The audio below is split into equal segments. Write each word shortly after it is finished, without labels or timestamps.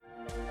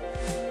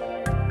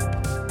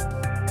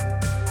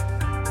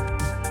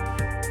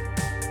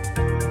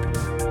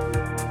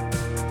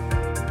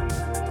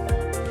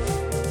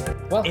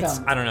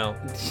Welcome. I don't know.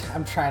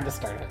 I'm trying to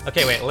start it.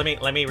 Okay, wait.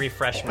 Let me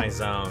refresh my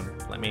zone.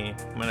 I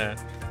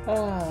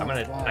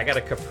got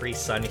a Capri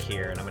Sun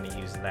here, and I'm gonna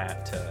use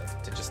that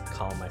to just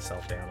calm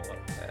myself down a little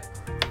bit.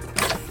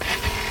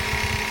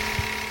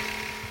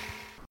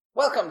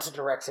 Welcome to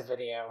Direct to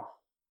Video.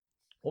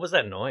 What was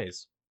that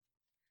noise?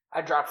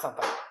 I dropped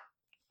something.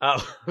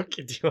 Oh,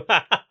 okay. Do you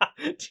want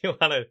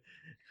to?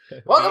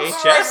 Welcome to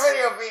Direct to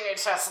Video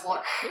VHS.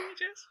 Look.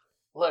 VHS?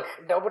 Look,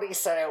 nobody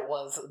said it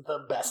was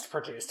the best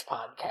produced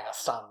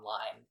podcast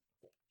online.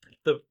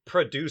 The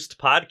produced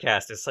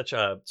podcast is such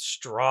a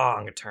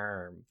strong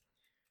term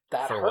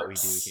That for hurts what we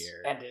do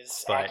here. And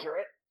is but...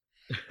 accurate.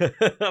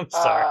 I'm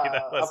sorry,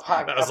 that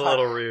was a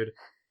little rude.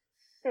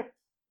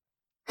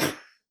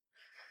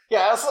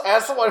 Yeah,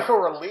 as the one who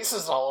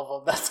releases all of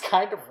them, that's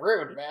kind of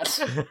rude, man.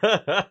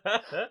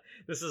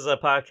 This is a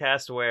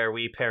podcast where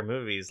we pair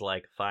movies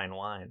like fine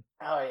wine.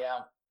 Oh, yeah.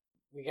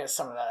 We get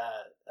some of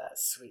that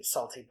sweet,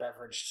 salty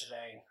beverage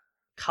today.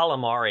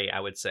 Calamari, I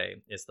would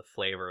say, is the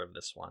flavor of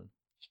this one.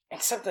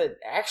 Except that,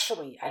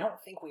 actually, I don't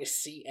think we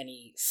see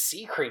any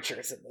sea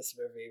creatures in this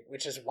movie,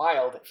 which is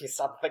wild if you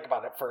stop and think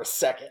about it for a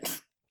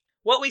second.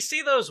 Well, we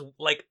see those,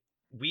 like,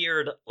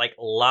 weird, like,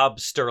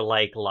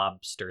 lobster-like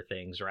lobster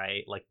things,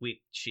 right? Like,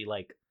 we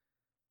get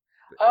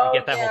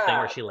that whole thing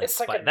where she, like... It's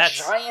like a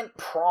giant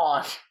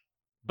prawn.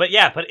 But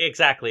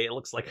exactly, it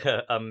looks like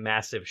a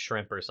massive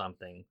shrimp or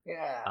something.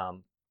 Yeah.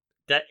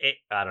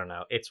 I don't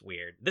know. It's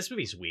weird. This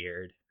movie's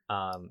weird.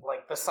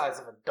 Like the size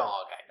of a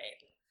dog, I mean.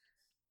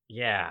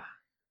 Yeah,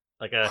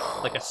 like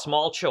a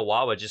small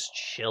chihuahua just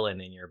chilling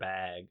in your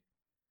bag.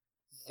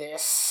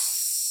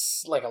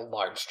 This, like a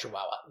large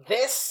chihuahua.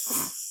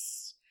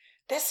 This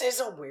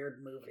is a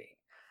weird movie,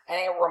 and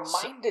it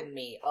reminded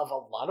me of a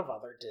lot of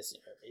other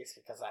Disney movies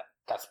because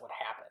that's what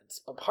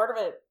happens. But part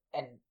of it,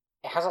 and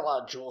it has a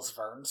lot of Jules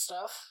Verne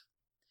stuff.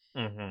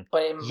 Mm-hmm.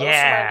 But it most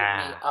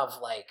reminded me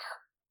of like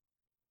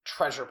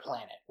Treasure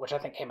Planet, which I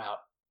think came out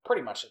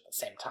pretty much at the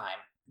same time.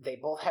 They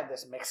both had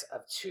this mix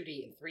of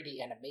 2D and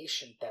 3D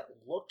animation that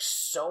looked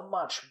so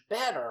much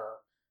better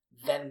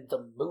than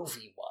the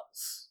movie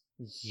was.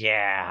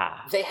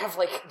 Yeah. They have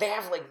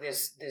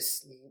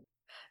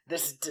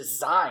this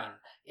design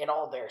in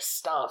all their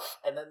stuff,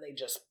 and then they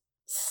just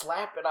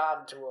slap it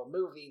onto a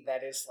movie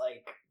that is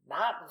like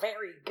not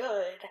very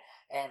good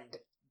and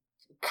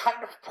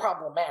kind of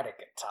problematic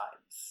at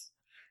times.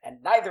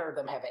 And neither of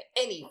them have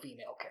any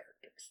female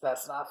characters.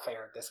 That's not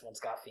fair. This one's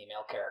got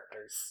female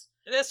characters.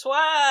 This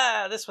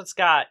one's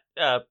got,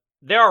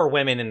 there are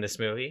women in this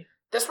movie.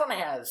 This one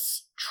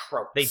has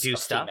tropes they do of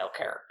stuff. Female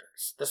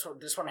characters. This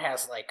one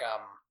has, like,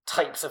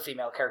 types of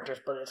female characters,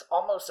 but it's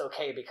almost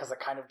okay because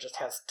it kind of just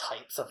has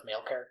types of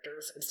male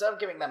characters. Instead of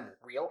giving them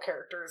real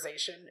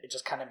characterization, it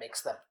just kind of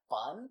makes them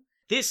fun.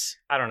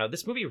 I don't know,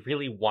 this movie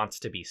really wants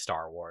to be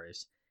Star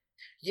Wars.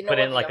 You know, but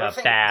in, like, a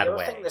bad way.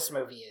 The other thing this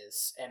movie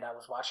is, and I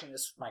was watching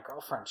this with my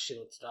girlfriend, she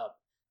looked it up,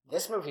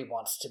 this movie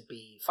wants to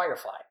be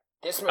Firefly.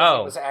 This movie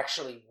was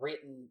actually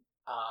written,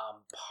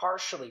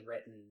 partially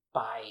written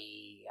by...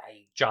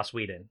 Joss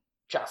Whedon.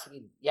 Joss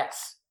Whedon,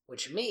 yes.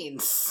 Which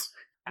means...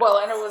 Well,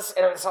 and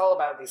it was all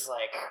about these,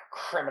 like,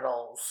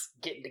 criminals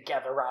getting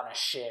together on a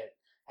ship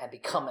and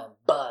becoming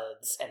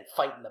buds and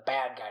fighting the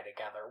bad guy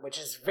together, which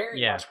is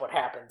very much what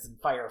happens in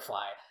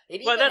Firefly.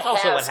 But that's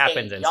also what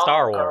happens in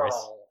Star Wars.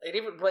 It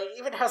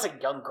even has a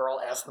young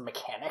girl as the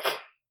mechanic.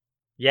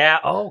 Yeah,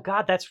 oh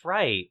god, that's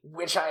right.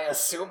 Which I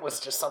assume was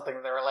just something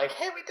they were like,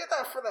 hey, we did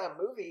that for that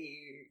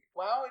movie.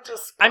 Why don't we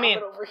just pop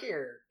it over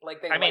here?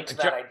 Like, they liked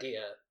that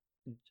idea.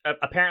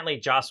 Apparently,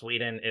 Joss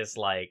Whedon is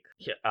like,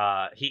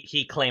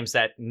 he claims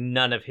that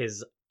none of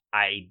his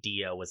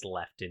idea was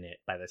left in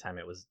it by the time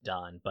it was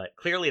done, but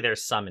clearly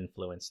there's some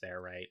influence there,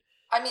 right?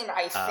 I mean,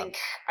 I think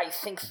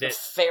the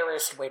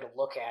fairest way to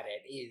look at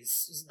it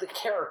is the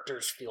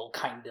characters feel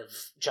kind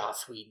of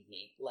Joss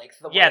Whedon-y. Like,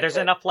 there's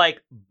enough,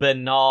 like,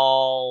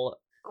 banal,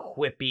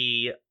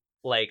 quippy,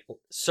 like,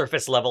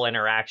 surface level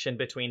interaction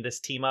between this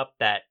team up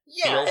that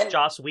feels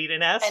Joss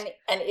Whedon-esque.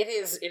 And it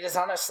is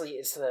honestly,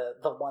 it's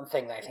the one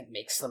thing that I think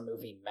makes the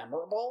movie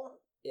memorable,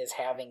 is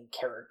having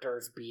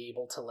characters be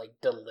able to, like,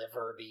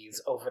 deliver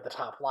these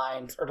over-the-top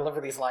lines, or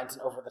deliver these lines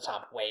in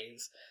over-the-top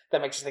ways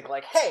that makes you think,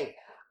 like, hey,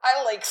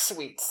 I like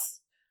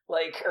Sweets.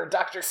 Like, or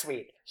Dr.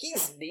 Sweet.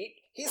 He's neat.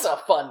 He's a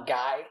fun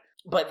guy.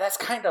 But that's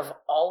kind of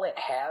all it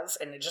has,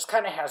 and it just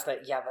kind of has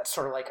that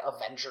sort of, like,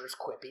 Avengers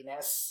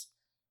quippiness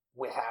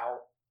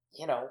without,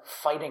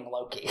 fighting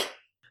Loki.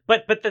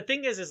 But the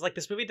thing is like,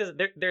 this movie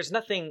doesn't... There's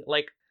nothing,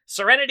 like...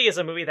 Serenity is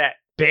a movie that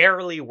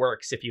barely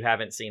works if you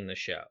haven't seen the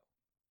show.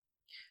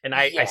 And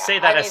I say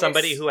that as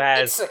somebody who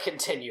has... It's a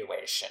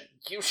continuation.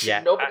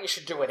 Nobody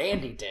should do what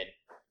Andy did.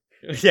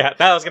 Yeah,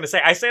 that I was going to say.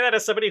 I say that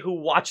as somebody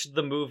who watched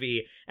the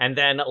movie and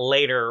then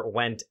later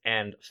went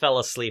and fell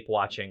asleep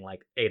watching,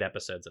 like, 8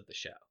 episodes of the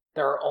show.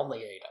 There are only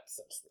 8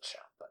 episodes of the show.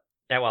 But...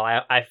 Yeah, well,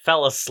 I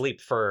fell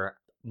asleep for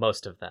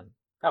most of them.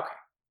 Okay.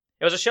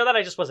 It was a show that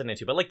I just wasn't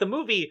into. But like the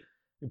movie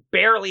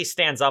barely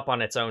stands up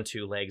on its own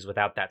two legs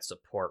without that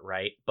support,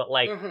 right? But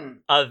like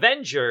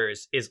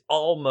Avengers is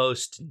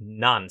almost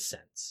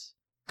nonsense.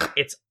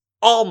 It's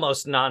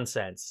almost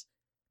nonsense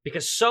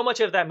because so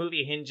much of that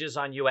movie hinges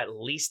on you at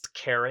least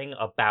caring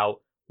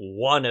about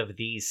one of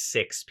these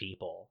 6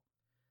 people,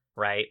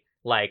 right?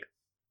 Like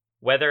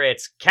whether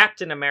it's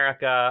Captain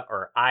America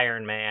or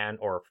Iron Man,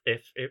 or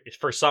if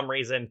for some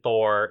reason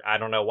Thor, I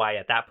don't know why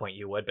at that point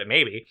you would, but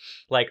maybe,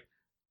 like,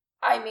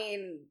 I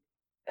mean,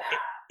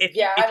 if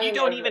you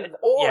don't even,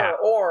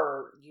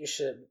 or it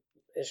should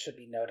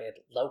be noted,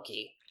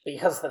 Loki,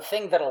 because the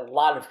thing that a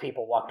lot of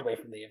people walked away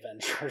from the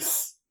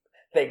Avengers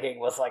thinking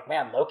was like,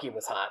 man, Loki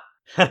was hot.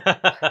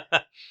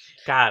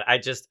 God,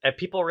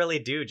 people really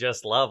do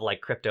just love like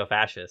crypto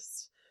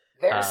fascists.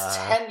 There's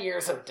 10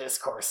 years of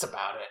discourse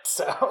about it,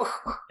 so...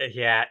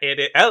 Yeah,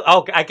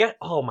 I guess...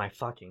 Oh, my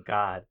fucking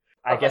God.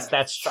 I guess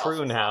that's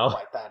true now. Not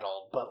quite that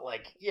old, but,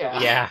 like,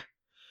 yeah. Yeah.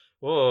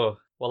 Ooh.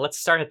 Well, let's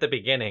start at the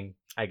beginning,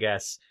 I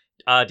guess.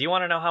 Do you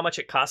want to know how much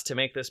it cost to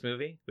make this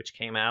movie, which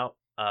came out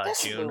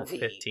June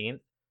 15th?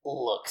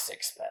 Looks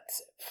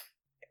expensive.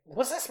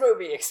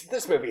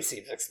 This movie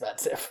seems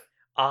expensive.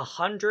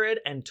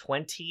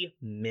 $120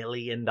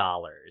 million.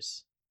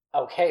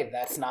 Okay,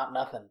 that's not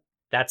nothing.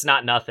 That's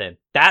not nothing.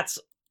 That's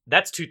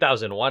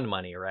 2001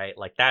 money, right?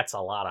 Like, that's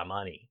a lot of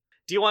money.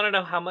 Do you want to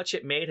know how much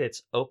it made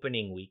its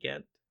opening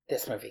weekend?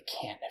 This movie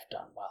can't have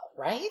done well,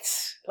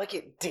 right? Like,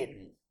 it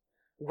didn't.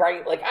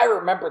 Right? Like, I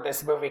remember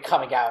this movie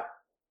coming out,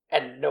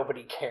 and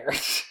nobody cared.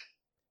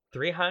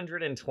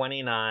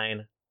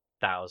 $329,000.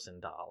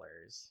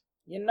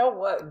 You know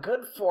what?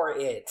 Good for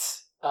it.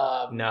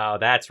 No,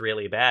 that's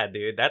really bad,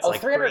 dude. That's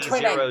like 3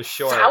 zeros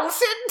short.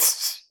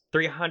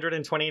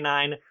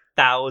 $329,000.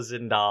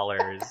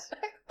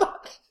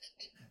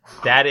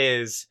 That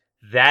is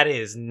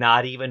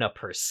not even a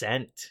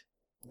percent.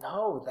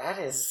 No, that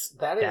is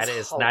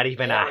not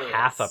even a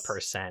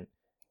 0.5%.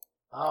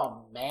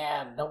 Oh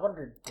man, no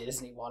wonder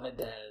Disney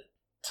wanted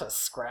to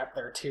scrap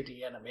their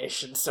 2D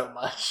animation so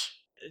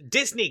much.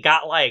 Disney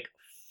got like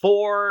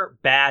 4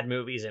 bad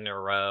movies in a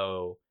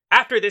row.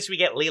 After this, we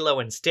get Lilo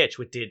and Stitch,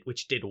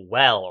 which did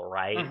well,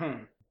 right?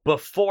 Mm-hmm.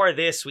 Before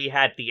this, we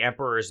had The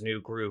Emperor's New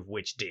Groove,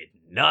 which did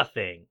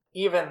nothing.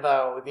 Even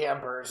though The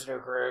Emperor's New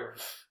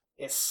Groove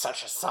is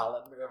such a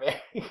solid movie.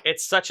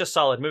 It's such a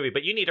solid movie,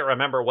 but you need to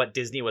remember what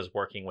Disney was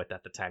working with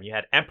at the time. You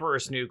had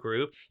Emperor's New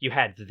Groove, you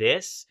had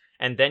this,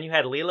 and then you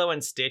had Lilo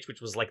and Stitch, which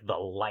was like the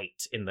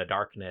light in the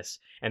darkness.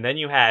 And then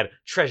you had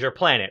Treasure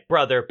Planet,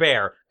 Brother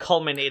Bear,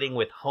 culminating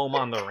with Home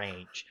on the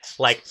Range.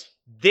 Like,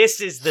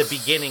 this is the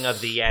beginning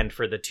of the end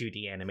for the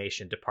 2D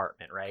animation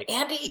department, right?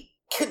 Andy,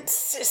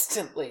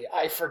 consistently,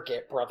 I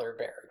forget Brother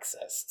Bear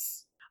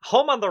exists.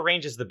 Home on the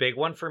Range is the big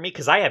one for me,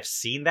 because I have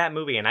seen that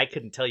movie and I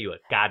couldn't tell you a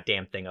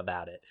goddamn thing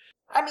about it.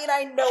 I mean,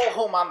 I know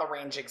Home on the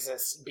Range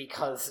exists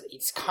because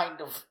it's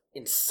kind of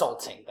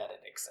insulting that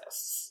it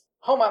exists.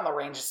 Home on the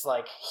Range is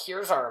like,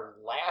 here's our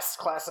last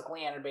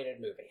classically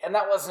animated movie. And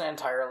that wasn't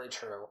entirely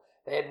true.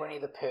 They had Winnie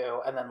the Pooh,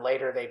 and then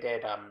later they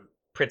did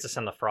Princess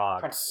and the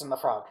Frog. Princess and the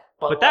Frog.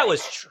 But that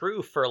was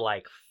true for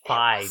like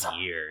 5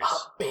 years. A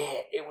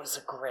bit. It was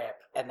a grip.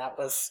 And that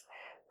was...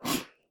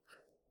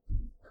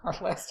 Our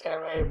last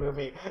animated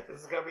movie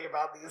is going to be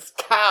about these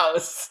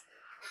cows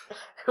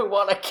who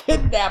want to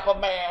kidnap a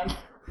man.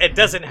 It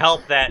doesn't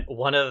help that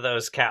one of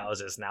those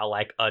cows is now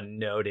like a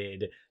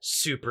noted,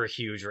 super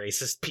huge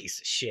racist piece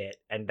of shit,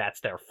 and that's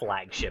their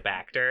flagship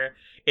actor.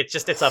 It's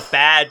a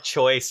bad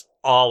choice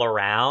all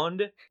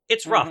around.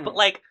 It's rough, but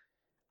like,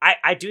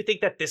 I do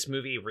think that this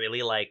movie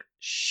really like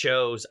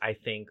shows, I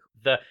think,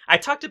 I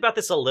talked about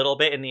this a little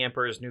bit in The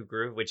Emperor's New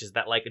Groove, which is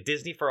that like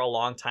Disney for a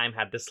long time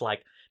had this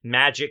like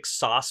magic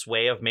sauce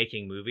way of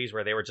making movies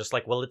where they were just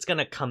like, well, it's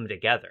gonna come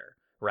together,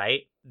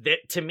 right?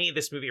 To me,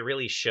 this movie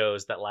really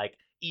shows that like,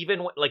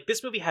 even like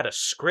this movie had a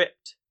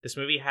script, this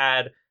movie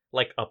had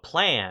like a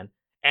plan,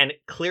 and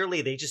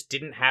clearly they just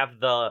didn't have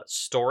the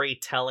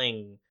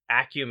storytelling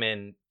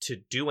acumen to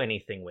do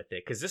anything with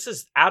it. Because this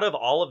is, out of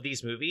all of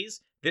these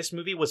movies, this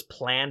movie was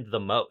planned the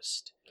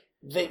most.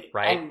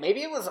 Right? And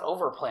maybe it was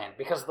overplanned,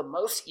 because the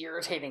most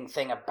irritating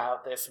thing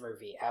about this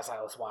movie as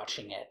I was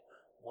watching it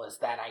was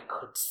that I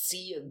could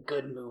see a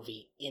good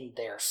movie in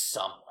there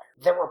somewhere.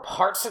 There were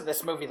parts of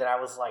this movie that I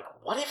was like,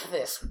 what if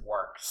this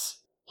works?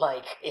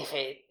 Like, if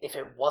it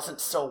wasn't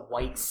so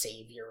white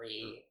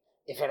saviory,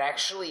 if it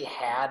actually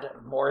had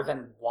more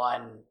than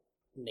one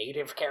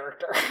native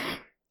character.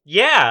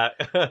 Yeah.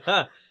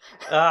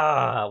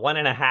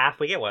 1.5.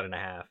 We get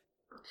 1.5.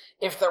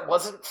 If there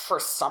wasn't, for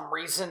some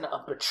reason,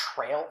 a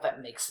betrayal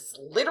that makes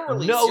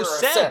literally zero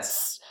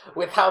sense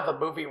with how the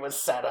movie was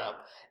set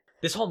up.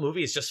 This whole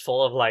movie is just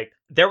full of, like,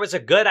 there was a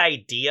good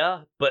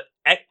idea, but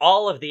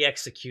all of the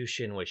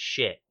execution was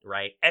shit,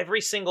 right?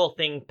 Every single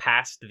thing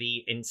past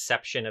the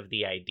inception of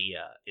the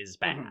idea is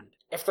bad. Mm-hmm.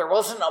 If there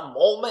wasn't a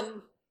mole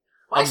man,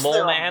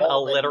 a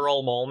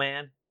literal mole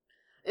man.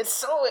 It's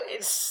so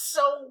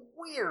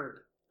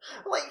weird.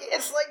 Like,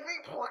 it's like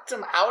they plucked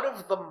him out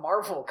of the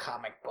Marvel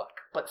comic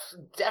book. but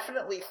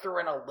definitely threw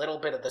in a little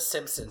bit of the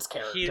Simpsons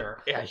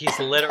character. He's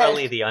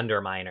literally the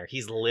Underminer.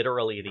 He's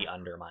literally the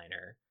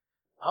Underminer.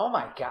 Oh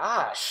my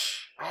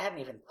gosh. I hadn't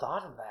even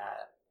thought of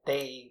that.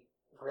 They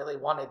really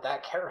wanted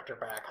that character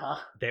back, huh?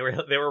 They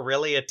were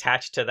really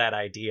attached to that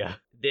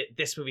idea.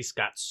 This movie's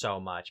got so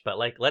much, but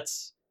like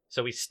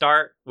so we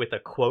start with a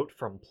quote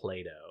from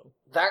Plato.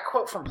 That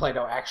quote from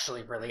Plato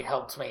actually really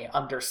helped me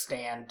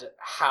understand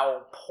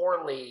how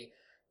poorly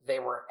they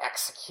were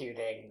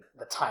executing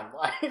the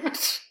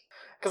timeline.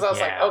 Because I was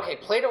like, okay,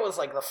 Plato was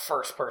like the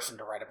first person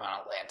to write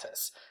about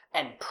Atlantis,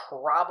 and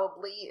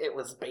probably it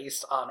was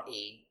based on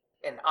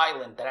an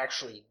island that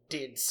actually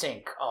did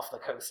sink off the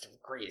coast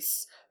of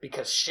Greece,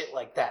 because shit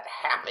like that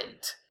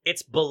happened.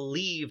 It's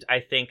believed, I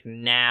think,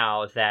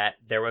 now that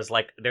there's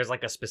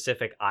a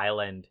specific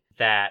island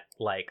that,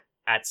 like,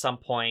 at some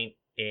point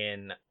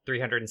in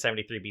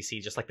 373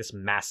 BC, just like this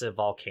massive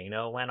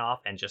volcano went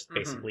off and just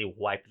basically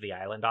wiped the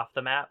island off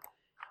the map.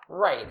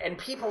 Right, and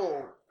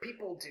people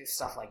do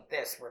stuff like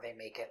this where they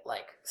make it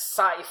like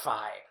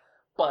sci-fi,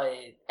 but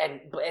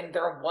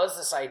there was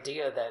this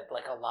idea that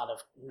like a lot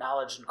of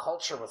knowledge and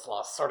culture was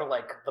lost, sort of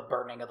like the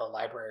burning of the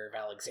Library of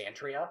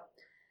Alexandria.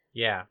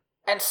 Yeah.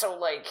 And so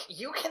like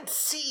you can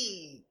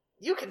see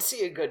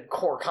a good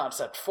core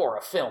concept for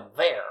a film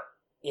there.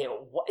 It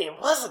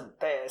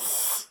wasn't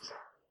this.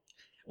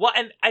 Well,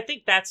 and I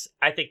think that's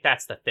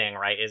the thing,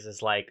 right?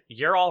 Is like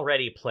you're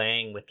already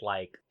playing with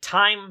like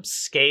time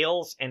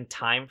scales and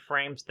time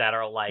frames that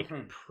are like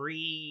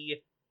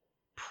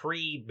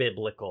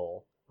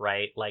pre-biblical,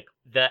 right? Like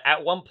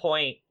at one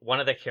point one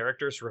of the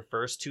characters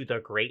refers to the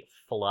Great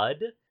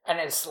Flood, and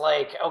it's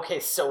like, okay,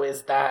 so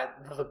is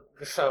that the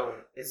Great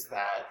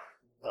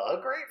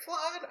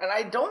Flood? And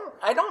I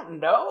don't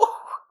know.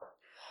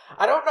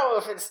 I don't know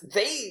if it's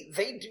they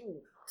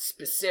do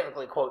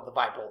specifically quote the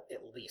Bible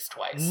at least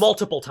twice,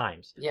 multiple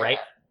times, right?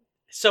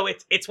 So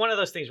it's one of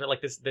those things where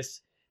like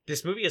this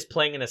movie is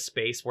playing in a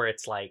space where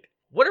it's like,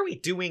 what are we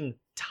doing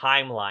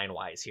timeline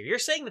wise here? You're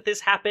saying that this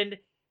happened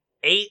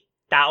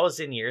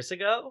 8,000 years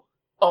ago?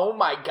 Oh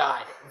my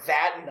god,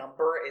 that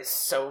number is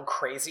so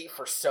crazy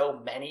for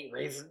so many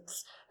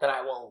reasons that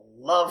I will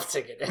love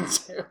to get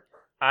into.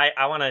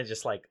 I want to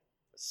just like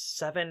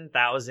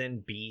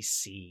 7,000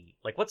 BC.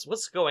 Like,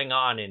 what's going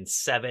on in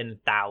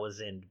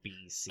 7,000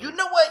 BC? You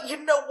know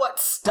what?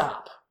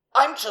 Stop.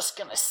 I'm just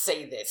gonna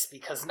say this,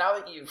 because now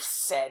that you've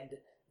said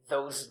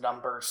those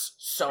numbers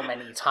so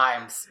many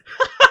times...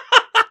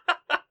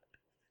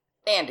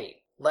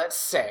 Andy, let's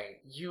say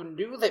you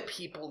knew that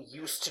people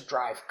used to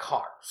drive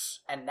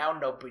cars, and now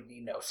nobody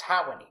knows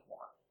how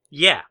anymore.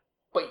 Yeah.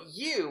 But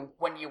you,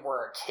 when you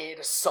were a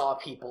kid, saw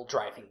people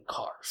driving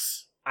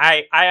cars.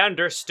 I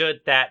understood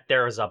that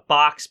there is a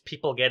box,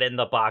 people get in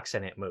the box,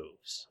 and it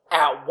moves.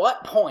 At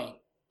what point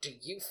do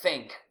you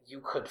think you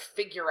could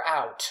figure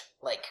out,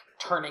 like,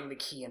 turning the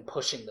key and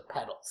pushing the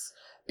pedals?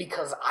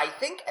 Because I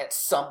think at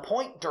some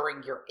point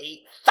during your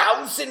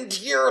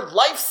 8,000-year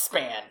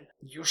lifespan,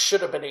 you should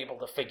have been able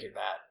to figure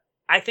that.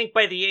 I think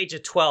by the age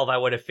of 12, I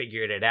would have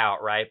figured it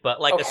out, right? But,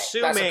 like, okay,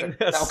 assuming...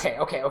 Okay.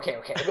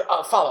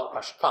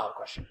 Follow-up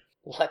question.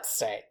 Let's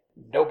say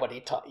nobody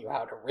taught you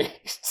how to read.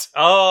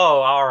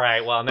 Oh, all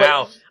right. Well,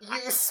 now...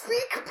 But you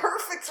speak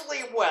perfectly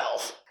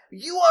well.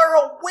 You are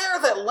aware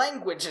that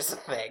language is a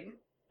thing.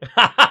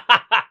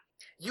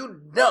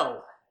 You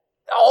know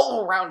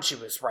all around you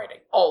is writing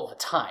all the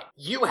time.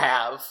 You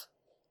have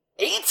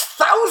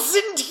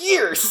 8,000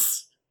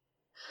 years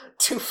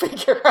to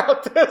figure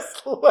out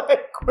this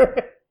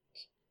language.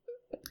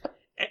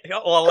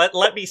 Well,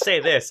 let me say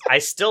this. I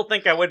still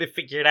think I would have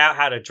figured out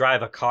how to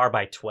drive a car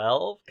by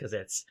 12, because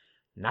it's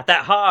not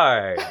that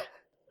hard.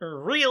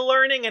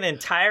 Relearning an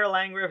entire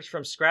language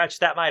from scratch,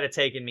 that might have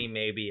taken me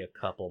maybe a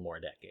couple more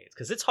decades,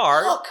 because it's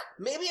hard. Look,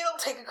 maybe it'll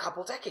take a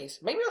couple decades.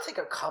 Maybe it'll take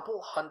a couple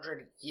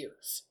 100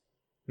 years.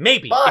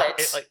 Maybe.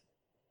 But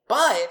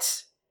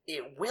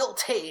it will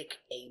take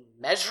a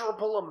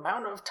measurable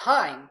amount of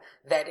time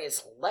that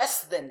is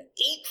less than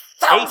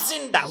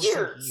 8,000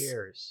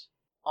 years.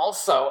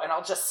 Also, and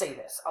I'll just say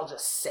this, I'll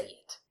just say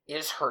it,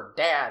 is her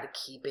dad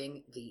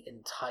keeping the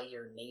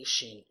entire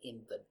nation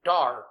in the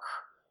dark?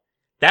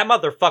 That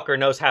motherfucker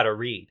knows how to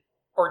read.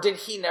 Or did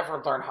he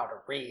never learn how to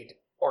read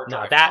or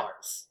drive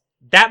cars?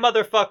 That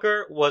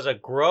motherfucker was a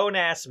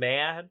grown-ass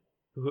man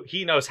who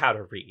he knows how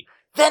to read.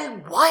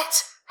 Then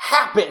what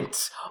happened?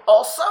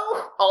 Also,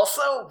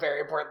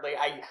 very importantly,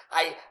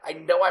 I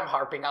know I'm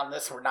harping on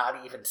this. We're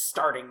not even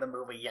starting the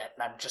movie yet,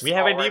 and I'm just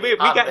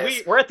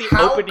we're at the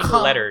opening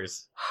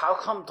letters. How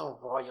come the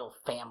royal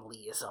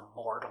family is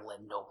immortal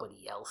and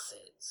nobody else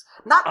is?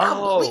 Not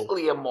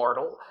completely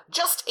immortal,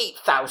 just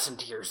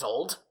 8,000 years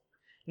old.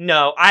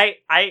 No, I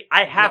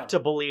have to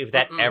believe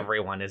that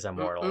everyone is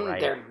immortal,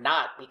 right? They're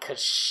not, because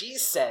she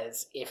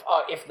says if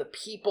the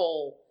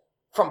people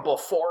from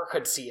before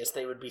could see us,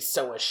 they would be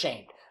so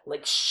ashamed.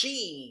 Like,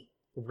 she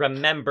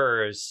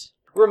remembers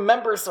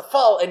the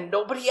fall, and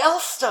nobody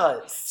else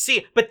does.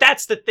 See, but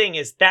that's the thing,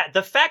 is that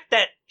the fact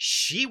that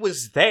she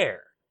was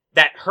there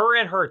that her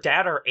and her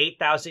dad are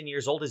 8,000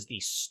 years old is the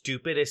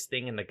stupidest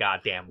thing in the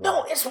goddamn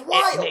world. No, it's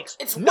wild. It makes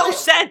it's no wild.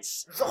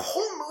 sense. The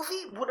whole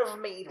movie would have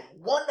made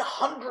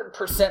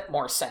 100%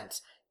 more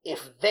sense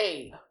if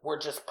they were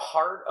just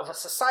part of a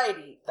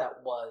society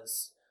that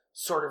was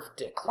sort of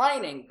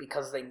declining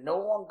because they no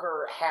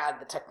longer had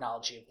the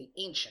technology of the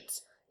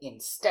ancients.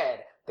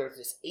 Instead, there's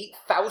this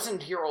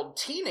 8,000-year-old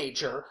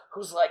teenager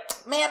who's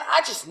like, man,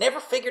 I just never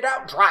figured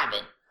out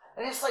driving.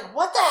 And it's like,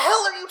 what the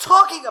hell are you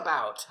talking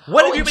about?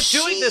 What have you been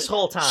doing this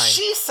whole time?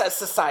 She says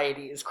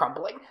society is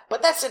crumbling,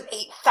 but that's an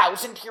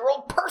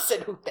 8,000-year-old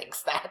person who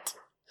thinks that.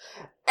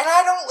 And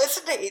I don't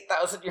listen to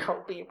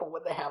 8,000-year-old people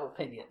when they have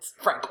opinions,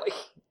 frankly.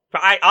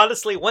 I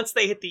honestly, once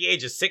they hit the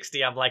age of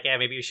 60, I'm like,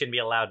 maybe you shouldn't be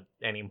allowed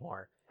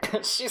anymore.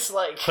 She's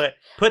like...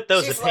 Put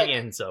those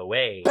opinions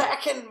away.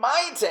 Back in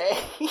my day,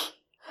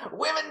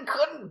 women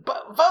couldn't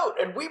vote,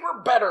 and we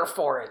were better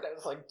for it. I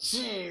was like,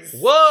 jeez.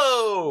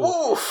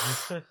 Whoa!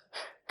 Oof.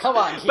 Come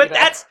on, Keita.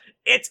 But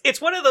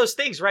it's one of those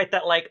things, right,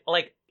 that like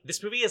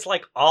this movie is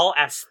like all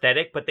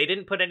aesthetic, but they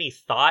didn't put any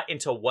thought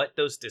into what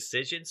those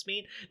decisions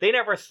mean. They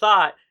never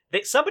thought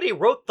that somebody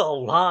wrote the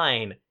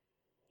line,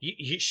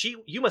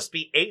 you must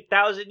be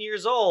 8,000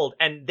 years old,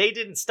 and they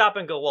didn't stop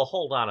and go, well,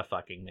 hold on a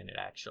fucking minute,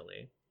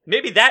 actually.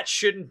 Maybe that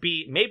shouldn't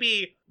be,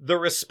 maybe the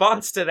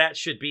response to that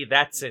should be,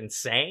 that's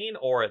insane,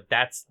 or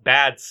that's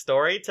bad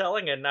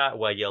storytelling, and not,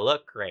 well, you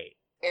look great.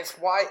 It's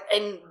why,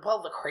 and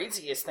well, the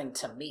craziest thing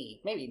to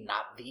me, maybe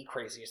not the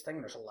craziest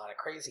thing, there's a lot of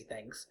crazy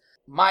things,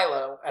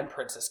 Milo and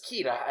Princess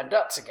Keita end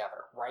up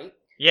together, right?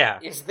 Yeah.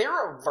 Is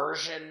there a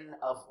version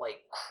of,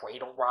 like,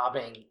 cradle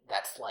robbing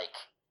that's, like,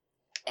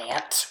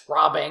 ant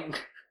robbing?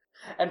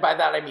 And by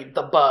that I mean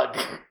the bug.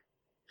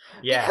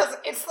 Yeah. Because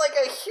it's like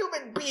a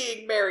human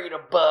being married a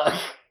bug.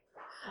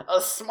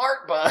 A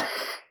smart bug.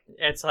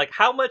 It's like,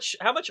 how much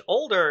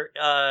older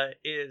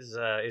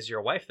is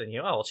your wife than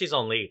you? Oh, well, she's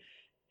only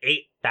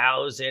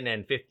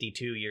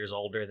 8,052 years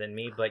older than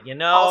me, but you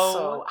know...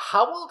 Also,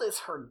 how old is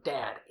her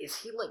dad? Is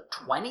he like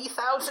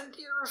 20,000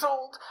 years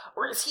old?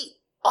 Or is he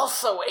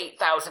also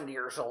 8,000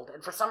 years old?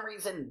 And for some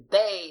reason,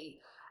 they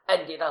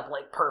ended up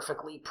like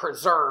perfectly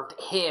preserved,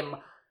 him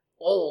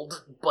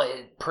old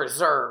but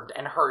preserved,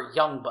 and her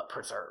young but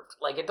preserved.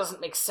 Like, it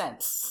doesn't make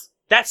sense.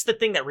 That's the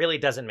thing that really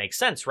doesn't make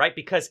sense, right?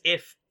 Because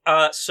if...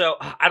 so,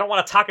 I don't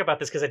want to talk about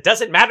this because it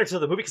doesn't matter to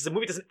the movie, because the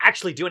movie doesn't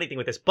actually do anything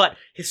with this, but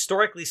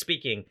historically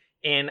speaking,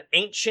 in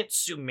ancient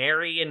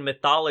Sumerian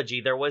mythology,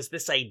 there was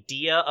this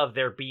idea of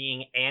there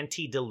being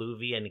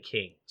antediluvian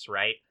kings,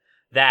 right?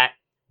 That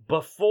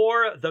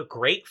before the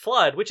Great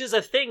Flood, which is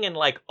a thing in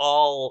like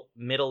all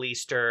Middle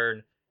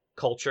Eastern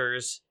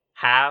cultures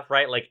have,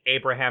 right? Like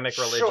Abrahamic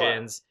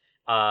religions,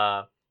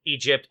 sure.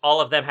 Egypt,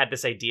 all of them had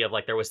this idea of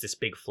like there was this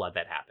big flood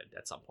that happened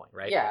at some point,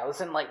 right? Yeah, it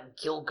was in like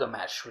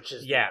Gilgamesh, which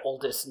is the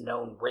oldest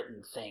known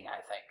written thing, I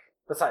think.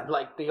 Besides,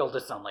 like, the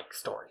oldest known like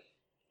story.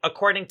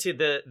 According to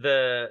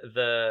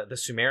the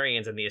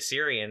Sumerians and the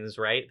Assyrians,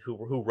 right,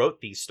 who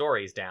wrote these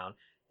stories down,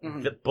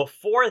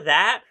 before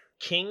that,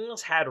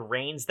 kings had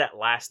reigns that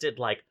lasted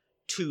like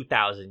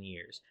 2,000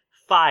 years,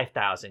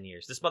 5,000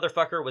 years. This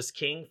motherfucker was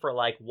king for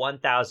like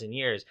 1,000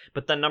 years,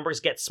 but the numbers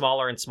get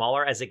smaller and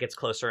smaller as it gets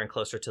closer and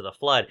closer to the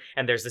flood.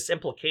 And there's this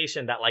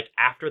implication that like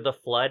after the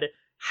flood,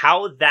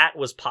 how that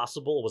was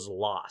possible was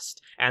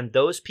lost. And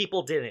those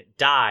people didn't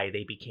die,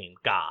 they became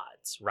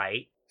gods,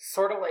 right?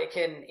 Sort of like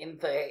in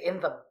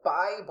the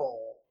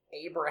Bible,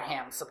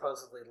 Abraham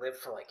supposedly lived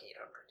for like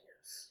 800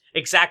 years.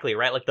 Exactly,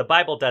 right? Like the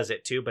Bible does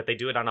it too, but they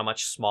do it on a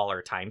much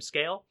smaller time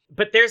scale.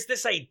 But there's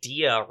this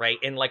idea, right,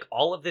 in like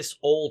all of this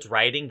old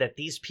writing that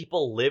these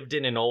people lived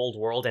in an old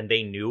world and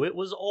they knew it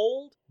was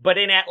old. But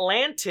in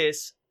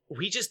Atlantis,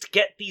 we just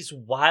get these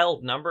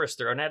wild numbers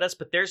thrown at us,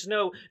 but there's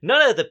none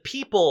of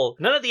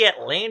the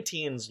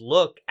Atlanteans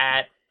look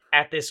at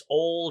this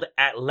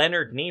at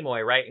Leonard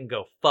Nimoy, right, and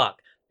go,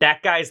 fuck,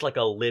 that guy's like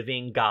a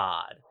living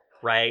god,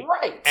 right?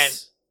 Right.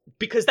 And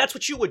because that's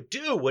what you would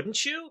do,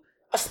 wouldn't you?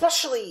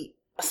 Especially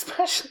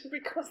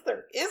because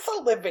there is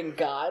a living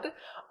god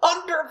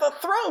under the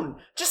throne,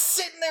 just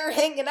sitting there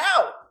hanging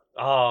out.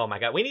 Oh my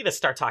god, we need to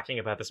start talking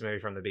about this movie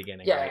from the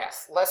beginning. Yeah, right?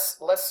 yes.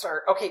 Let's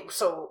start. Okay,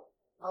 so,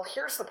 well,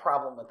 here's the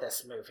problem with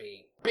this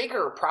movie.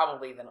 Bigger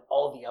probably than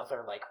all the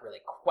other, like,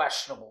 really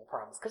questionable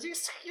problems. Because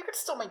you could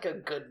still make a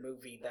good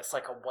movie that's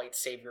like a white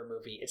savior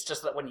movie. It's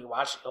just that when you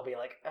watch it, you'll be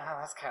like, oh,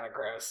 that's kind of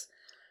gross.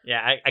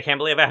 Yeah, I can't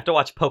believe I have to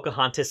watch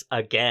Pocahontas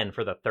again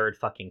for the third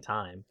fucking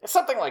time.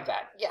 Something like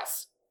that,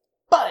 yes.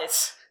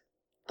 But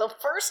the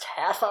first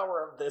half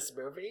hour of this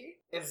movie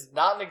is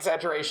not an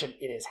exaggeration.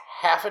 It is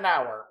half an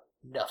hour,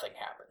 nothing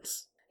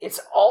happens. It's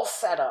all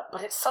set up,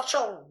 but it's such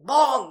a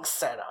long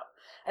setup.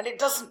 And it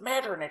doesn't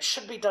matter, and it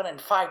should be done in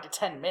 5 to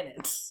 10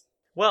 minutes.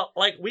 Well,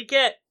 like, we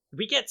get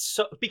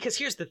so... Because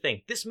here's the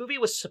thing. This movie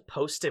was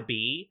supposed to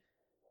be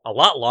a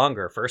lot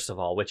longer, first of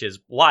all, which is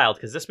wild,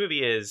 because this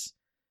movie is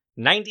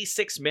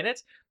 96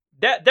 minutes.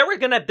 There was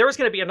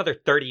gonna be another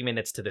 30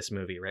 minutes to this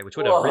movie, right? Which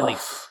would have really...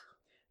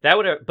 That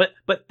would have,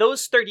 but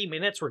those 30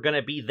 minutes were going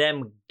to be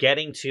them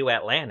getting to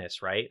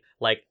Atlantis, right?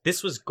 Like,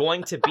 this was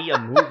going to be a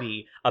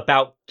movie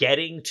about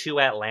getting to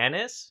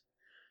Atlantis.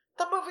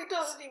 The movie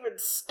doesn't even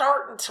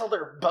start until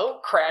their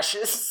boat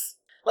crashes.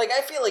 Like, I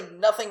feel like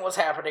nothing was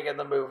happening in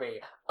the movie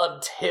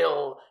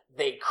until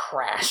they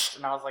crashed.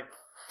 And I was like,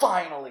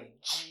 finally,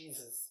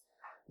 Jesus.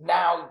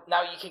 Now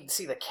you can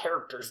see the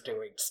characters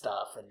doing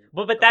stuff. And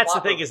but that's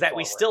the thing, is that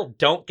we still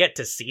don't get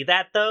to see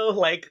that, though.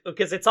 Like,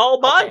 because it's all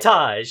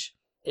montage.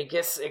 It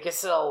gets it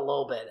a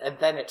little bit, and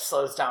then it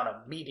slows down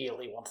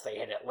immediately once they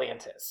hit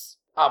Atlantis.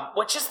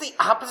 Which is the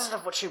opposite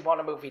of what you want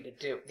a movie to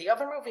do. The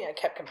other movie I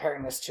kept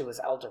comparing this to is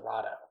El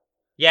Dorado.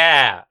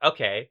 Yeah,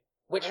 okay.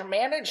 Which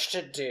managed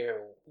to do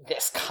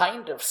this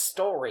kind of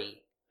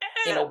story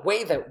in a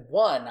way that,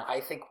 one, I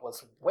think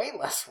was way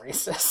less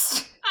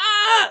racist.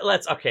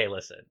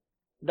 Listen.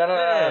 No.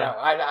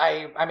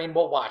 I mean,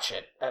 we'll watch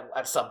it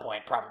at some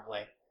point,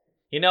 probably.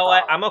 You know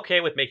what? I'm okay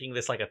with making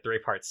this like a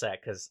 3-part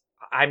set, because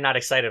I'm not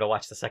excited to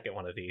watch the second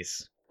one of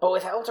these. But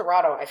with El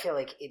Dorado, I feel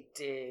like it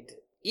did,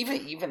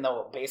 even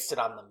though it based it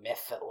on the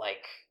myth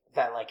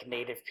that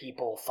native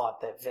people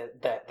thought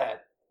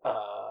that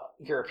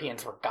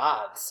Europeans were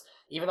gods,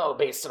 even though it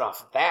based it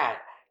off of that,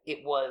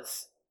 it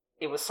was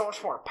so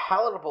much more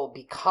palatable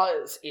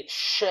because it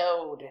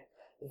showed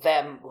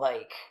them,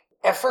 like,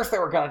 at first they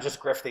were gonna just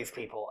grift these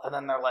people, and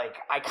then they're like,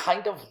 I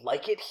kind of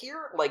like it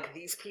here. Like,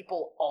 these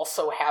people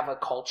also have a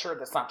culture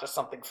that's not just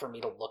something for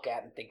me to look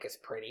at and think is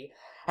pretty.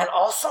 And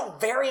also,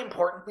 very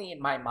importantly in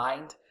my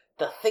mind,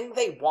 the thing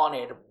they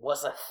wanted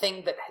was a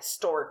thing that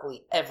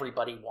historically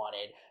everybody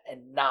wanted,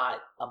 and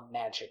not a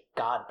magic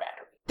god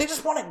battery. They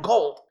just wanted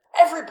gold.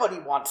 Everybody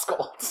wants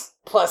gold.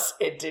 Plus,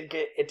 it did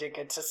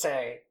get to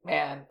say,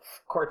 man,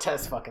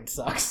 Cortez fucking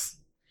sucks.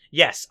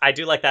 Yes, I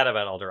do like that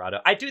about El Dorado.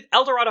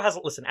 El Dorado has,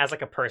 as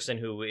like a person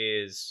who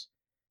is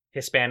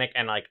Hispanic,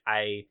 and like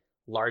I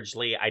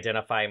largely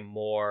identify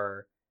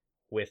more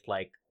with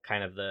like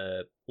kind of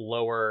the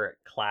lower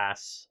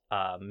class,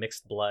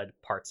 mixed blood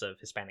parts of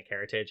Hispanic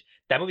heritage.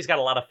 That movie's got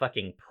a lot of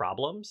fucking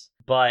problems,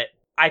 but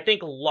I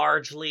think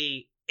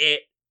largely it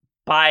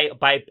by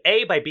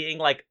being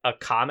like a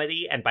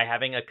comedy and by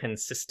having a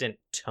consistent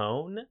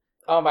tone.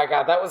 Oh my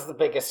god, that was the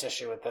biggest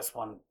issue with this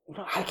one.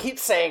 I keep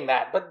saying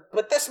that,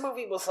 but this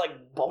movie was,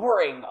 like,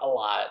 boring a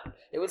lot.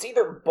 It was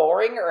either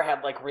boring or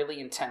had, like, really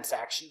intense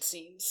action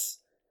scenes.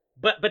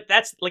 But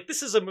that's, like,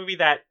 this is a movie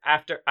that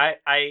after I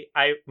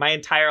my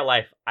entire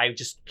life, I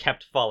just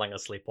kept falling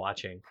asleep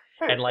watching.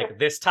 And, like,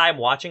 this time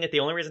watching it, the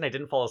only reason I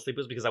didn't fall asleep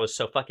was because I was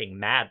so fucking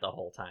mad the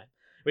whole time.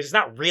 Which is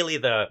not really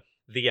the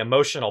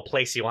emotional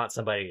place you want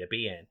somebody to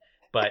be in.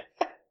 But...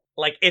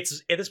 like,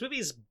 this movie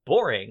is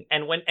boring,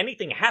 and when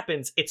anything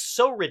happens, it's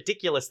so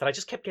ridiculous that I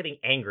just kept getting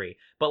angry.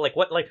 But,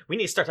 we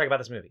need to start talking about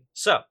this movie.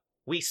 So,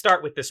 we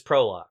start with this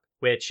prologue,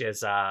 which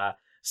is,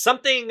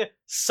 something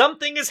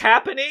is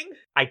happening.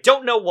 I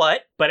don't know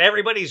what, but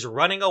everybody's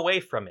running away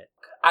from it.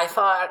 I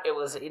thought it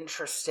was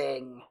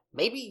interesting,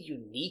 maybe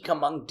unique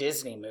among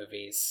Disney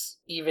movies,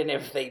 even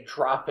if they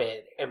drop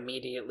it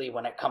immediately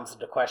when it comes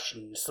into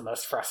question. It's the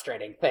most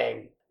frustrating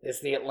thing, is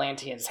the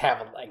Atlanteans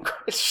have a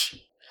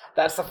language.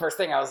 That's the first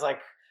thing I was like,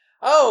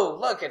 oh,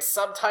 look, it's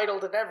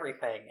subtitled and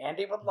everything.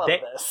 Andy would love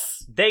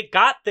this. They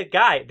got the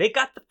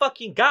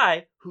fucking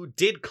guy who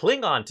did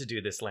Klingon to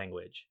do this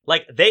language.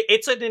 Like,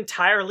 it's an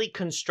entirely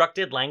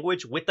constructed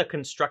language with a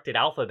constructed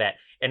alphabet,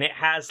 and it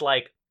has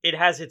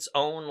its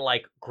own,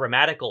 like,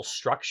 grammatical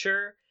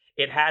structure.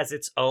 It has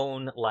its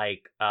own,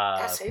 like,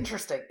 That's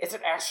interesting. Is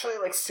it actually,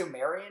 like,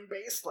 Sumerian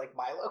based, like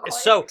Milo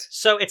claimed?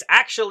 So it's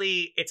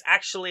actually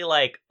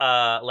like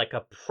a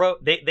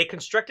they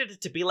constructed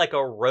it to be like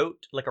a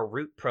root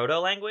proto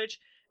language,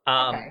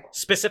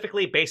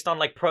 specifically based on,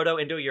 like,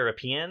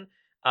 Proto-Indo-European,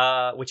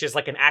 which is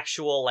like an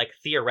actual, like,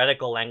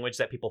 theoretical language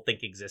that people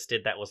think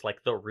existed, that was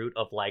like the root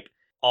of, like,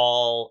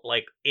 all,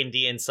 like,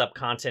 Indian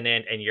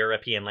subcontinent and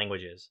European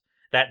languages.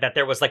 That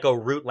there was, like, a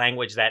root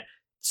language that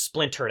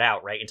splintered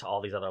out right into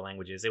all these other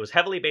languages. It was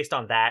heavily based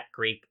on that,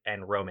 Greek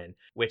and Roman,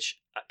 which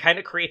kind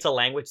of creates a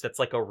language that's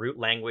like a root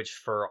language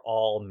for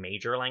all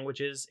major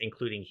languages,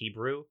 including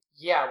Hebrew.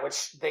 Yeah,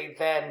 which they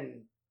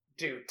then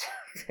do.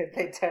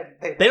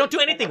 They don't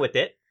do anything with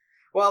it.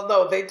 Well,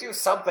 no, they do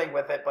something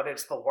with it, but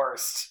it's the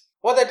worst.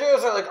 What they do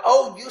is they're like,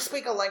 oh, you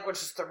speak a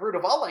language that's the root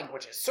of all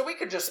languages, so we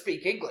could just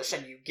speak English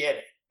and you get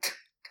it.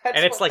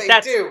 And it's like,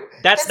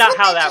 that's not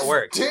how that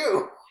works.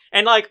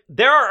 And, like,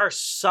 there are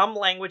some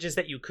languages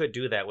that you could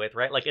do that with,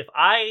 right? Like, if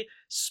I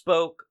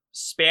spoke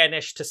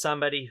Spanish to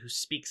somebody who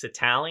speaks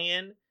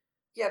Italian,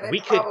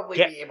 they'd probably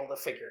be able to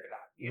figure it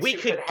out. We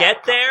could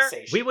get there.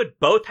 We would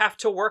both have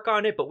to work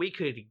on it, but we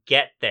could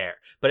get there.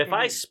 But if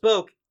I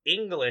spoke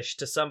English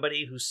to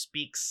somebody who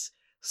speaks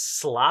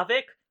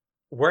Slavic,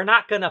 we're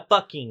not gonna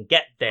fucking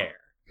get there.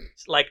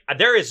 Like,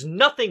 there is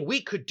nothing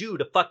we could do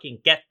to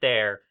fucking get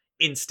there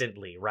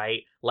instantly,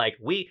 right? Like,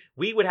 we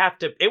would have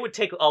to, it would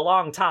take a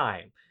long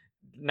time.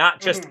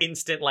 Not just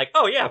instant, like,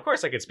 oh yeah, of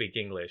course I could speak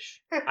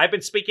English. I've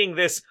been speaking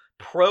this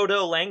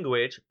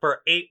proto-language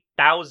for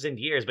 8,000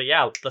 years, but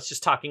yeah, let's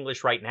just talk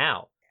English right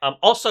now.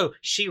 Also,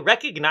 she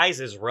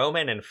recognizes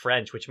Roman and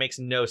French, which makes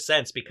no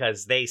sense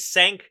because they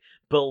sank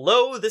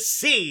below the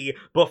sea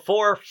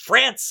before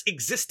France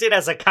existed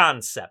as a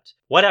concept.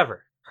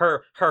 Whatever.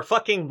 Her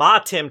fucking Ma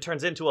Tim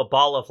turns into a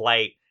ball of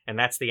light, and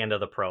that's the end of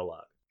the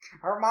prologue.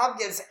 Her mom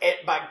gets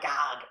it by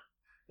God.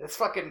 It's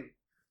fucking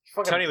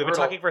Tony, we've been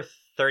brutal. talking for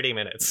 30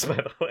 minutes, by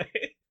the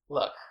way.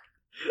 Look.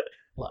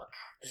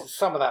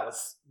 Some of that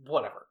was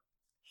whatever.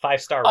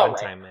 5-star All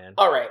runtime, man.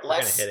 All right, We're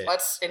gonna hit it.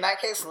 let's in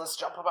that case, let's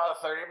jump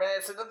about 30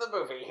 minutes into the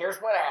movie. Here's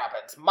what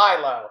happens.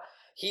 Milo,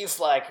 he's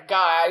like,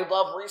 guy, I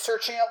love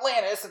researching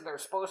Atlantis, and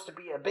there's supposed to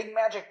be a big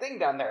magic thing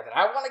down there that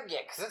I want to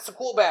get, because it's a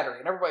cool battery.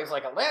 And everybody's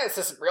like, Atlantis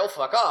isn't real,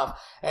 fuck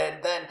off.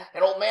 And then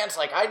an old man's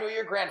like, I knew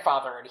your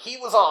grandfather, and he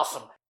was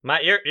awesome.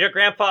 Your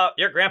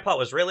grandpa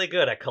was really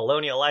good at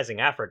colonializing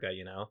Africa,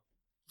 you know?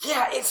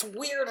 Yeah, it's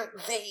weird.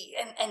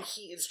 And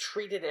he is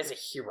treated as a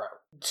hero,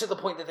 to the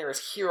point that there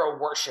is hero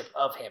worship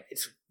of him.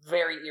 It's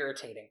very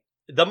irritating.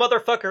 The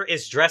motherfucker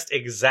is dressed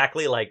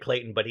exactly like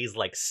Clayton, but he's,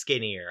 like,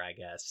 skinnier, I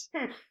guess.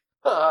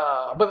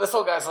 But this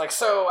old guy's like,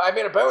 so I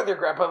made a bet with your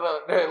grandpa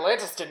that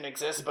Atlantis didn't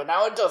exist, but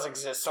now it does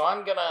exist, so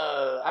I'm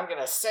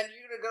gonna send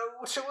you to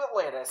go to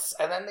Atlantis.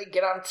 And then they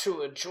get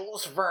onto a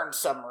Jules Verne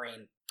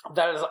submarine.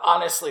 That is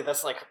honestly,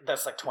 that's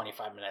like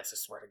 25 minutes, I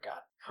swear to God.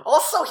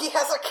 Also, he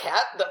has a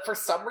cat that for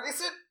some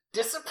reason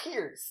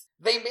disappears.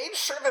 They made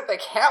sure that the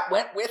cat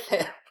went with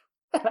him.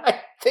 And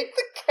I think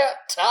the cat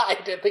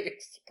died in the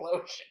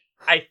explosion.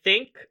 I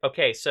think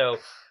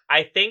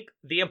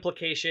the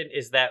implication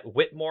is that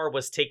Whitmore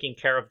was taking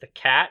care of the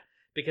cat,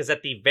 because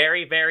at the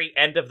very, very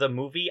end of the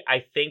movie, I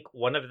think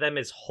one of them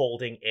is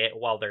holding it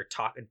while they're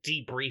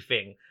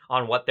debriefing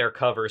on what their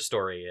cover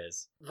story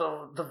is.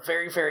 The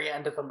very, very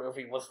end of the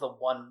movie was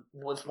one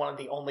of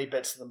the only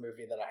bits of the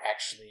movie that I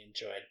actually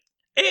enjoyed.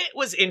 It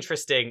was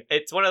interesting.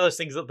 It's one of those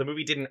things that the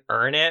movie didn't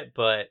earn it,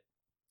 but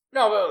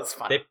no, it was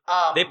fun.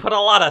 They put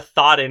a lot of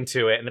thought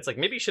into it, and it's like,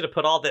 maybe you should have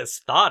put all this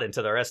thought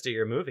into the rest of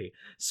your movie.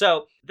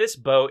 So, this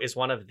boat is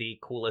one of the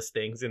coolest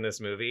things in this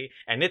movie,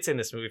 and it's in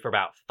this movie for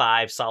about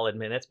 5 solid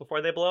minutes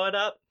before they blow it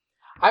up.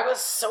 I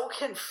was so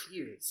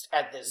confused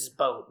at this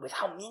boat with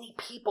how many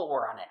people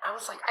were on it. I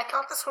was like, I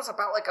thought this was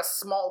about, like, a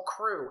small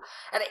crew,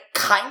 and it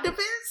kind of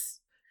is.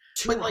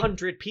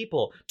 200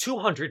 people.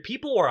 200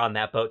 people were on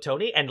that boat,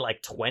 Tony, and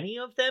like 20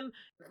 of them?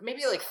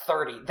 Maybe like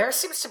 30. There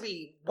seems to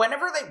be,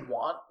 whenever they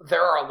want,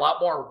 there are a lot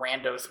more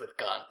randos with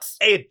guns.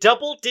 A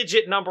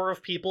double-digit number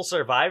of people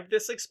survived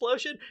this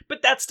explosion,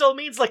 but that still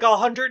means like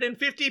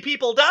 150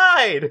 people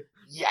died!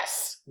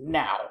 Yes.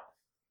 Now,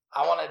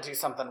 I want to do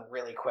something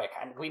really quick,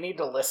 and we need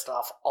to list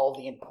off all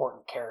the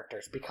important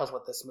characters, because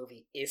what this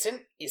movie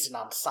isn't is an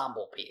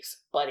ensemble piece,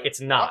 but it's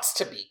not. Wants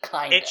to be,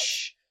 kind of.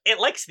 It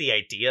likes the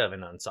idea of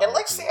an ensemble piece. It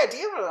likes the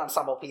idea of an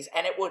ensemble piece,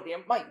 and it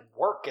might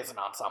work as an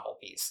ensemble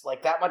piece.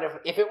 Like, that might have,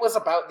 if it was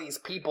about these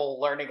people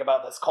learning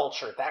about this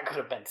culture, that could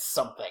have been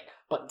something.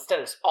 But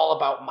instead, it's all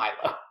about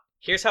Milo.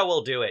 Here's how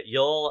we'll do it.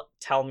 You'll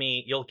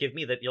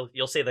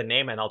say the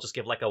name, and I'll just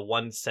give like a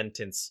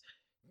 1-sentence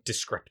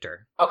descriptor.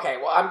 Okay,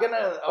 well, I'm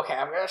gonna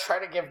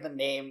try to give the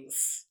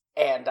names,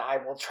 and I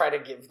will try to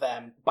give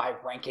them by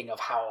ranking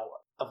of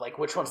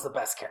which one's the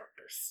best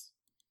characters.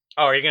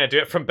 Oh, are you gonna do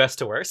it from best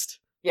to worst?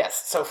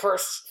 Yes, so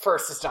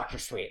first is Dr.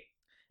 Sweet.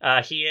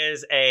 He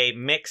is a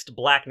mixed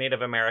black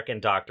Native American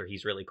doctor.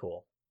 He's really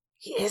cool.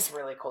 He is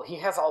really cool. He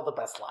has all the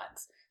best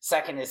lines.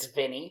 Second is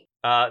Vinny.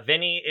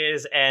 Vinny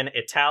is an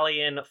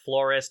Italian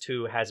florist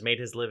who has made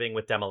his living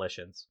with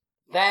demolitions.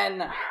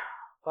 Then,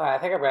 well, I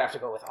think I'm gonna have to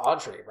go with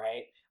Audrey,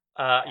 right?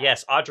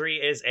 Yes, Audrey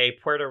is a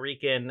Puerto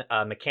Rican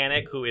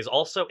mechanic who is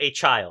also a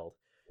child.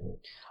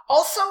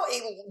 Also,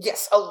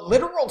 a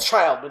literal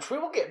child, which we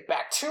will get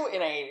back to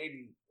in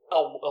a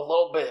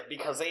little bit,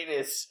 because it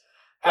is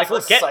at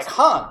first it's like,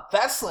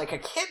 that's like a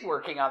kid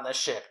working on this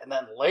ship, and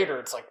then later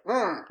it's like,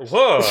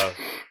 Whoa.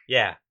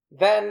 Yeah.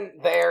 Then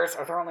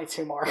are there only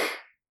 2 more?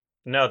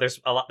 No,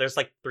 there's a lot. There's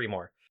like 3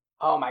 more.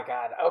 Oh my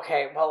god.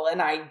 Okay, well, and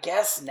I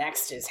guess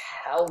next is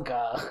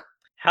Helga.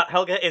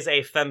 Helga is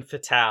a femme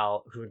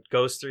fatale who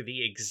goes through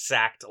the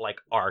exact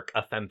like arc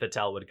a femme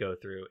fatale would go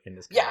through in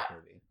this kind of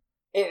movie.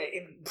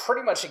 It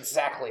pretty much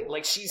exactly.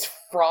 Like, she's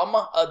from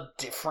a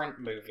different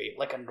movie,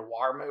 like a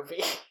noir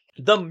movie.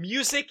 The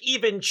music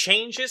even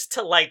changes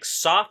to like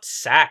soft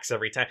sax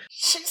every time.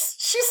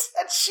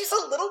 She's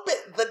a little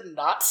bit the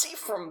Nazi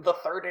from the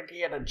third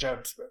Indiana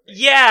Jones movie.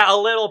 Yeah, a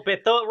little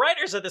bit. The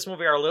writers of this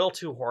movie are a little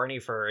too horny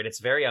for her, and it's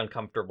very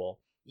uncomfortable.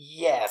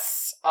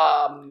 Yes.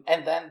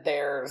 And then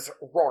there's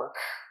Rourke.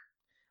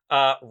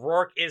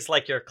 Rourke is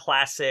like your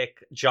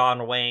classic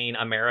John Wayne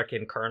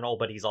American colonel,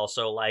 but he's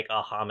also like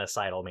a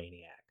homicidal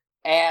maniac.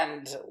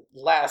 And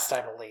last,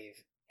 I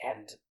believe,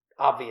 and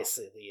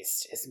obviously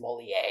least, is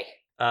Molière.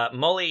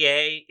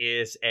 Molière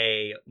is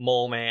a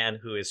mole man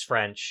who is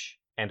French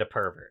and a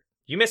pervert.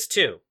 You missed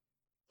 2.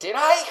 Did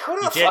I?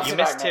 Who the fuck did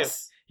I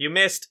miss? You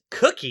missed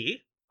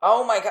Cookie.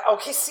 Oh my god.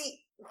 Okay,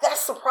 see,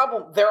 that's the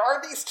problem. There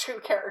are these two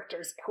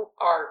characters who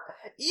are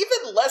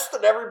even less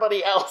than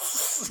everybody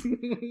else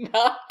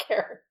not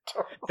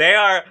characters. They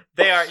are.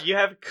 You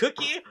have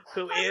Cookie,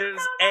 who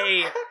is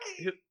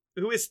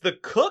the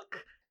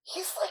cook.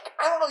 He's like,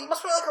 I don't know, he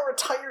must be like a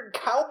retired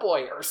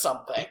cowboy or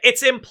something.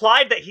 It's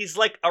implied that he's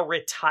like a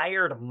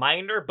retired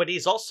miner, but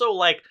he's also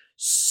like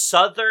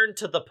Southern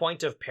to the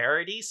point of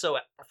parody. So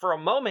for a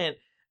moment,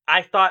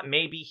 I thought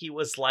maybe he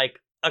was like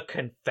a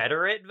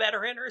Confederate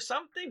veteran or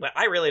something, but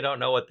I really don't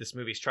know what this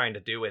movie's trying to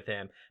do with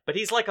him. But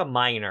he's like a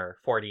miner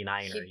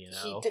 49er, you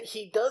know?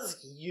 He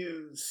does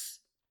use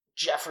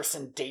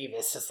Jefferson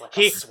Davis as like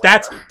a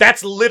sweater.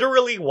 That's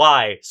literally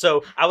why.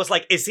 So I was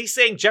like, is he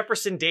saying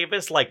Jefferson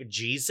Davis like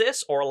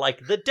Jesus or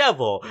like the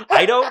devil?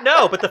 I don't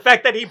know, but the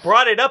fact that he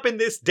brought it up in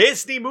this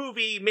Disney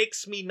movie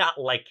makes me not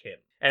like him.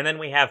 And then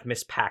we have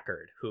Miss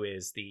Packard, who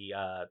is the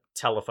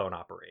telephone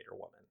operator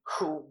woman.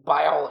 Who,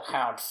 by all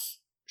accounts,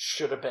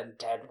 should have been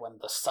dead when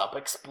the sub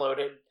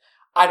exploded.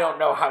 I don't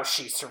know how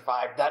she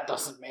survived. That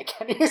doesn't make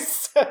any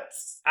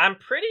sense. I'm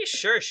pretty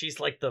sure she's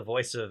like the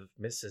voice of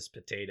Mrs.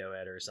 Potato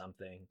Head or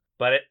something.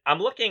 But I'm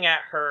looking at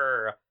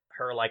her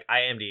like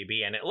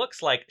IMDb, and it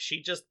looks like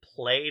she just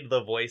played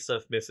the voice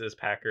of Mrs.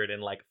 Packard in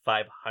like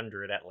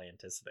 500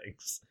 Atlantis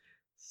things.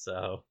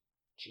 So,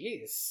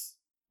 jeez,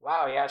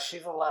 wow, yeah,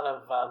 she's a lot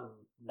of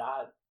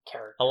not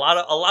characters. A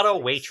lot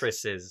of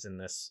waitresses in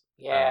this.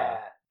 Yeah.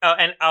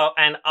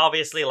 And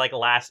obviously, like,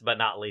 last but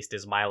not least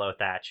is Milo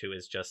Thatch, who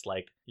is just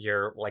like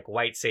your like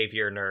white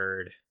savior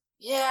nerd.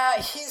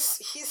 Yeah, he's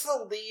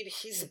the lead.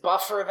 He's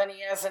buffer than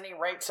he has any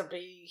right to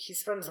be. He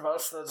spends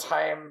most of the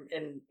time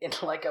in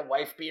like a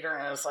wife beater,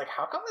 and it's like,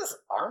 how come his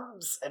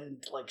arms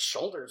and like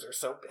shoulders are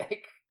so big?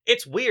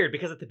 It's weird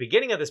because at the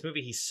beginning of this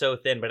movie he's so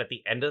thin, but at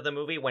the end of the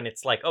movie when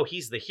it's like, oh,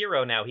 he's the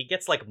hero now, he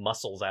gets like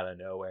muscles out of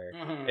nowhere.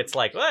 Mm-hmm. It's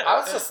like, what? I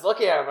was just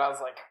looking at him and I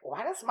was like,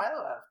 why does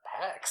Milo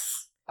have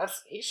pecs?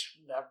 He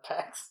shouldn't have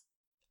pecs.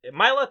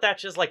 Milo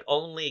Thatch's like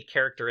only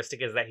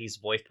characteristic is that he's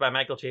voiced by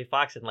Michael J.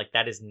 Fox, and like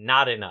that is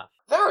not enough.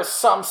 There are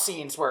some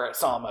scenes where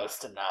it's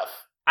almost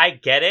enough. I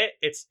get it.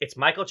 It's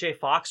Michael J.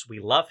 Fox. We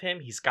love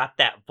him. He's got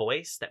that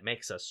voice that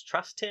makes us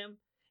trust him.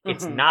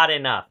 It's not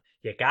enough.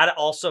 You gotta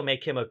also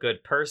make him a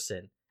good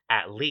person,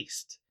 at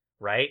least,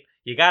 right?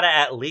 You gotta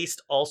at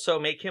least also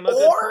make him a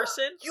good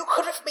person. You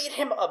could have made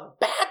him a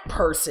bad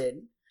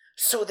person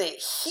so that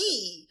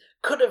he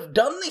could have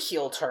done the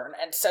heel turn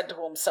and said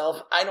to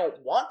himself, I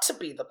don't want to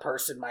be the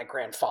person my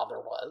grandfather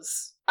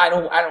was. I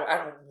don't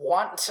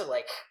want to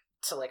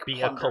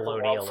be a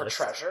colonialist for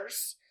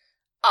treasures.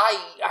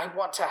 I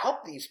want to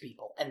help these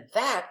people. And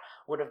that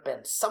would have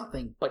been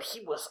something, but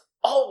he was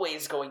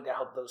always going to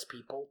help those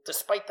people,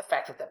 despite the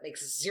fact that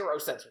makes zero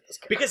sense with this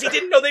character. Because he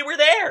didn't know they were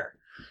there!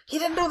 He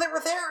didn't know they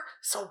were there,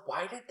 so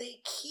why did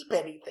they keep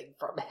anything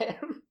from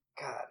him?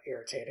 God,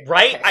 irritating.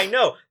 Right? Okay. I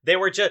know. They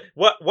were just...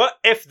 What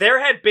if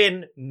there had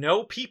been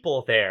no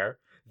people there,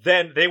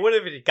 then they would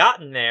have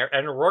gotten there,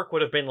 and Rourke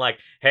would have been like,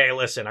 hey,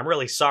 listen, I'm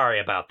really sorry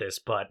about this,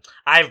 but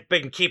I've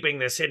been keeping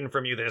this hidden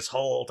from you this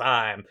whole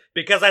time,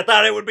 because I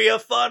thought it would be a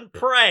fun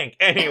prank.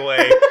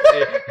 Anyway,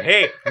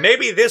 hey,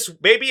 maybe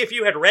if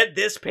you had read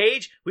this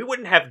page, we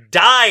wouldn't have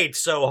died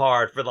so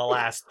hard for the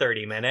last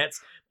 30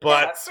 minutes,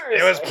 but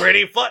it was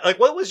pretty fun. Like,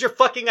 what was your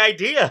fucking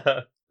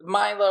idea?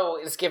 Milo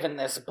is given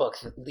this book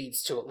that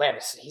leads to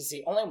Atlantis. He's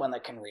the only one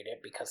that can read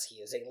it because he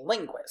is a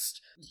linguist.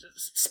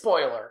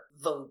 Spoiler,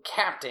 the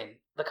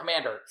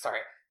commander,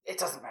 it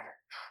doesn't matter.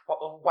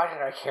 Why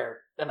did I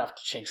care enough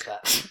to change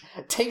that?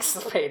 takes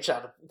the page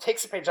out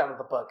of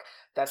the book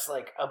that's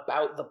like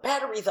about the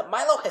battery that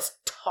Milo has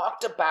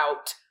talked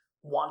about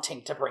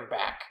wanting to bring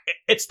back.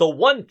 It's the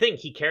one thing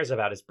he cares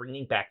about is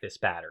bringing back this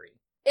battery.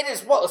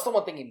 It's the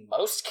one thing he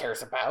most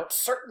cares about,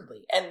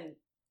 certainly. And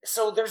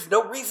so there's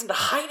no reason to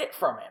hide it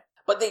from him.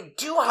 But they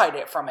do hide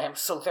it from him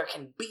so there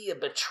can be a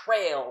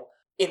betrayal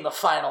in the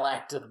final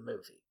act of the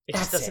movie. It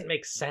just doesn't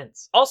make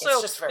sense. Also,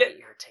 it's just very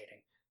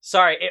irritating.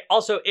 Sorry,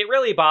 it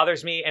really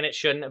bothers me, and it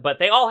shouldn't, but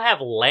they all have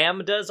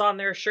lambdas on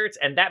their shirts,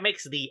 and that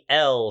makes the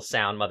L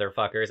sound,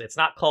 motherfuckers. It's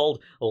not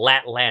called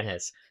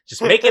Latlantis.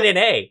 Just make it an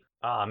A.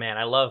 Oh man,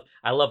 I love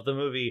the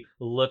movie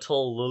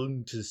Little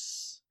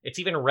Luntus. It's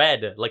even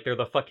red, like they're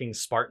the fucking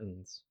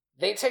Spartans.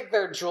 They take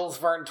their Jules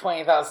Verne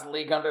 20,000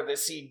 League Under the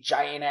Sea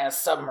giant-ass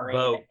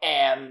submarine,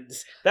 and...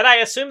 that I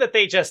assume that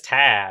they just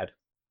had.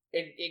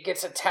 It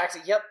gets attacked,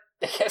 it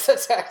gets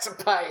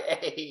attacked by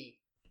a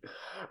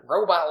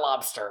robot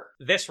lobster.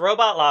 This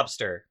robot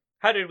lobster.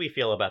 How did we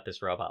feel about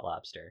this robot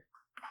lobster?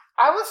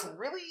 It was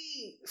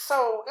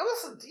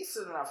a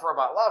decent enough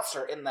robot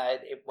lobster in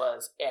that it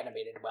was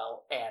animated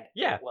well, and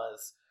it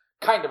was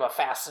kind of a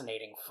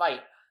fascinating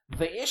fight.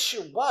 The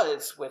issue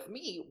was, with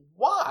me,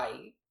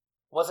 why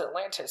was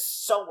Atlantis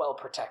so well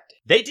protected?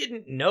 They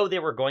didn't know they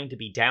were going to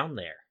be down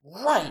there.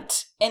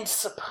 Right. And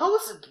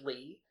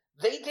supposedly,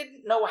 they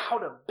didn't know how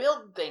to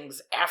build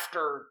things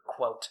after,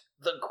 quote,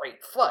 the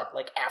Great Flood,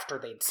 like after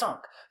they'd sunk.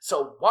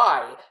 So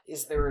why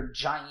is there a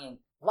giant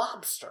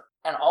lobster.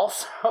 And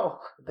also,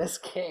 this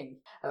king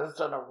has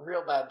done a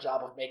real bad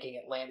job of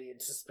making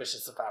Atlanteans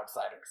suspicious of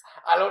outsiders.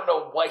 I don't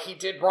know what he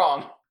did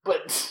wrong,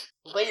 but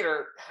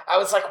later, I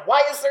was like,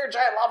 why is there a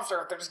giant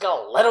lobster if they're just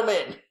gonna let him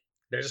in?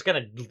 They're just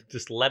gonna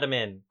just let him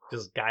in,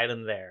 just guide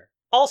him there.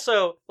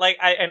 Also, like,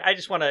 I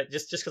just want to,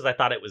 just because I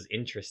thought it was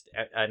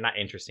not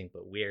interesting,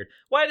 but weird.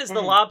 Why does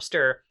the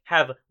lobster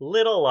have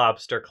little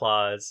lobster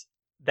claws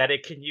that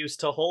it can use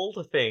to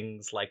hold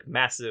things like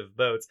massive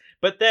boats,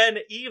 but then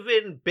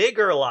even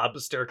bigger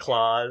lobster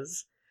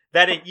claws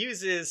that it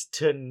uses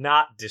to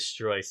not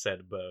destroy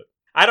said boat?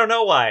 I don't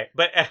know why,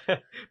 but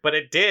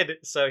it did.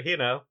 So, here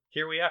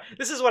we are.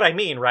 This is what I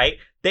mean, right?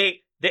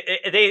 They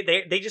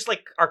just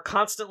like are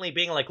constantly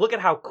being like, look at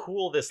how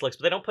cool this looks,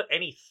 but they don't put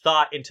any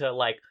thought into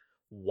like,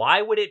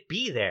 why would it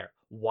be there?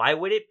 Why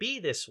would it be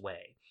this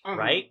way?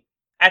 Right?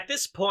 At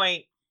this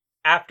point,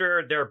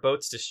 after their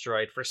boat's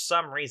destroyed, for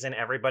some reason,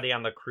 everybody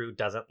on the crew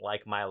doesn't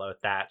like Milo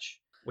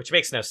Thatch, which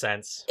makes no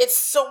sense. It's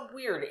so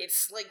weird.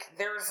 It's like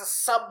there's a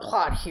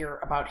subplot here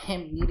about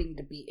him needing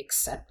to be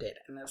accepted,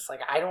 and it's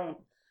like I don't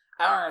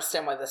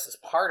understand why this is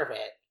part of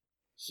it.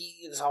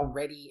 He is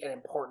already an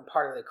important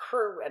part of the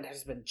crew and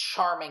has been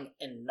charming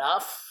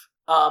enough.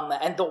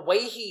 And the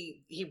way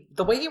he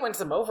wins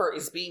them over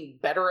is being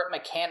better at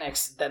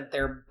mechanics than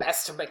their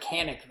best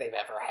mechanic they've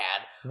ever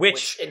had,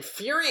 which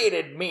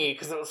infuriated me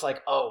because it was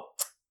like, oh,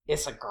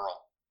 it's a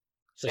girl,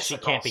 so she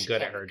can't be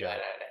good at her job.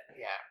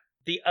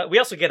 Yeah. We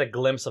also get a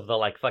glimpse of the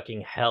like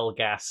fucking hell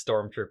gas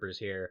stormtroopers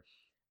here.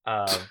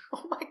 Oh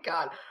my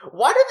god!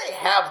 Why do they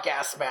have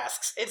gas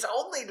masks? It's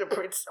only to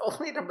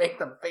make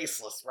them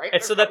faceless, right?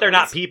 It's so that they're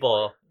not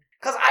people.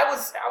 Because I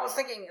was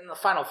thinking in the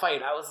final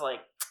fight, I was like,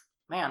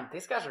 man,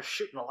 these guys are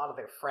shooting a lot of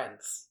their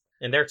friends.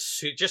 And they're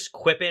just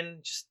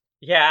quipping.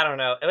 I don't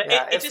know.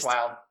 Yeah, it's just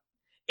wild.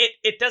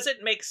 It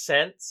doesn't make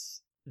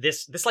sense,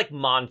 this like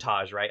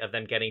montage, right, of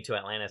them getting to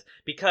Atlantis,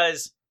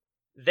 because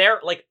they're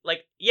like,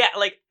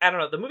 I don't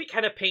know, the movie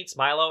kind of paints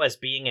Milo as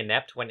being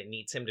inept when it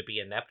needs him to be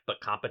inept,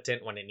 but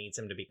competent when it needs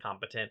him to be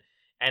competent.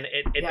 And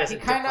it doesn't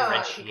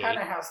differentiate. He kind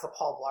of has the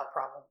Paul Blart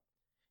problem.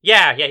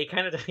 Yeah, he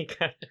kind of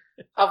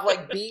of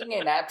like being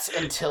inept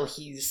until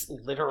he's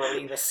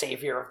literally the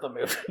savior of the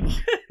movie.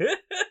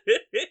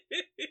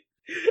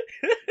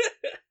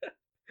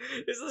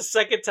 This is the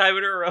second time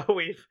in a row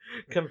we've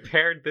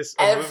compared this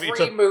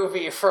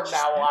movie from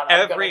now on.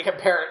 I'm going to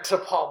compare it to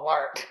Paul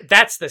Blart.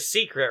 That's the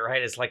secret,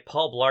 right? It's like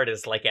Paul Blart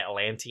is like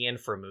Atlantean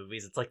for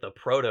movies. It's like the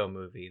proto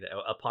movie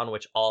upon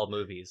which all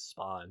movies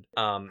spawned.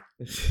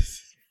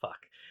 Fuck.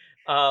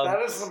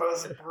 That is the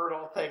most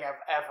brutal thing I've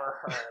ever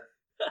heard.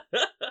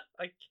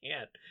 I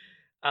can't.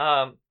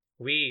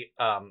 We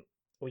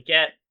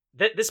get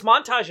this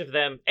montage of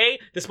them.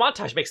 This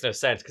montage makes no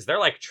sense because they're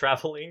like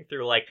traveling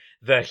through like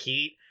the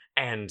heat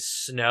and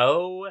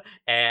snow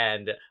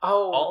and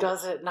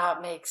does it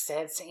not make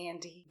sense,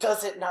 Andy?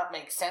 Does it not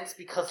make sense?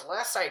 Because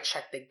last I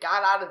checked, they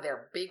got out of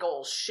their big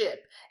old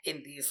ship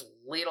in these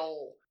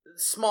little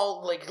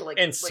small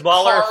and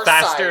smaller,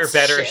 faster,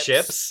 better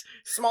ships.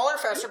 Smaller,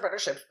 faster, better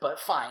ships, but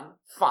fine.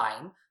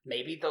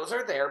 Maybe those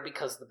are there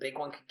because the big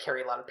one could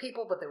carry a lot of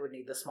people, but they would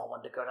need the small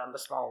one to go down the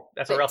small.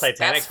 That's a real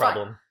Titanic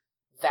problem.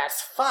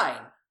 That's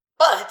fine.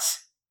 But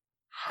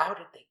how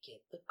did they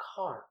get the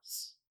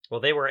cars? Well,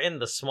 they were in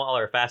the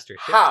smaller, faster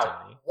ships. How?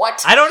 Tony.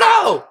 What? I don't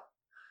know.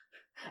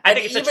 I and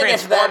think it's a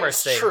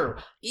Transformers thing. True.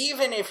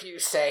 Even if you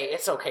say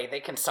it's okay, they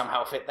can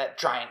somehow fit that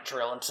giant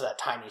drill into that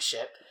tiny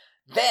ship,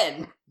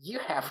 then you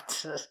have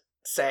to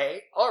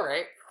say, all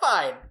right,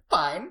 fine.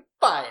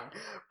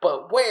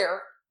 But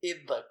where in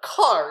the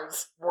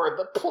cars were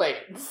the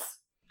planes?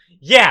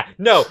 Yeah,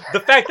 no, the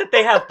fact that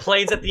they have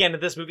planes at the end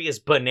of this movie is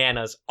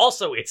bananas.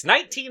 Also, it's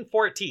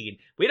 1914.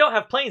 We don't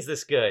have planes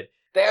this good.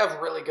 They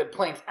have really good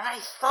planes. And I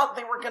thought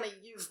they were going to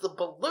use the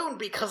balloon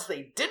because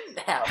they didn't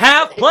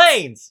have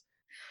planes!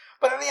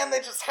 But in the end, they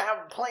just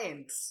have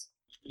planes.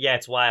 Yeah,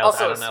 it's wild.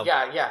 Also, I don't know.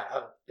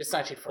 It's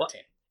 1914. Well,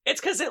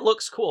 it's because it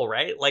looks cool,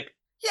 right? Like,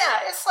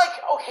 yeah, it's like,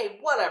 okay,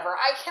 whatever.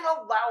 I can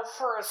allow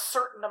for a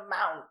certain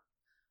amount,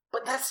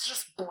 but that's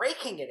just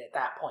breaking it at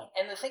that point.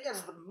 And the thing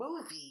is, the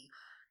movie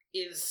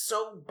is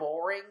so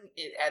boring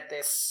at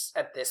this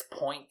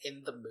point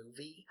in the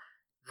movie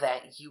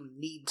that you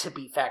need to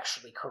be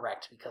factually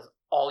correct because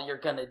all you're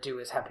gonna do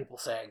is have people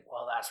saying,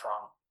 well, that's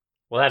wrong.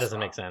 Well, that doesn't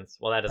make sense.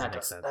 That doesn't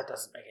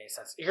make any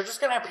sense. You're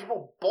just gonna have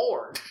people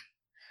bored,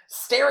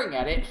 staring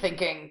at it,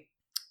 thinking,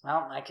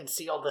 well, I can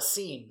see all the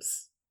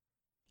seams.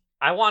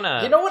 I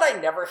wanna... You know what I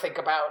never think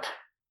about,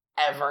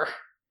 ever?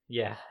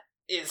 Yeah.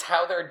 Is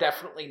how there are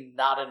definitely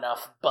not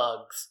enough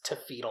bugs to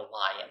feed a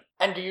lion.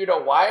 And do you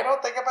know why I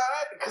don't think about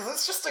it? Because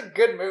it's just a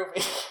good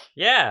movie.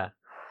 Yeah.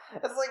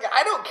 It's like,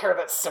 I don't care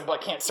that Simba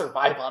can't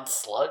survive on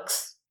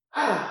slugs.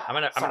 I'm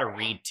gonna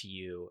read to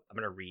you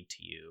an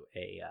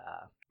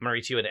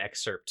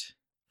excerpt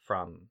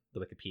from the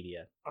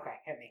Wikipedia. Okay,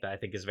 hit me. That I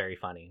think is very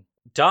funny.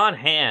 Don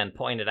Hand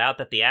pointed out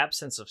that the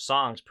absence of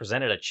songs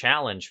presented a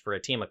challenge for a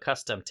team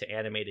accustomed to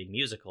animated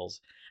musicals,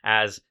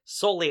 as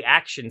solely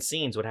action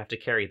scenes would have to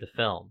carry the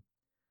film.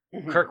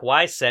 Kirk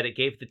Wise said it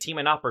gave the team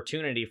an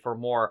opportunity for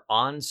more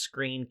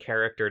on-screen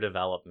character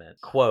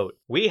development. Quote,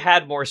 "We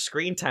had more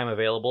screen time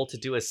available to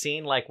do a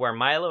scene like where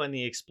Milo and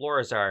the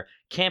explorers are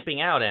camping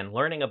out and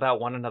learning about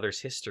one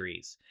another's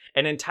histories.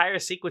 An entire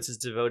sequence is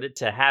devoted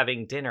to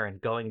having dinner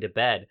and going to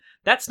bed.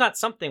 That's not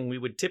something we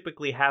would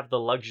typically have the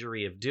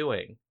luxury of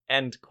doing."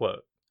 End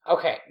quote.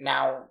 Okay,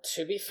 now,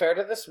 to be fair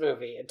to this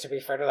movie, and to be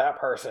fair to that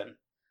person,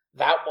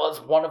 that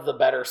was one of the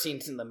better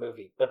scenes in the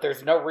movie, but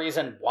there's no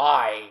reason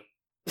why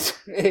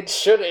it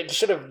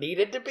should have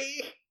needed to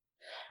be.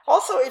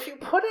 Also, if you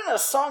put in a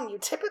song, you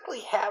typically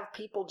have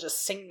people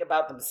just singing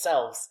about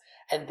themselves,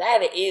 and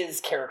that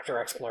is character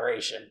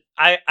exploration.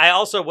 I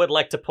also would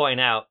like to point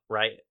out,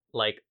 right,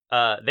 like,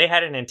 they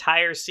had an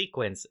entire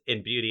sequence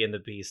in Beauty and the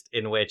Beast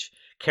in which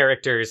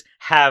characters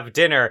have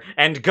dinner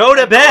and go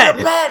to bed! Go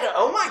to bed!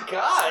 Oh my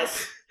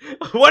gosh!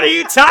 What are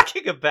you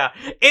talking about?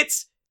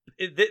 It's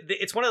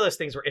one of those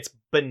things where it's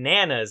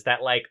bananas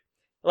that, like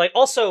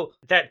also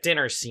that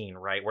dinner scene,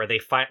 right, where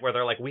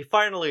they're like, "We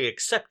finally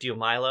accept you,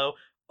 Milo,"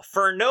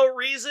 for no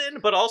reason,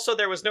 but also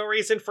there was no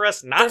reason for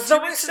us not There's to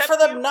no reason accept for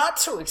them you. not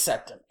to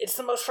accept him. It's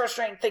the most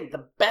frustrating thing.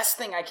 The best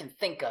thing I can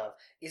think of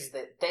is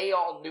that they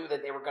all knew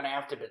that they were going to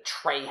have to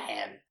betray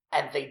him,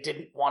 and they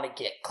didn't want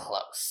to get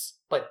close.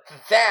 But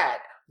that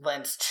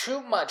lends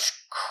too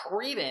much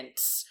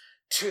credence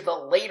to the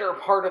later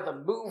part of the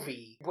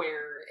movie,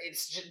 where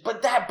it's just,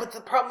 but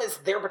the problem is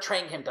their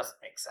betraying him doesn't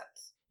make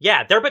sense.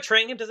 Yeah, they're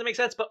betraying him doesn't make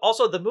sense, but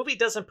also the movie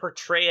doesn't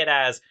portray it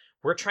as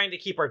we're trying to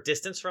keep our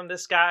distance from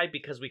this guy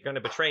because we're going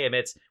to betray him.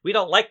 It's we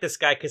don't like this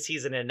guy because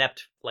he's an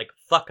inept, like,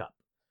 fuck up,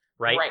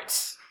 right?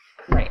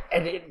 Right.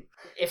 And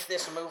if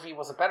this movie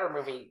was a better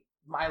movie,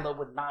 Milo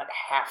would not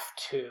have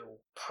to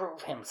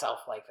prove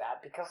himself like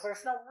that because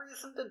there's no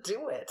reason to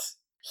do it.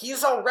 He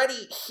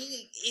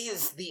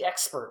is the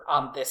expert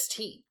on this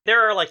team.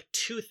 There are, like,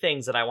 two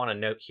things that I want to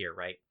note here,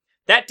 right?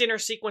 That dinner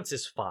sequence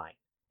is fine.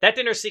 That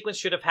dinner sequence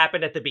should have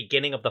happened at the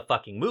beginning of the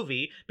fucking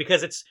movie,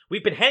 because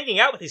we've been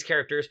hanging out with these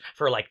characters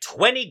for like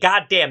 20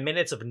 goddamn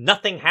minutes of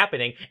nothing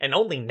happening, and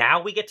only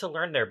now we get to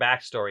learn their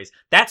backstories.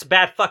 That's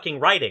bad fucking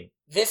writing.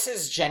 This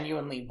is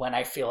genuinely when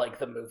I feel like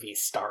the movie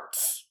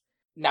starts.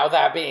 Now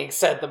that being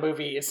said,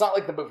 it's not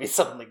like the movie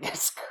suddenly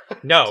gets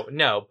good.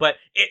 No, but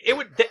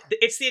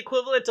it's the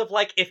equivalent of,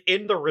 like, if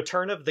in The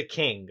Return of the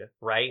King,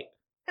 right?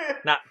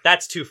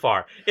 That's too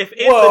far. If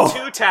in the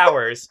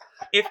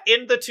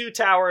Two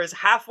Towers,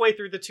 halfway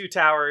through the Two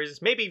Towers,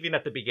 maybe even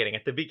at the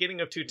beginning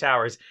of Two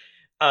Towers,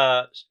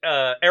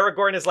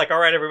 Aragorn is like, "All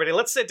right, everybody,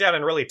 let's sit down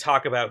and really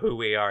talk about who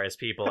we are as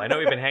people. I know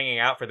we've been hanging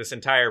out for this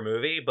entire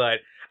movie, but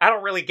I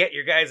don't really get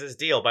your guys'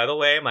 deal. By the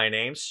way, my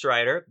name's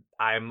Strider.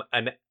 I'm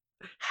an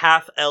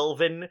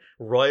half-elven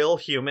royal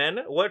human.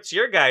 What's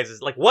your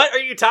guys'? Like, what are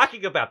you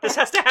talking about? This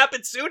has to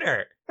happen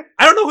sooner.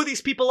 I don't know who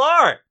these people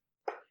are."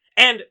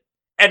 And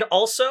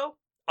also,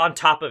 on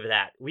top of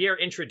that, we are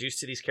introduced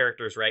to these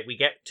characters, right? We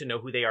get to know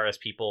who they are as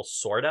people,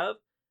 sort of.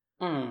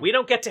 We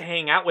don't get to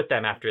hang out with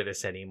them after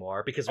this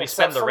anymore, because we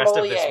spend the rest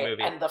of this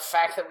movie... And the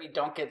fact that we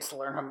don't get to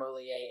learn who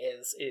Moulier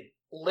is, it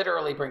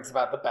literally brings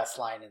about the best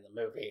line in the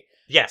movie.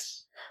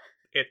 Yes.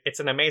 It's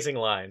an amazing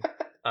line.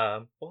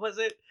 What was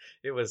it?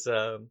 It was,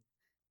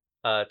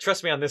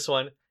 "Trust me on this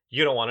one,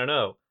 you don't want to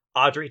know.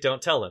 Audrey,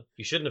 don't tell him.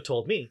 You shouldn't have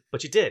told me,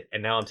 but you did,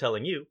 and now I'm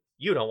telling you,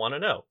 you don't want to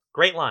know."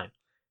 Great line.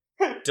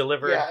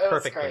 Delivered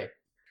perfectly. Great.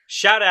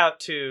 Shout out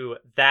to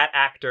that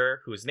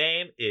actor whose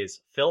name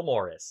is Phil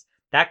Morris.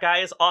 That guy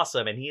is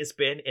awesome, and he has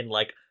been in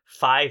like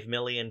 5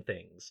 million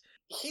things.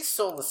 He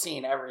stole the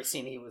scene every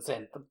scene he was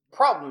in. The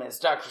problem is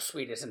Dr.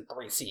 Sweet is in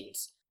 3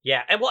 scenes.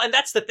 Yeah, and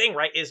that's the thing,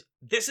 right, is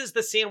this is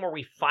the scene where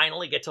we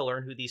finally get to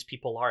learn who these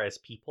people are as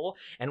people,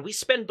 and we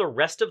spend the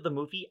rest of the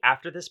movie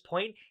after this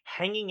point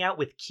hanging out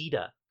with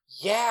Kida.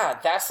 Yeah,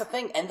 that's the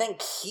thing. And then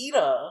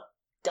Kida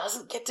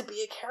doesn't get to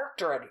be a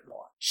character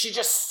anymore. She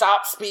just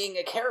stops being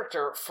a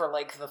character for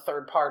like the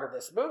third part of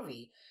this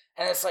movie.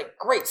 And it's like,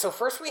 great, so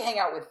first we hang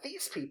out with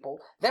these people,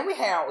 then we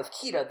hang out with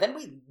Kida, then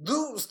we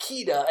lose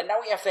Kida, and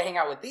now we have to hang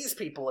out with these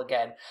people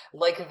again,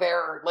 like they're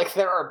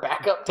our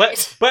backup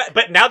date.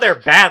 But now they're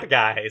bad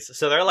guys,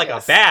 so they're like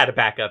a bad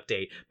backup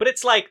date. But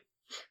it's like,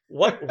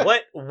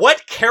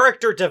 what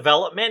character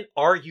development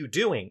are you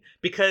doing?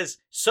 Because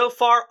so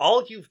far,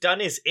 all you've done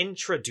is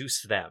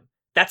introduce them.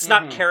 That's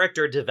not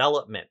character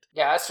development.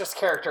 Yeah, that's just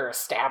character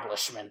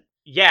establishment.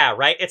 Yeah,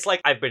 right? It's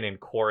like I've been in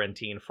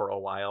quarantine for a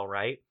while,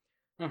 right?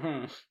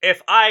 Mm-hmm.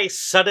 If I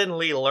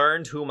suddenly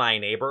learned who my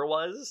neighbor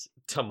was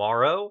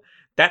tomorrow,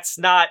 that's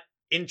not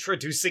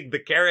introducing the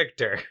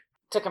character.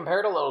 To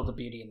compare it a little to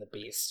Beauty and the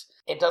Beast,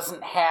 it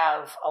doesn't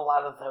have a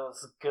lot of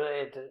those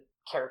good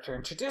character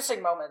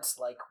introducing moments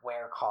like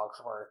where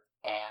Cogsworth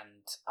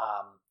and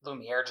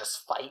Lumiere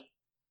just fight.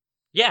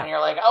 Yeah. And you're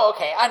like, oh,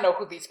 okay, I know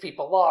who these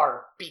people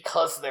are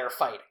because they're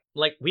fighting.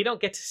 Like, we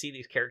don't get to see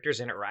these characters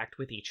interact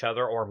with each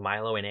other or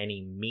Milo in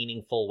any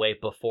meaningful way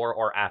before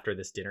or after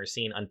this dinner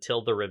scene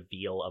until the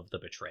reveal of the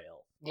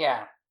betrayal.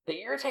 Yeah.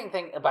 The irritating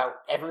thing about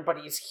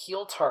everybody's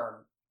heel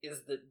turn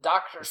is that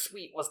Dr.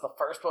 Sweet was the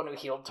first one who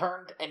heel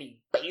turned, and he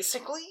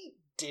basically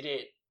did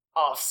it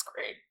off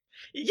screen.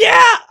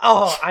 Yeah!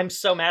 Oh, I'm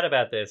so mad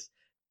about this.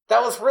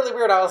 That was really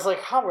weird. I was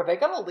like, huh, were they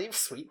gonna leave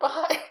Sweet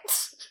behind?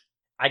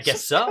 I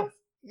guess so.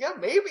 Yeah,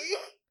 maybe.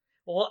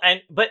 Well,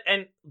 and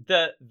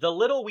the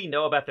little we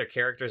know about their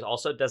characters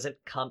also doesn't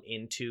come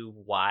into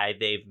why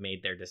they've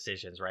made their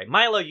decisions, right?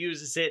 Milo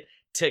uses it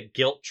to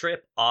guilt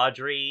trip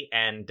Audrey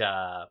and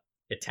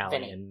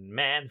Italian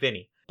man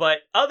Vinny. But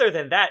other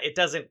than that, it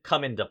doesn't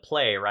come into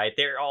play, right?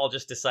 They're all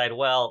just decide,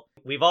 well,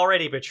 we've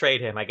already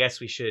betrayed him. I guess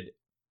we should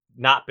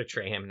not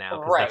betray him now,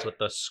 because that's what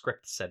the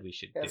script said we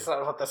should do. That's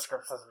what the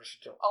script says we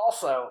should do.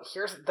 Also,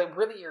 here's the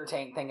really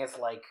irritating thing is,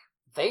 like,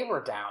 they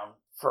were down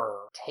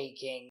for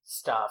taking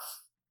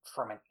stuff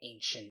from an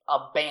ancient,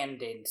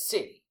 abandoned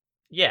city.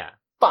 Yeah.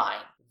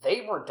 Fine.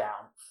 They were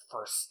down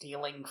for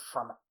stealing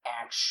from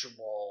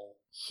actual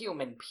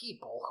human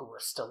people who were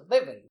still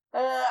living.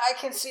 I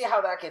can see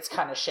how that gets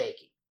kind of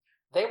shaky.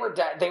 They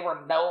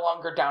were no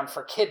longer down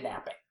for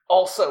kidnapping.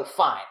 Also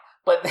fine.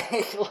 But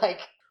they, like,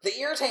 the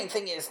irritating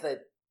thing is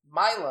that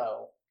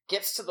Milo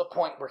gets to the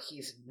point where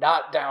he's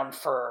not down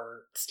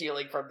for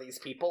stealing from these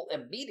people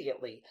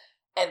immediately.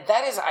 And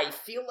that is, I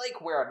feel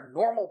like, where a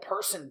normal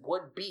person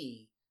would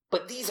be.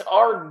 But these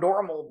are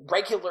normal,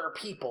 regular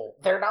people.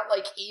 They're not,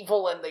 like,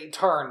 evil and they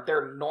turn.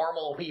 They're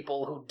normal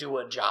people who do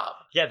a job.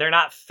 Yeah, they're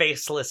not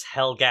faceless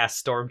Hellgas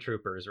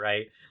stormtroopers,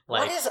 right?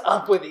 Like, what is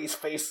up with these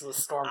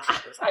faceless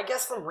stormtroopers? I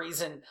guess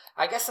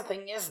the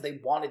thing is they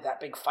wanted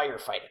that big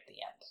firefight at the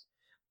end.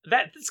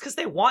 That's because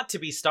they want to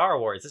be Star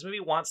Wars. This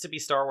movie wants to be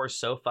Star Wars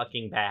so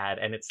fucking bad,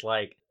 and it's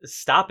like,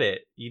 stop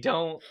it. You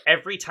don't...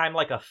 Every time,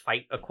 like, a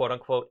fight, a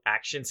quote-unquote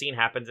action scene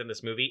happens in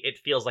this movie, it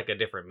feels like a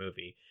different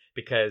movie.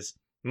 Because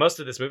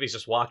most of this movie is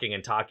just walking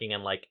and talking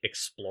and, like,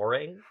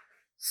 exploring.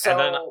 So, and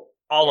then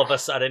all of a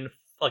sudden,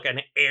 like,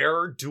 an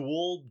air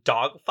duel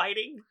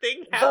dogfighting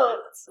thing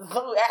happens.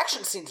 The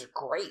action scenes are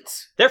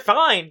great. They're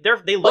fine.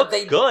 They look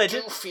good. But they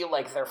do feel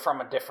like they're from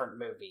a different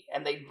movie,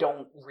 and they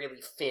don't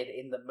really fit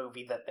in the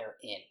movie that they're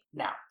in.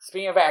 Now,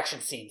 speaking of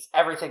action scenes,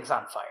 everything's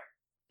on fire.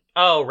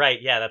 Oh, right.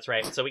 Yeah, that's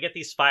right. So we get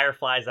these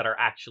fireflies that are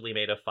actually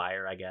made of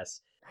fire, I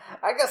guess.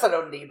 I guess I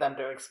don't need them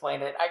to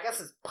explain it. I guess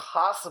it's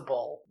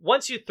possible.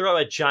 Once you throw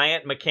a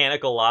giant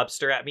mechanical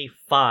lobster at me,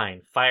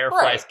 fine.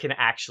 Fireflies can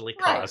actually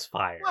cause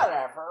fire.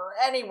 Whatever.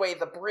 Anyway,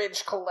 the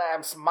bridge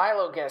collapses,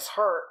 Milo gets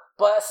hurt,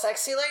 but a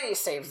sexy lady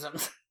saves him.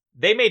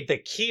 They made the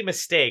key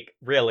mistake,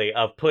 really,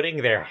 of putting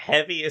their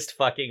heaviest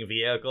fucking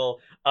vehicle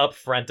up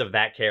front of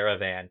that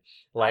caravan.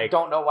 Like, I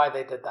don't know why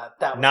they did that.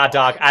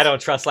 Dog, I don't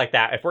trust like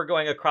that. If we're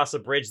going across a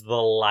bridge, the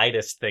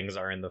lightest things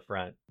are in the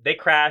front. They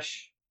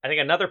crash. I think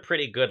another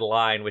pretty good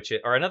line,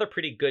 another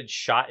pretty good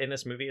shot in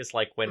this movie is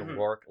like when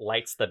Rourke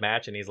lights the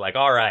match and he's like,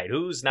 all right,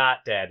 who's not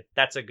dead?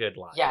 That's a good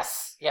line.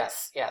 Yes.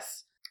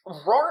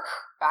 Rourke,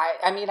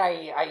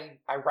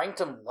 I ranked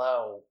him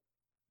low,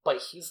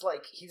 but he's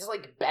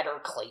like better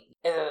Clayton.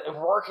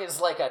 Rourke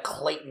is like a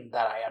Clayton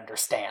that I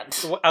understand.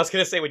 I was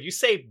going to say, when you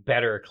say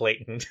better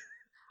Clayton...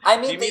 I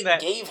mean, they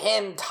gave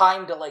him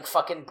time to, like,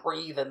 fucking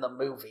breathe in the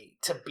movie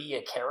to be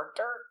a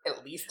character,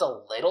 at least a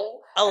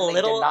little. They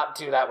did not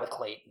do that with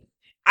Clayton.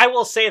 I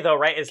will say, though,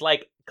 right, is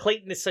like,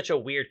 Clayton is such a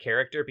weird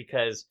character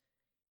because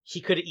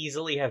he could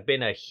easily have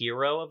been a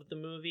hero of the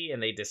movie,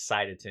 and they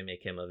decided to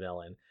make him a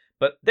villain.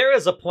 But there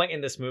is a point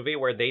in this movie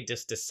where they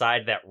just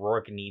decide that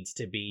Rourke needs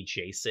to be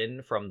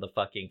Jason from the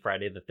fucking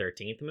Friday the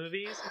 13th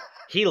movies.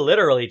 He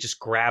literally just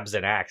grabs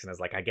an axe and is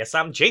like, I guess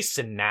I'm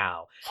Jason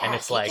now. Yeah, and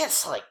it's like... he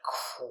gets, like,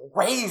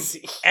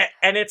 crazy.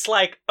 And it's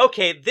like,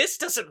 okay, this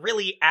doesn't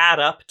really add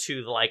up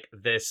to, like,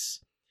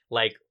 this,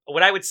 like,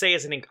 what I would say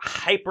is an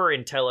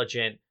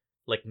hyper-intelligent,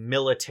 like,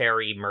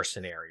 military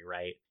mercenary,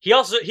 right? He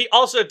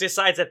also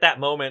decides at that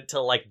moment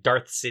to, like,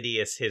 Darth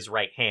Sidious his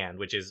right hand,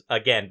 which is,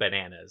 again,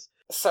 bananas.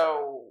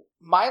 So,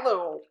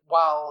 Milo,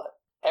 while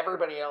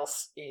everybody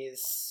else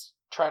is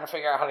trying to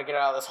figure out how to get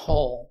out of this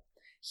hole,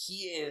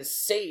 he is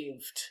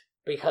saved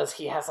because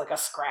he has, like, a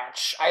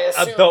scratch. I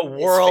assume the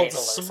world's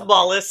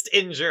smallest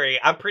injury.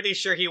 I'm pretty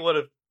sure he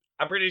was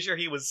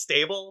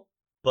stable,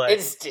 but...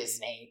 It's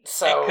Disney,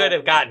 so... It could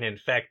have gotten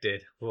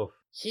infected. Oof.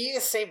 He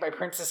is saved by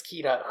Princess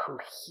Kida, who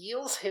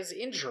heals his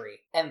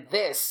injury, and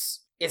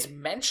this is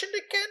mentioned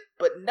again,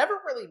 but never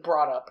really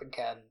brought up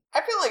again.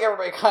 I feel like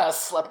everybody kind of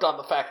slept on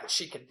the fact that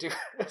she could do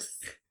this.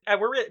 And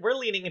we're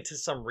leaning into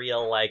some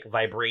real, like,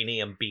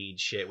 vibranium bead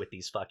shit with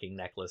these fucking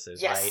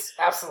necklaces, right? Yes,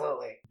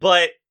 absolutely.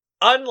 But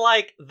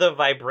unlike the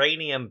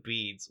vibranium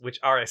beads, which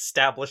are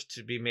established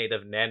to be made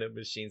of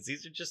nanomachines,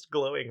 these are just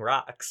glowing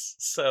rocks.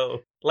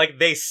 So, like,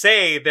 they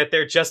say that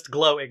they're just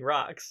glowing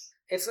rocks.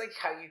 It's like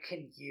how you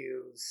can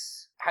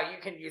use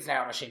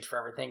nanomachines for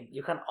everything.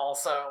 You can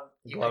also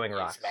glowing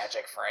rocks. Use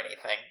magic for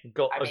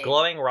anything.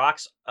 Glowing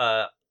rocks.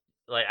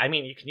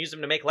 You can use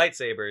them to make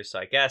lightsabers. So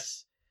I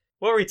guess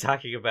what were we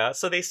talking about?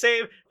 So they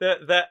save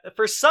the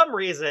for some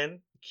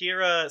reason.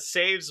 Kira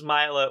saves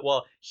Milo.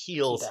 Well,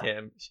 heals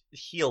him.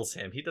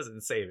 He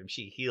doesn't save him.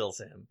 She heals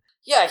him.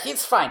 Yeah,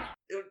 he's fine.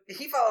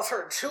 He follows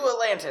her to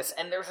Atlantis,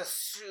 and there's a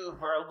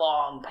super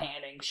long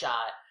panning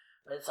shot.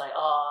 It's like,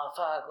 oh,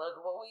 fuck,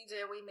 look what we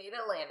did. We made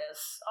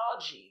Atlantis. Oh,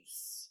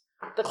 jeez.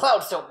 The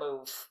clouds don't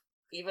move.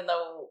 even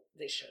though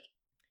they should.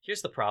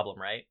 Here's the problem,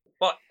 right?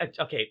 Well,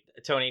 okay,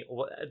 Tony,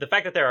 the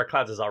fact that there are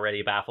clouds is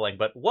already baffling,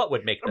 but what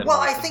would make them Well,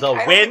 move? I think the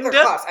I wind? don't think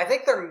they're clouds. I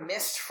think they're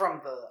mist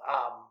from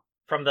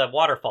the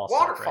waterfall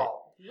stuff, right?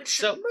 Which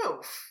should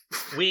move.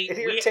 It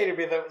irritated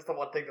me that it was the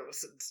one thing that was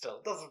sitting still.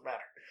 It doesn't matter.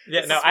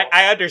 Yeah, no,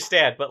 I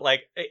understand, but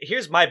like,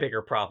 here's my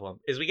bigger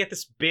problem, is we get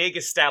this big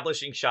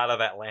establishing shot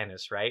of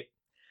Atlantis, right?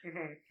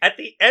 Mm-hmm. At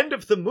the end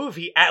of the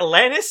movie,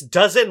 Atlantis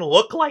doesn't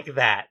look like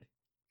that.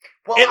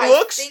 Well, it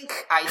looks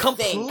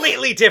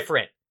completely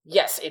different.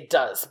 Yes, it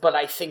does, but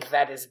I think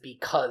that is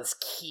because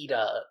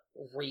Kida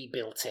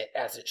rebuilt it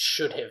as it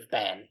should have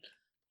been,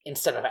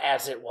 instead of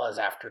as it was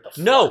after the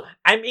flood. No,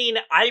 I mean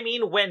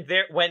when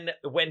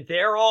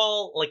they're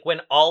all like,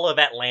 when all of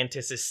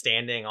Atlantis is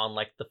standing on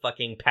like the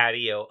fucking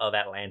patio of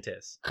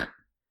Atlantis,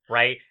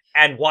 right?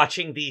 And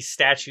watching these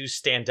statues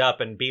stand up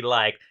and be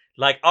like,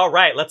 all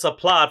right, let's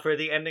applaud for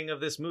the ending of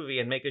this movie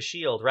and make a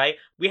shield, right?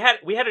 We had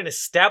an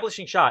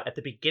establishing shot at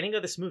the beginning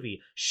of this movie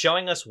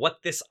showing us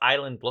what this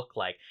island looked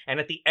like. And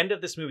at the end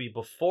of this movie,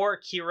 before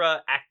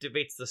Kira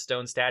activates the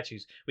stone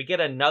statues, we get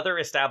another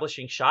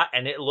establishing shot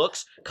and it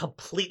looks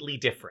completely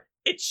different.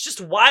 It's just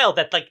wild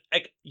that like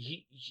you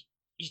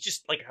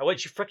just like,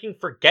 would you freaking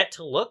forget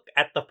to look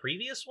at the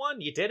previous one?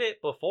 You did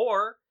it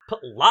before.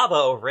 Put lava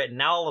over it, and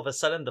now all of a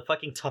sudden the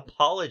fucking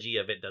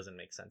topology of it doesn't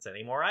make sense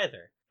anymore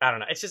either. I don't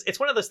know. It's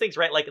one of those things,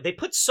 right? Like, they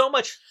put so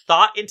much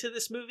thought into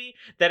this movie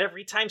that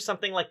every time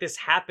something like this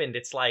happened,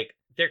 it's like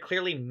they're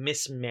clearly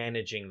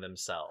mismanaging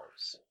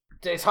themselves.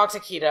 They talk to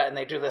Kida and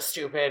they do this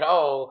stupid,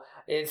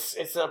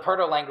 it's a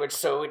proto language,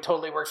 so it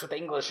totally works with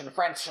English and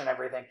French and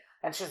everything.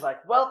 And she's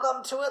like,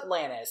 "Welcome to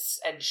Atlantis,"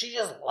 and she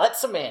just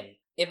lets him in.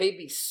 It made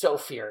me so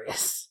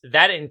furious.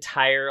 That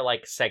entire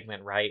like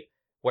segment, right,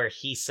 where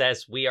he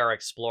says, "We are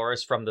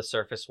explorers from the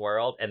surface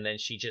world," and then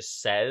she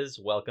just says,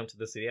 "Welcome to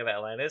the city of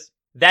Atlantis."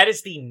 That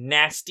is the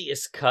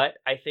nastiest cut,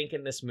 I think,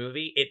 in this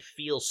movie. It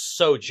feels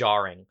so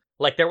jarring.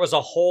 Like, there was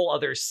a whole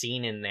other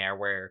scene in there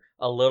where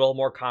a little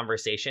more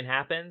conversation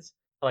happens.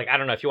 Like, I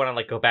don't know if you want to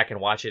like go back and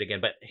watch it again,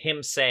 but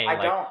him saying,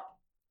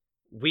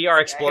 "We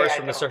are explorers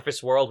from the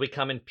surface world. We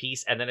come in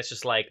peace," and then it's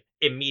just like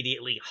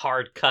immediately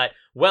hard cut.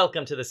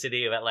 "Welcome to the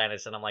city of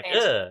Atlantis," and I'm like,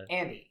 ugh.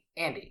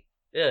 Andy.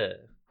 Ugh.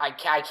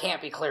 I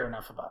can't be clear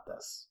enough about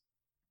this.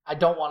 I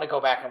don't want to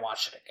go back and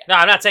watch it again. No,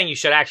 I'm not saying you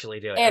should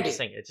actually do it. Andy, I'm just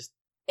saying it just...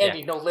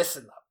 Andy, no,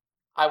 listen though.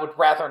 I would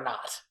rather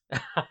not.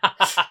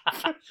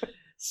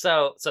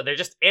 So they're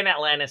just in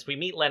Atlantis. We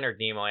meet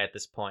Leonard Nimoy at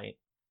this point.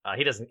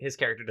 His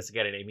character doesn't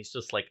get a name. He's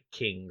just like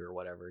king or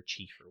whatever,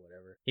 chief or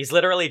whatever. He's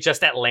literally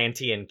just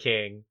Atlantean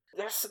king.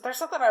 There's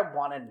something I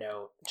want to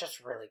note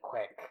just really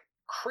quick.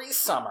 Cree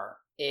Summer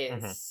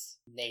is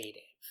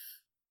native.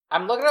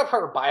 I'm looking up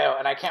her bio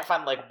and I can't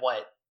find like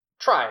what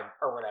tribe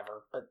or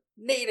whatever, but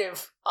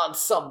native on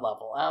some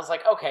level. And I was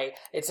like, okay,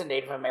 it's a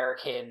Native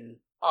American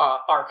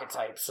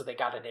archetype, so they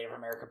got a Native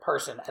American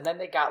person, and then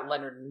they got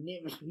Leonard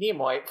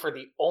Nimoy for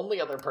the only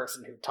other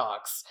person who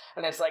talks,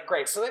 and it's like,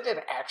 great, so they did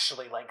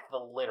actually like the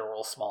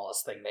literal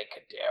smallest thing they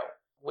could do,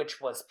 which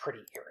was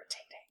pretty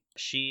irritating.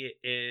 She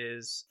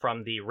is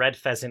from the Red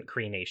Pheasant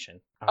Cree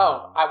Nation.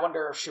 I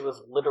wonder if she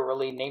was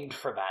literally named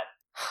for that.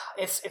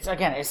 It's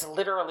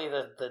literally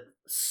the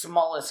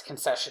smallest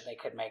concession they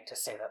could make to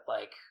say that,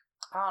 like,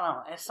 I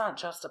don't know, it's not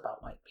just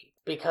about white people,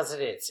 because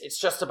it is. It's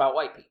just about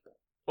white people.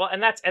 Well,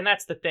 and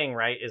that's the thing,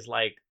 right? Is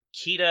like,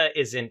 Kida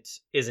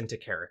isn't a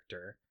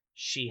character.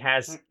 She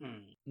has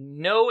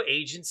no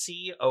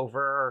agency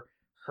over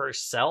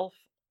herself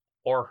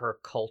or her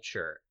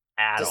culture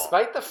at all.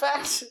 Despite the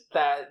fact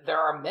that there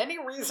are many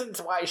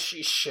reasons why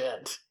she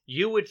should.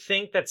 You would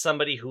think that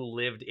somebody who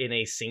lived in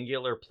a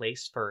singular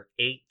place for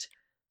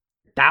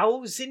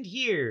 8,000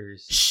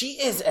 years. She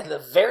is, at the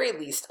very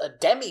least, a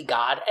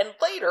demigod, and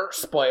later,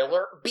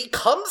 spoiler,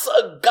 becomes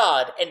a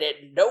god, and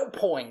at no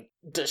point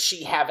does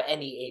she have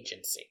any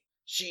agency.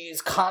 She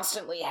is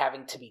constantly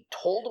having to be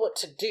told what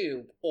to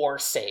do or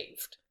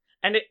saved.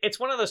 And it's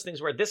one of those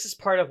things where this is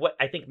part of what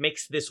I think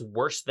makes this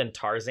worse than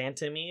Tarzan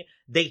to me.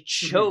 They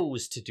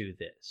chose to do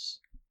this.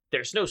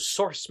 There's no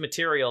source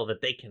material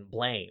that they can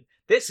blame.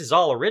 This is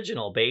all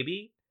original,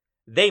 baby.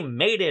 They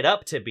made it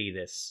up to be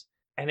this.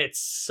 And it's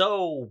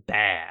so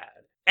bad.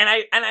 And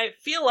I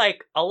feel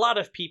like a lot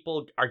of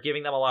people are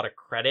giving them a lot of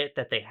credit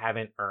that they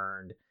haven't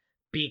earned,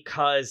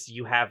 because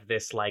you have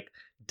this like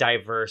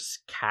diverse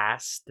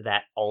cast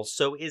that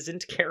also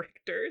isn't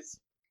characters.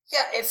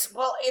 Yeah,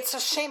 it's a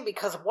shame,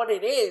 because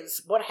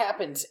what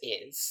happens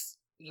is,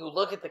 you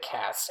look at the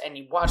cast and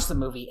you watch the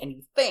movie and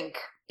you think,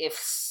 if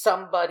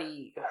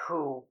somebody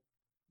who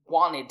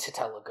wanted to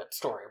tell a good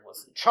story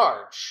was in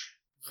charge,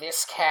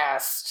 this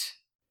cast,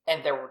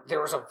 and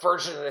there was a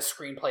version of the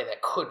screenplay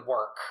that could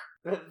work.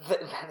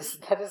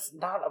 That is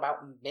not about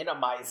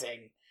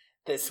minimizing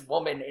this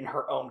woman in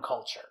her own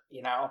culture,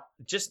 you know?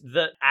 Just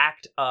the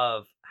act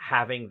of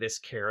having this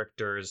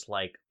character's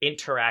like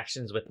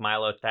interactions with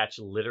Milo Thatch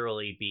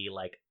literally be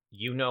like,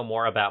 "You know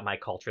more about my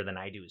culture than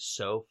I do," is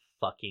so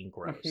fucking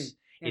gross.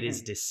 It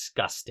is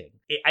disgusting.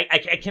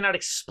 I cannot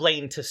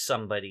explain to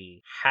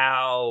somebody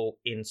how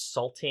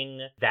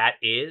insulting that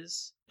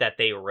is that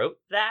they wrote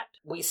that.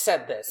 We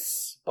said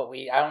this, but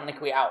I don't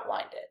think we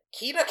outlined it.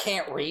 Kida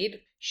can't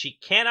read. She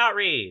cannot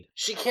read.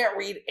 She can't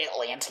read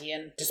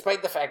Atlantean,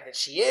 despite the fact that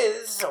she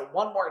is,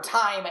 one more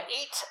time,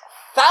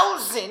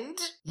 8,000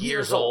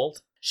 years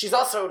old. She's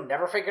also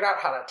never figured out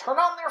how to turn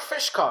on their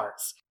fish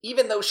cards,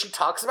 even though she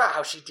talks about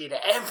how she did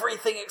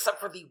everything except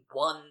for the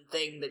one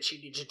thing that she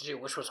needed to do,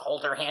 which was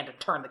hold her hand and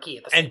turn the key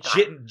at the same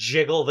time. And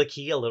jiggle the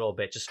key a little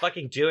bit. Just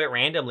fucking do it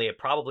randomly. It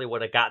probably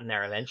would have gotten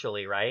there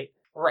eventually, right?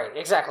 Right,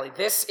 exactly.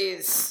 This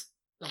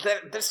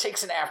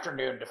takes an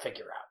afternoon to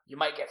figure out. You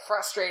might get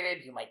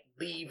frustrated, you might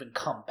leave and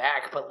come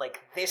back, but,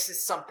 like, this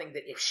is something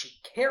that if she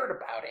cared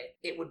about it,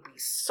 it would be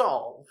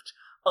solved,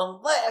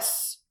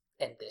 unless,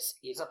 and this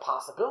is a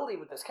possibility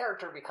with this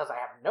character because I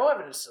have no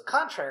evidence to the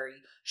contrary,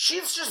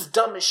 she's just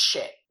dumb as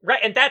shit. Right,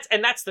 and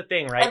that's the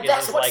thing, right? And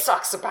that's what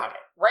sucks about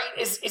it, right?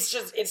 It's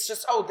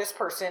just oh, this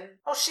person,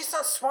 oh, she's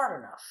not smart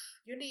enough.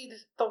 You need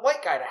the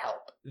white guy to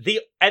help.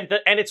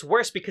 And it's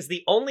worse because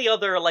the only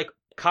other, like,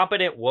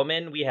 competent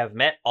woman we have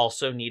met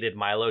also needed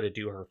Milo to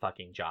do her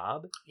fucking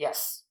job.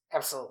 Yes,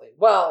 absolutely.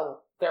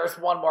 Well, there's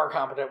one more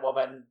competent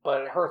woman,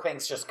 but her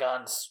thing's just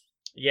guns.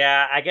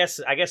 Yeah, I guess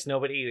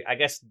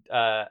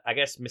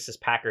Mrs.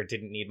 Packard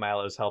didn't need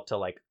Milo's help to,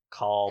 like,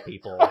 call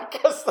people. I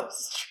guess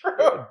that's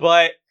true.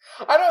 But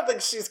I don't think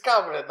she's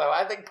competent, though.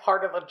 I think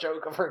part of the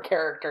joke of her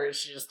character is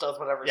she just does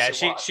whatever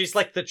she wants. She's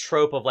like the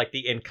trope of, like,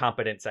 the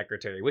incompetent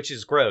secretary, which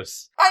is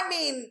gross. I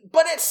mean,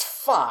 but it's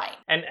fine.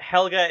 And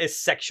Helga is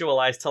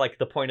sexualized to, like,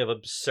 the point of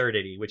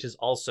absurdity, which is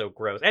also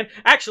gross. And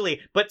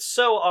actually, but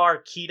so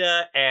are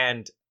Kida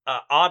and,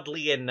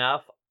 oddly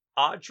enough,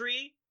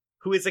 Audrey,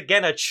 who is,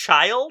 again, a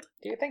child.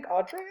 Do you think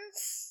Audrey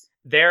is?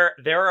 There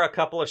are a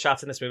couple of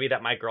shots in this movie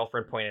that my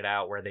girlfriend pointed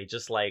out where they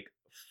just, like,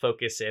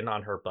 focus in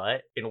on her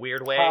butt in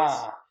weird ways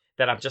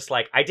that I'm just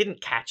like, I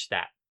didn't catch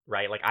that,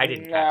 right? Like, I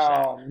didn't catch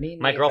that. Me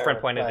my neither,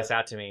 girlfriend pointed this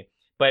out to me.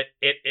 But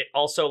it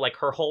also, like,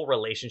 her whole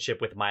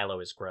relationship with Milo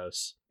is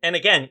gross. And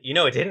again, you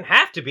know, it didn't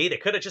have to be. They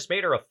could have just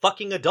made her a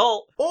fucking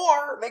adult.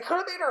 Or they could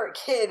have made her a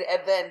kid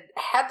and then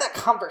had that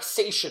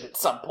conversation at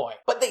some point.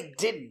 But they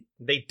didn't.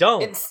 They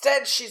don't.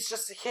 Instead, she's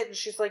just a kid and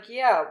she's like,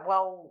 yeah,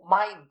 well,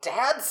 my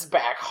dad's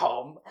back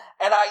home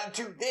and I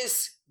do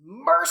this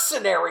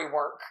mercenary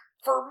work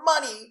for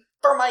money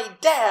for my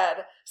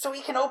dad so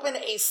he can open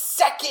a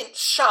second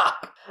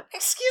shop.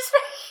 Excuse me?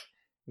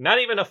 Not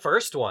even a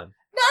first one.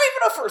 Not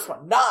even a first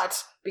one.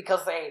 Not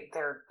because they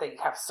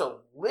have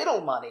so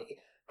little money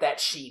that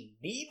she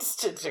needs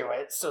to do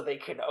it so they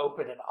can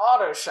open an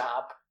auto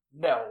shop.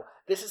 No,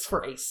 this is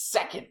for a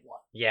second one.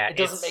 Yeah, it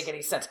doesn't make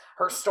any sense.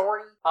 Her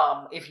story,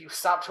 if you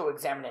stop to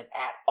examine it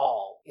at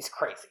all, is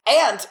crazy.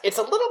 And it's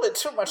a little bit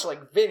too much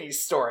like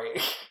Vinny's story.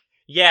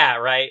 Yeah,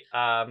 right.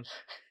 And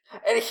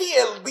he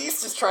at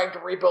least is trying to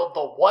rebuild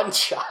the one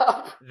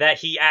shop that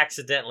he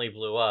accidentally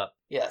blew up.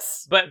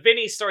 Yes. But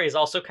Vinny's story is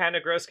also kind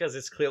of gross because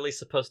it's clearly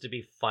supposed to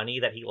be funny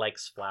that he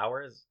likes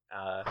flowers.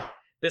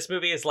 This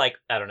movie is like,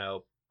 I don't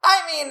know.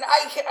 I mean,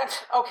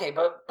 okay,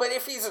 but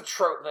if he's a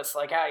trope that's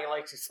like, he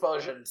likes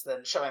explosions,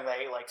 then showing that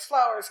he likes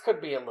flowers could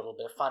be a little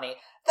bit funny.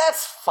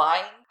 That's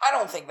fine. I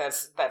don't think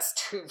that's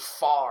too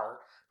far.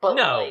 But,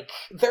 no. Like,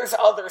 there's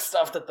other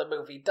stuff that the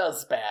movie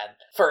does bad.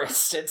 For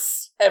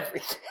instance,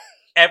 everything.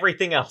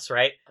 Everything else,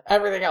 right?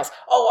 Everything else.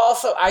 Oh,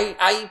 also,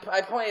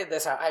 I pointed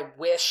this out.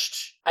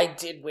 I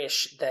did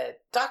wish that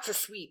Dr.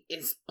 Sweet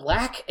is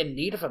Black and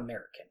Native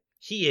American.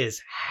 He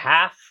is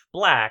half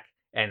Black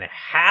and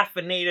half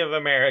a Native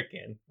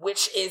American.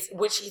 Which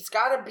he's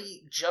gotta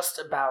be just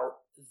about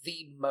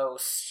the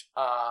most,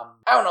 I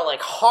don't know,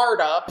 like,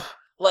 hard up.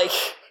 Like,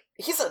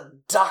 he's a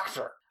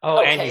doctor. Oh,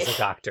 okay. And he's a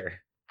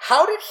doctor.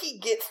 How did he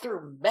get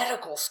through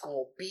medical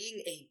school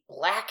being a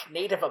Black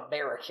Native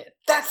American?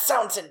 That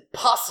sounds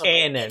impossible.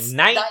 In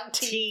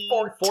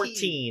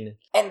 1914.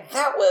 And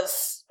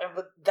that's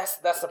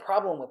the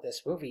problem with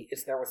this movie,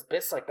 is there was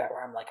bits like that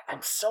where I'm like,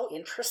 I'm so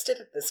interested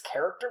in this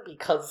character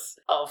because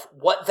of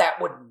what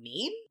that would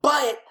mean,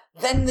 but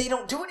then they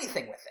don't do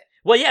anything with it.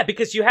 Well, yeah,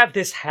 because you have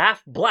this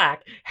half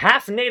Black,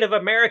 half Native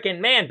American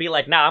man be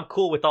like, nah, I'm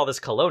cool with all this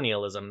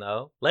colonialism,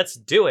 though. Let's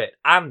do it.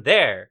 I'm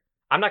there.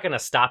 I'm not going to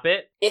stop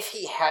it. If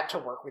he had to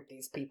work with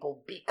these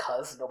people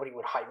because nobody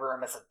would hire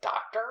him as a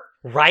doctor,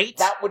 right?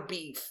 That would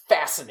be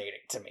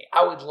fascinating to me.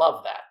 I would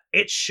love that.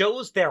 It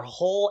shows their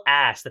whole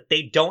ass that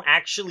they don't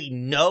actually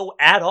know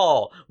at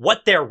all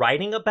what they're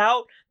writing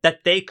about,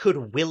 that they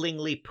could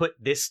willingly put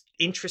this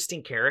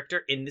interesting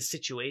character in this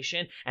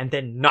situation and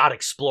then not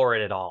explore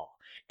it at all.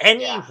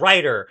 Any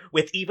writer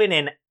with even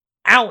an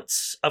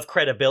ounce of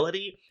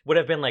credibility would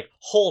have been like,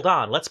 hold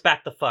on, let's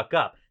back the fuck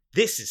up.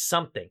 This is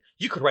something.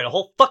 You could write a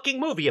whole fucking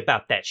movie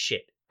about that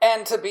shit.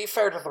 And to be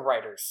fair to the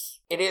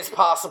writers, it is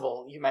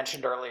possible, you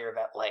mentioned earlier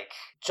that, like,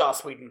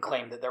 Joss Whedon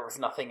claimed that there was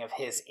nothing of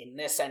his in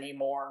this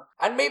anymore.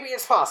 And maybe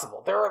it's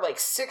possible. There are, like,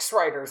 6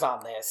 writers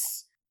on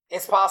this.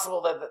 It's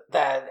possible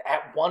that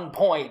at one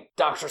point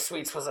Dr.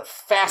 Sweets was a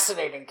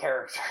fascinating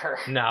character.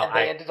 No, and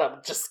they ended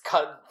up just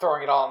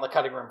throwing it all on the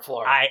cutting room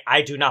floor.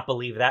 I do not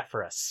believe that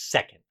for a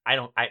second.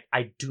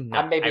 I do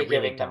not. I'm maybe really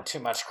giving don't. them too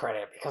much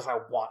credit because I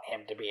want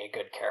him to be a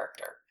good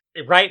character.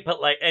 Right, but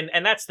like,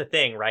 and that's the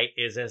thing, right?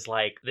 Is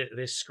like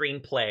this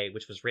screenplay,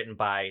 which was written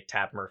by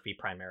Tab Murphy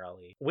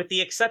primarily, with the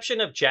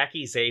exception of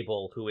Jackie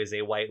Zabel, who is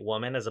a white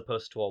woman as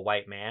opposed to a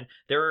white man.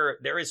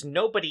 There is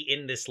nobody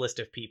in this list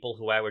of people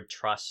who I would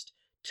trust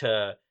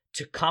to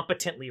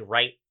competently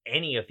write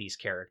any of these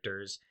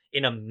characters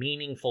in a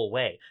meaningful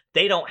way.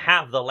 They don't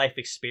have the life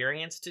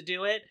experience to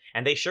do it,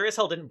 and they sure as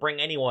hell didn't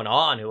bring anyone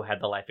on who had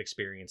the life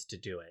experience to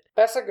do it.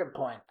 That's a good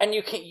point. And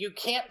you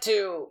can't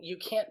do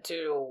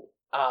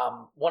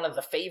one of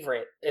the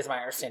favorite, is my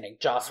understanding,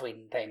 Joss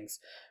Whedon things,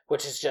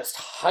 which is just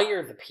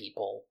hire the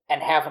people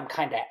and have them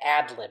kind of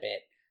ad-lib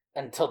it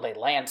until they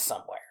land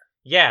somewhere.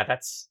 Yeah,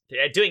 that's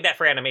doing that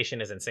for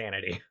animation is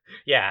insanity.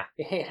 Yeah.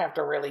 You have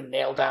to really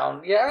nail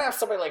down, you have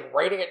somebody like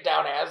writing it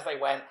down as they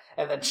went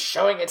and then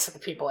showing it to the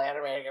people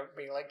animating it and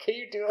being like, can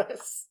you do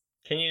this?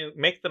 Can you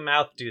make the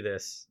mouth do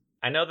this?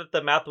 I know that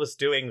the mouth was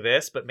doing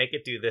this, but make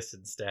it do this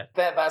instead.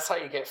 That's how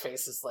you get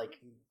faces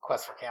like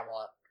Quest for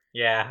Camelot.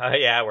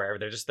 Yeah, wherever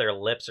their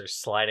lips are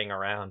sliding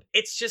around.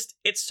 It's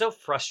so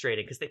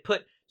frustrating because they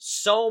put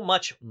so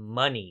much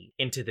money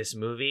into this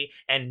movie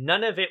and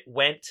none of it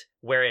went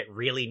where it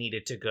really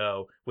needed to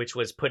go, which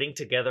was putting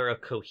together a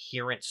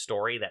coherent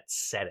story that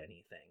said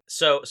anything.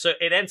 So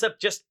it ends up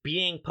just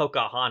being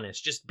Pocahontas,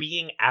 just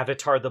being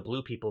Avatar the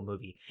Blue People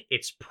movie.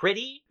 It's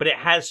pretty, but it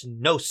has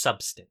no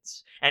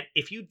substance. And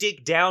if you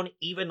dig down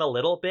even a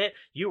little bit,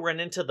 you run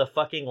into the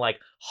fucking like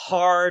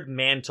hard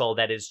mantle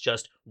that is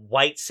just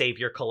white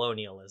savior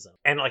colonialism.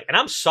 And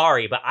I'm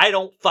sorry, but I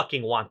don't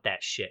fucking want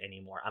that shit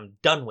anymore. I'm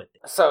done with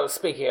it. So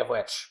speaking of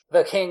which,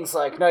 the king's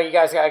like, no, you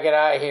guys gotta get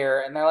out of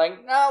here. And they're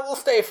like, no, we'll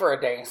stay for a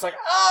day. It's like,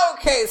 oh,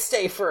 okay,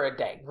 stay for a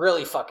day.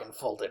 Really fucking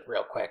folded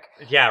real quick.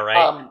 Yeah,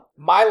 right?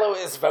 Milo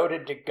is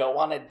voted to go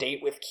on a date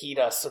with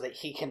Kida so that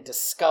he can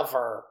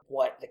discover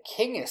what the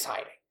king is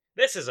hiding.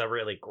 This is a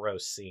really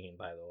gross scene,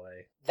 by the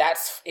way.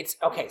 It's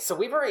okay, so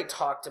we've already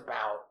talked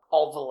about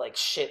all the like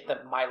shit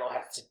that Milo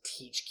has to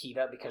teach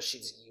Kida because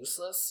she's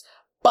useless,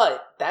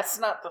 but that's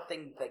not the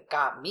thing that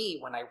got me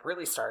when I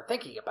really started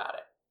thinking about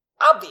it.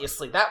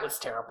 Obviously, that was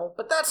terrible,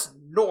 but that's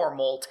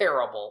normal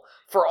terrible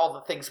for all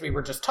the things we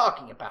were just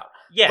talking about.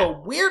 Yeah. The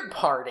weird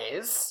part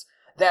is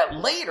that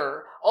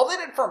later, all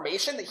that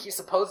information that he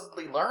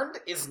supposedly learned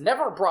is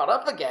never brought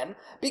up again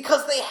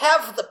because they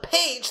have the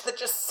page that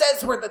just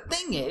says where the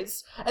thing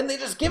is, and they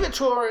just give it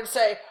to her and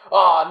say,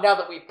 oh, now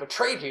that we've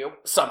betrayed you,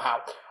 somehow,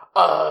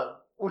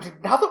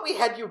 now that we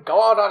had you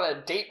go out on a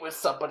date with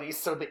somebody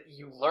so that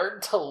you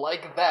learned to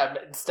like them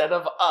instead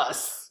of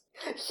us,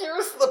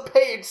 here's the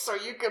page so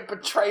you can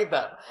betray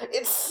them.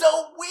 It's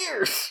so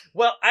weird.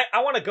 Well,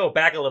 I want to go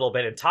back a little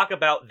bit and talk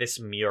about this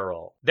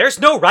mural. There's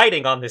no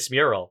writing on this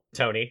mural,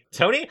 Tony.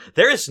 Tony,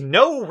 there is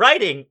no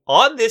writing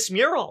on this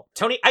mural.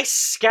 Tony, I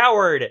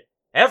scoured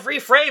every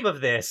frame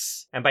of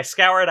this. And by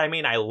scoured, I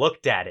mean I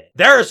looked at it.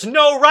 There's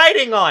no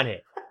writing on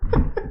it.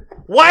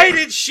 Why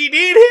did she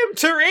need him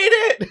to read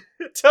it?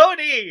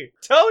 Tony!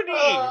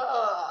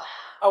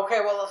 Okay,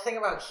 well, the thing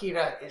about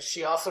Kida is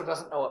she also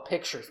doesn't know what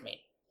pictures mean.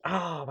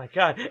 Oh my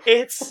god,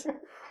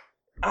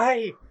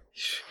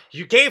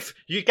 you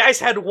guys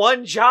had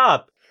one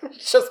job.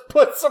 Just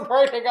put some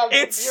writing on the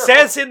mural. It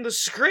says in the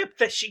script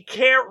that she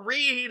can't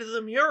read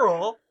the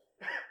mural,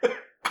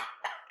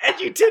 and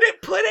you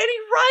didn't put any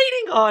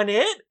writing on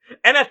it.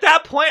 And at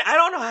that point, I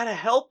don't know how to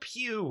help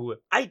you.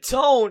 I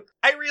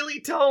really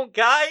don't,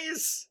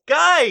 guys.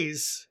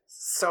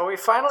 So we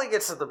finally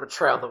get to the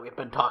betrayal that we've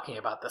been talking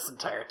about this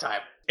entire time.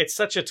 It's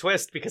such a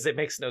twist because it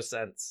makes no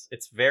sense.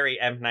 It's very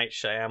M. Night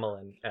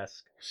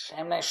Shyamalan-esque.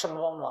 M. Night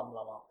Shyamalan.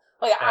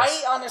 Like,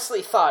 I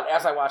honestly thought,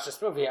 as I watched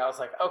this movie, I was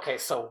like, okay,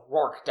 so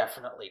Rourke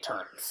definitely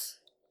turns.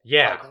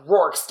 Yeah. Like,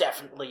 Rourke's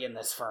definitely in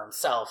this for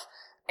himself.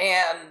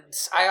 And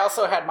I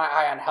also had my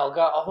eye on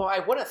Helga, although I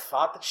would have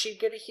thought that she'd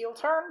get a heel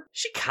turn.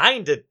 She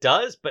kinda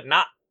does, but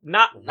not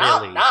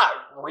really. Not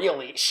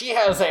really. She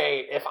has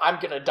a, if I'm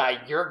gonna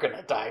die, you're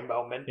gonna die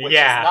moment, which is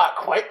not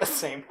quite the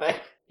same thing.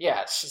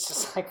 Yeah, she's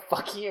just like,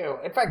 fuck you.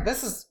 In fact,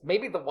 this is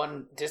maybe the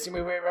one Disney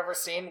movie I've ever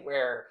seen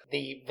where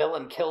the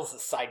villain kills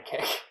his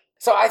sidekick.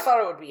 So I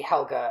thought it would be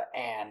Helga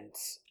and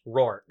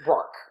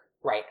Rourke,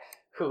 right,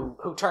 who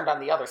turned on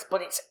the others,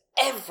 but it's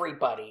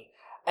everybody.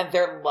 And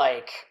they're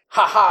like,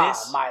 haha,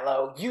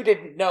 Milo, you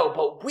didn't know,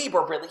 but we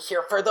were really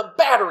here for the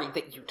battery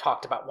that you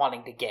talked about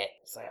wanting to get.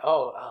 It's like,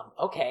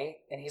 okay.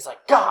 And he's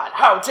like, God,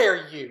 how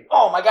dare you?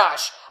 Oh my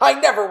gosh, I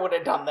never would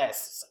have done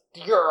this.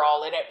 You're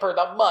all in it for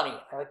the money.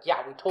 I'm like,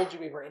 yeah, we told you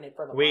we were in it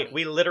for the money.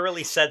 We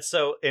literally said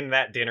so in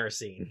that dinner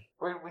scene.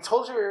 We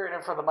told you we were in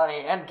it for the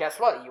money, and guess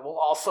what? You will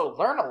also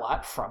learn a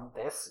lot from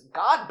this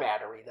god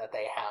battery that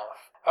they have.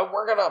 And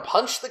we're gonna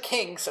punch the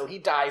king so he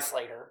dies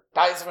later.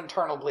 dies of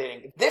internal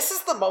bleeding. This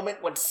is the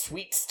moment when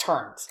Sweets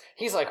turns.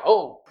 He's like,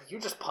 oh, you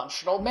just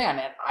punched an old man,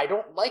 and I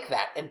don't like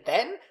that. And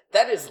then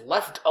that is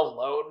left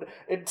alone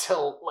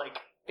until,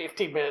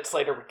 15 minutes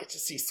later, we get to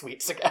see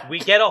Sweets again. We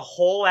get a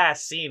whole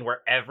ass scene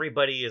where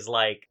everybody is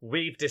like,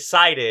 we've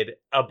decided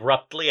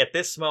abruptly at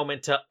this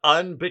moment to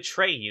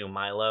unbetray you,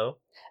 Milo.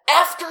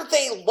 After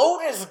they load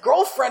his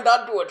girlfriend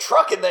onto a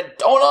truck and then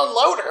don't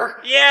unload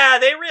her. Yeah,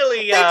 they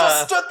really, They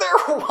just stood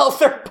there while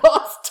their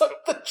boss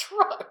took the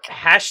truck.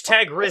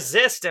 Hashtag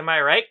resist, am I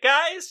right,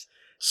 guys?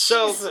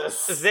 So,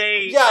 Jesus.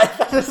 they... Yeah,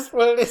 that is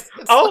what it is.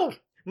 It's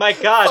my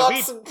God,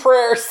 thoughts and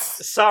prayers.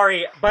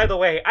 Sorry, by the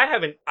way, I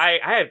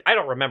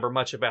don't remember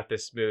much about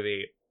this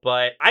movie,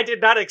 but I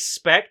did not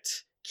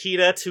expect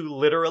Kira to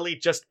literally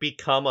just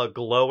become a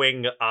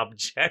glowing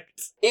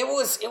object. It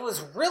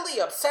was really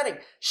upsetting.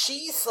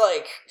 She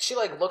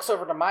looks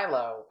over to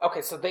Milo.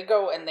 Okay, so they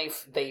go and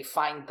they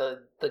find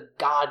the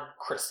god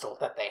crystal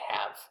that they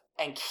have.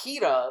 And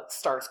Kira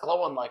starts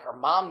glowing like her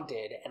mom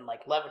did and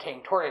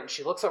levitating toward it, and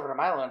she looks over to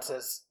Milo and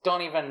says,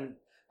 Don't even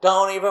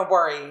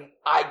worry,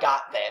 I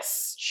got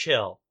this.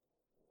 Chill.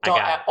 I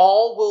got it.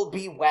 All will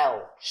be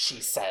well, she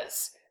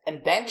says.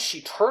 And then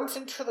she turns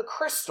into the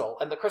crystal,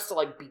 and the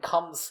crystal,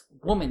 becomes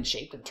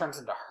woman-shaped and turns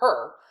into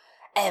her.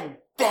 And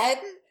then,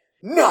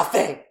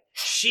 nothing!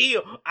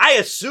 I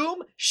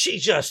assume she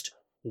just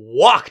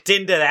walked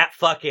into that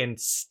fucking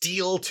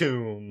steel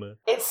tomb.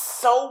 It's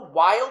so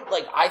wild,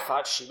 I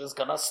thought she was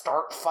gonna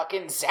start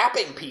fucking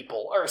zapping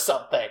people or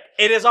something.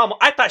 It is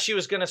almost, I thought she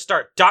was gonna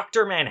start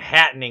Dr.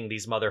 Manhattaning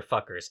these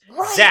motherfuckers.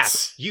 Right. Zap,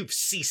 you've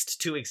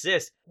ceased to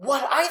exist.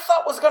 What I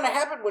thought was gonna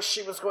happen was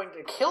she was going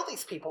to kill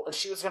these people, and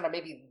she was gonna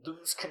maybe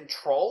lose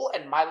control,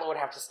 and Milo would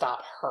have to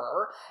stop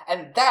her,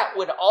 and that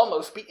would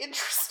almost be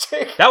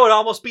interesting. That would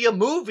almost be a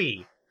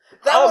movie.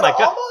 That would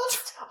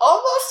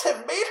almost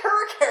have made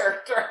her a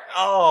character.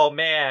 Oh,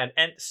 man.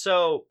 And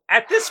so,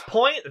 at this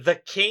point, the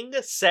king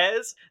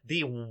says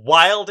the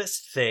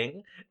wildest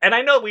thing. And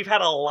I know we've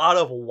had a lot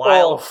of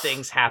wild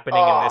things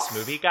happening in this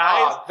movie,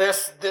 guys.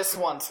 This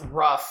one's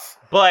rough.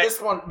 But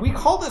this one, we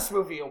call this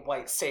movie a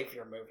white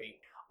savior movie.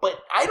 But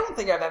I don't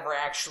think I've ever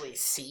actually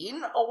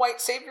seen a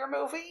white savior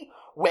movie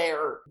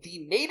where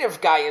the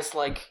native guy is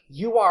like,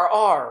 you are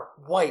our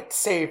white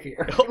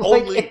savior.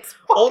 only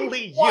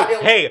you.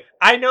 Wild. Hey,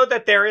 I know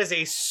that there is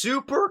a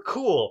super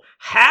cool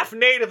half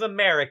Native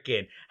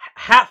American,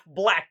 half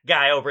black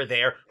guy over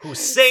there who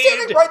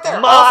saved right there.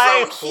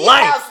 my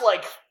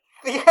life.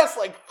 He has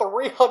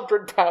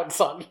 300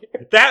 pounds on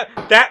you.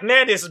 That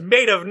man is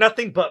made of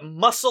nothing but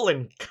muscle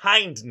and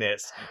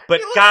kindness.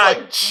 But he looks God,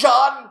 like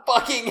John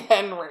fucking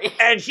Henry.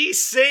 And he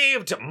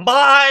saved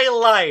my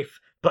life.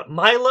 But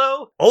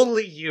Milo,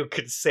 only you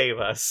could save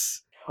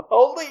us.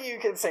 Only you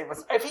can save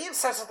us. If he had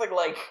said something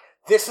like,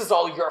 this is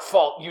all your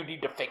fault, you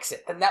need to fix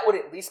it, then that would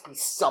at least be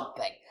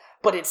something.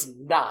 But it's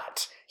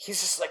not.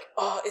 He's just like,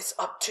 oh, it's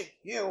up to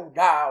you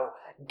now.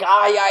 Guy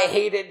I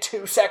hated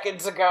 2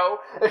 seconds ago.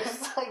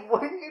 It's like,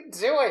 what are you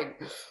doing?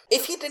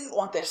 If he didn't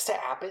want this to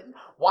happen,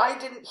 why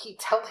didn't he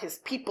tell his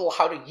people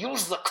how to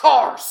use the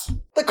cars?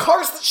 The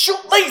cars that shoot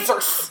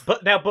lasers!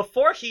 But now,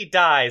 before he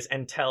dies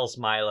and tells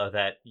Milo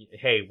that,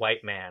 hey,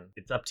 white man,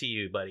 it's up to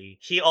you, buddy,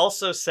 he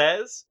also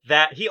says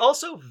that he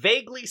also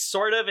vaguely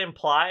sort of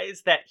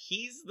implies that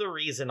he's the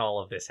reason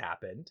all of this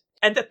happened.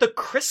 And that the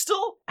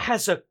crystal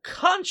has a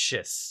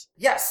conscience.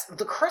 Yes,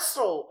 the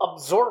crystal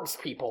absorbs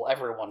people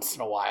every once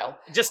in a while.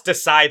 Just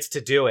decides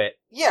to do it.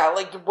 Yeah,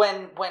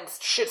 when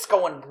shit's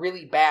going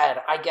really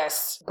bad, I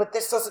guess. But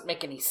this doesn't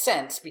make any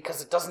sense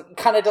because it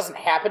doesn't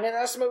happen in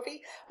this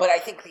movie. But I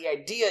think the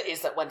idea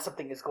is that when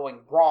something is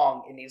going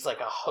wrong, it needs a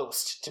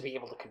host to be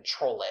able to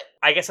control it.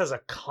 I guess as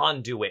a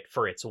conduit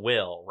for its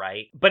will,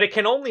 right? But it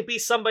can only be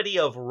somebody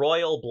of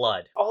royal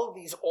blood. All of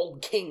these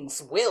old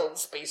kings'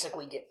 wills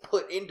basically get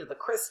put into the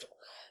crystal.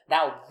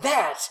 Now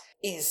that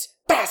is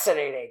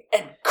fascinating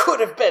and could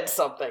have been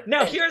something.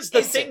 Now here's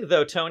the thing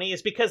though, Tony,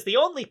 is because the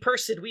only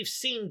person we've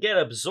seen get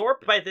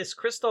absorbed by this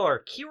crystal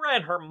are Kira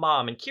and her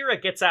mom, and Kira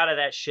gets out of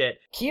that shit.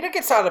 Kira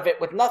gets out of it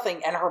with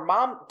nothing, and her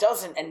mom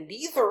doesn't, and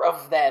neither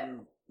of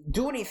them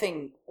do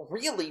anything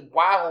really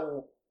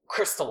while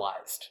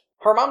crystallized.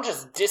 Her mom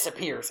just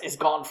disappears, is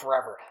gone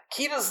forever.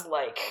 Kira's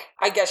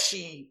I guess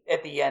she,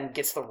 at the end,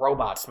 gets the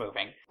robots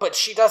moving. But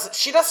she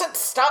doesn't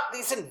stop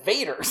these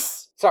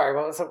invaders. Sorry,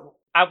 what was it?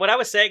 What I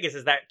was saying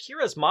is that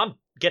Kira's mom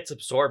gets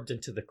absorbed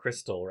into the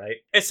crystal, right?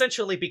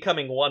 Essentially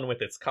becoming one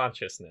with its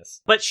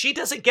consciousness. But she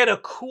doesn't get a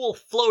cool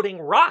floating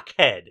rock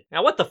head.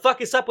 Now what the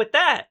fuck is up with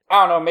that?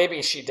 I don't know,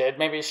 maybe she did.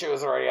 Maybe she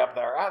was already up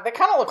there. They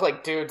kind of look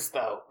like dudes,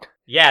 though.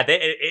 Yeah,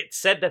 it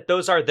said that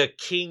those are the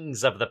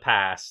kings of the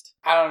past.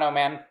 I don't know,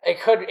 man.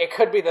 It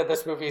could be that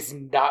this movie's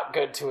not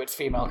good to its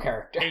female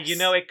characters. You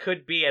know, it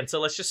could be, and so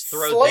let's just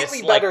throw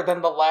slightly better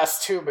than the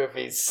last two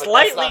movies.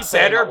 Slightly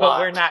better, but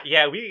we're not.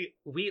 Yeah, we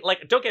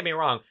don't get me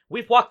wrong.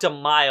 We've walked a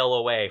mile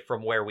away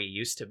from where we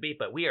used to be,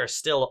 but we are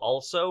still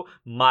also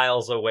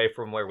miles away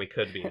from where we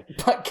could be.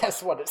 But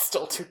guess what? It's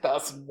still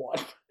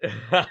 2001.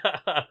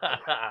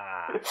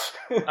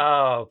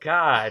 Oh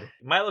God,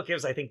 Milo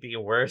gives, I think, the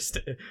worst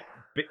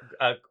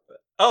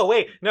Oh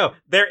wait, no,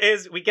 there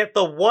is. We get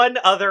the one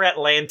other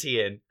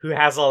Atlantean who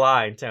has a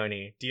line.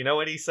 Tony, do you know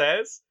what he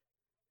says?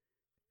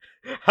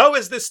 How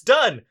is this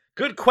done?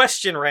 Good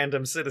question,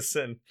 random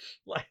citizen.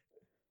 Like,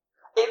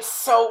 It's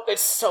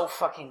so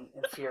fucking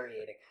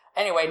infuriating.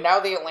 Anyway, now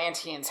the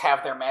Atlanteans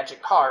have their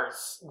magic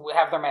cars,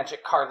 have their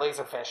magic car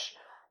Laserfish,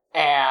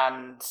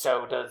 and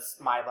so does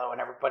Milo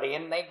and everybody,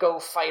 and they go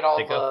fight all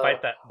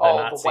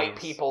the white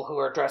people who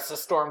are dressed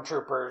as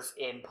stormtroopers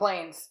in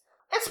planes.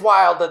 It's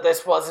wild that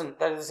this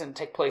doesn't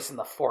take place in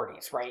the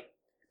 40s, right?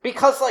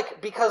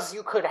 Because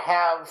you could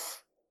have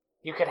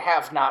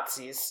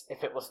Nazis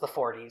if it was the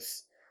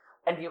 40s.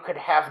 And you could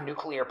have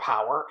nuclear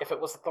power if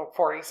it was the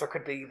 40s. There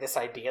could be this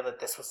idea that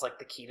this was like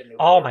the key to nuclear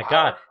power. Oh my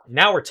god,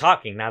 now we're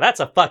talking. Now that's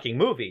a fucking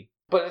movie.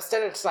 But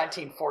instead it's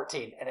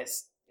 1914, and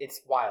it's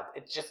wild.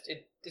 It's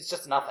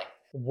just nothing.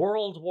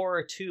 World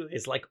War II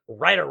is like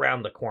right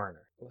around the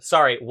corner.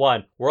 Sorry,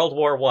 World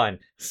War I.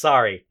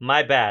 Sorry,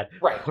 my bad.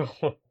 Right.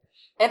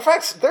 In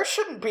fact, there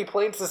shouldn't be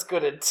planes this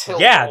good until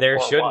there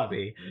War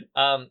shouldn't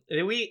I.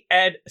 be.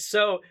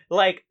 So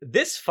like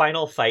this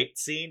final fight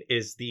scene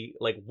is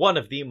one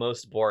of the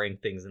most boring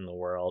things in the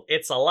world.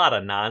 It's a lot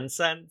of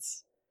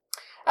nonsense.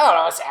 I don't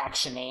know, it's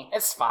actiony.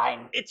 It's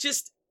fine. It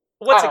just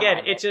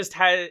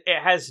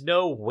it has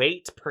no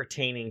weight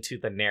pertaining to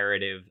the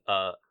narrative.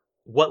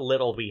 What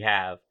little we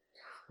have,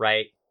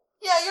 right?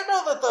 Yeah, you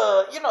know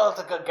that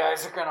the good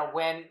guys are gonna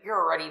win. You're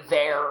already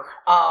there.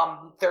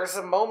 There's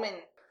a moment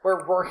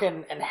where Rourke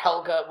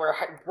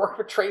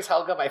betrays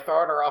Helga by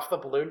throwing her off the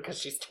balloon because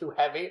she's too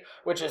heavy,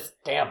 which is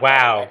damn.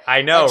 Wow,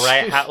 I know,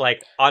 right? How,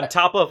 on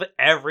top of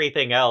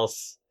everything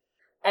else.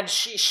 And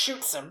she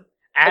shoots him.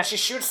 And she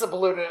shoots the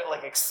balloon and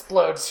it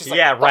explodes. She's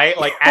right?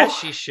 As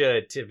she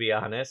should, to be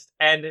honest.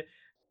 And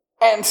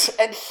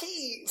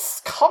he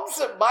comes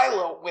at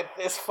Milo with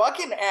this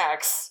fucking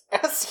axe,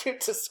 as you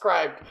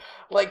described,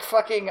 like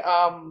fucking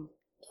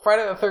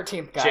Friday the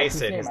 13th guy.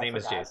 Jason, his name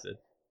is Jason.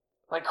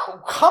 Like,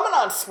 coming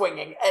on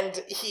swinging,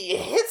 and he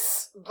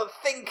hits the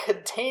thing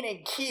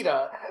containing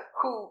Kida,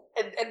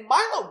 and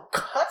Milo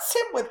cuts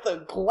him with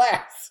the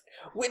glass,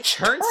 which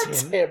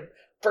turns him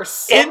for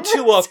some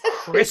into a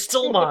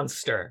crystal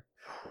monster.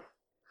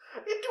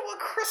 Into a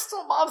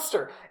crystal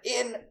monster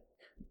in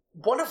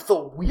one of the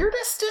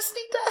weirdest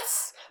Disney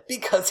deaths,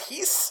 because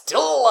he's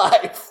still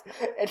alive,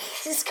 and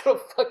he's gonna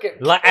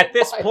fucking at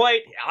this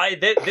point,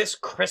 this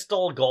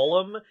crystal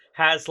golem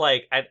has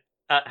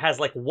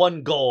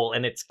one goal,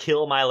 and it's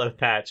kill Milo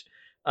Thatch.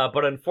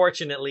 But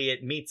unfortunately,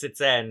 it meets its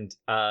end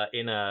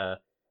in a...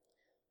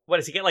 What,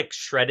 does he get,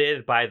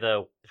 shredded by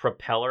the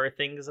propeller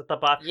things at the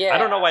bottom? Yeah. I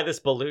don't know why this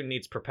balloon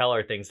needs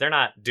propeller things. They're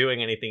not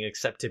doing anything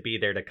except to be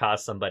there to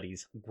cause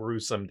somebody's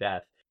gruesome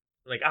death.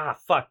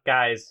 Fuck,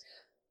 guys.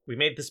 We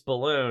made this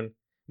balloon.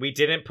 We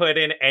didn't put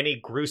in any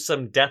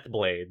gruesome death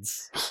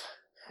blades.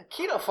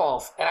 Kida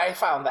falls, and I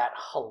found that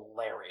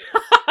hilarious.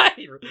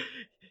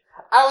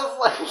 I was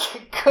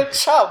like, good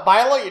job,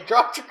 Milo, you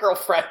dropped your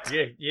girlfriend.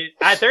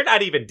 They're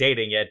not even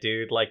dating yet,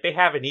 dude. They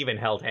haven't even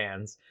held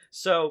hands.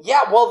 So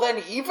yeah, well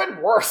then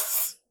even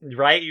worse.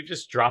 Right? You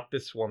just dropped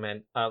this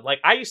woman.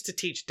 I used to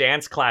teach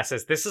dance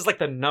classes. This is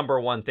the number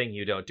one thing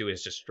you don't do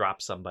is just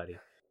drop somebody.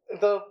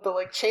 The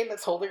chain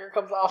that's holding her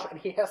comes off, and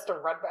he has to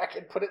run back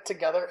and put it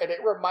together, and it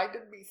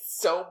reminded me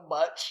so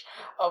much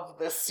of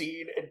the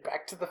scene in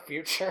Back to the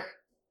Future.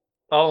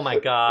 Oh my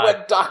god.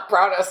 When Doc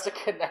Brown has to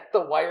connect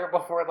the wire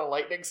before the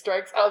lightning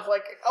strikes, I was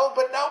like, oh,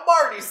 but now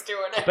Marty's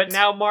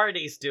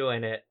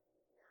doing it.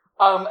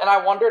 And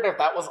I wondered if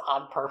that was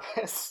on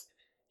purpose.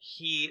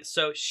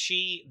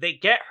 They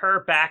get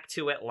her back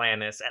to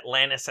Atlantis.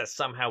 Atlantis has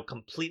somehow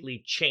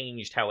completely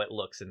changed how it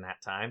looks in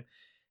that time.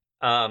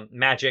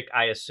 Magic,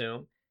 I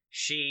assume.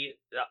 She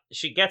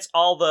gets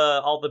all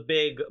the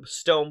big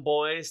stone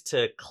boys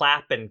to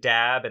clap and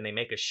dab, and they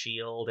make a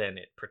shield, and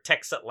it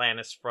protects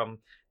Atlantis from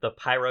the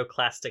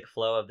pyroclastic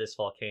flow of this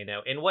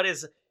volcano in what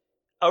is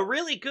a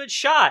really good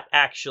shot,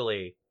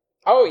 actually.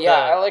 Oh yeah,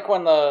 I like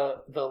when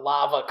the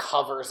lava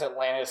covers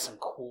Atlantis and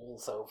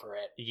cools over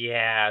it.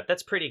 Yeah,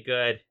 that's pretty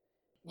good.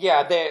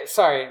 Yeah,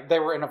 they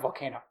were in a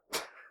volcano.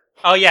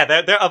 Oh yeah,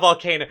 they're a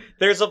volcano.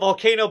 There's a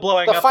volcano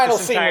blowing up. The final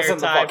scene was in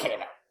the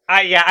volcano.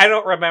 I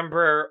don't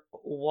remember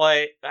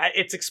what...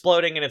 It's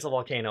exploding and it's a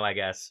volcano, I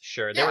guess.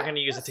 Sure, they were going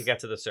to use it to get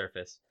to the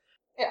surface.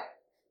 Yeah.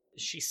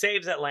 She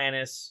saves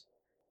Atlantis.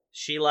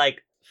 She,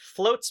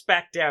 floats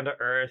back down to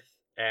Earth,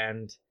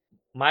 and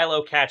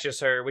Milo catches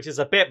her, which is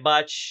a bit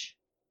much.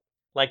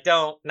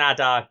 Doc,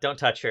 don't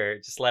touch her.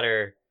 Just let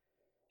her...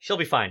 She'll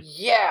be fine.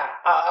 Yeah,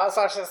 I was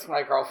watching this with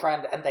my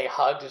girlfriend, and they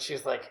hugged, and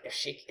she's like,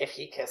 if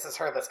he kisses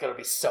her, that's going to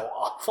be so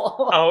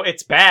awful. Oh,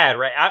 it's bad,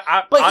 right?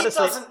 But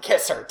honestly, he doesn't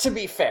kiss her, to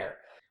be fair.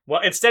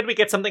 Well, instead we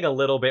get something a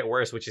little bit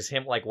worse, which is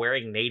him,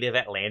 wearing native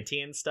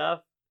Atlantean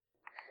stuff.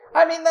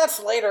 I mean,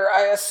 that's later.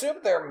 I assume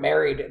they're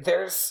married.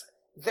 There is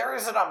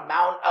an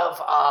amount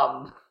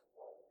of,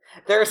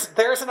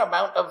 there's an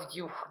amount of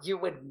you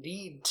would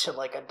need to,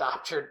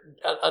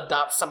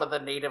 adopt some of the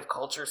native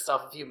culture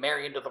stuff if you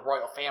marry into the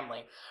royal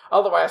family.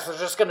 Otherwise, they're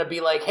just going to be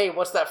like, hey,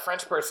 what's that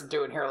French person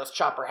doing here? Let's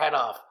chop her head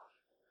off.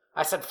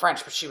 I said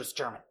French, but she was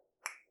German.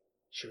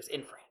 She was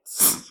in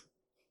France.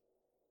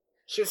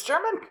 She was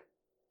German?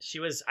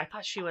 I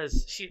thought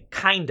she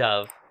kind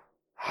of.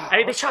 I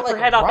mean, they Was she, chop like, her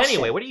head off Russian?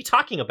 anyway. What are you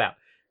talking about?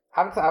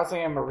 I was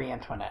thinking Marie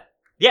Antoinette.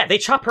 Yeah, they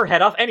chop her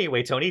head off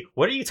anyway, Tony.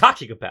 What are you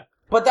talking about?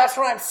 But that's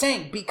what I'm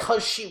saying,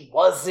 because she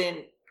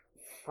wasn't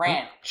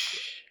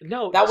French.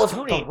 No, That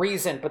wasn't Tony. the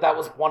reason, but that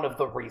was one of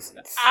the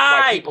reasons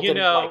why people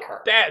didn't like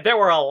her. There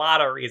were a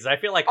lot of reasons. I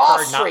feel like her not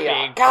Austria,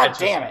 being God French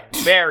damn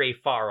is it. very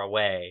far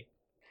away.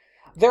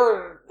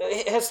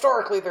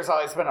 Historically, there's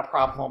always been a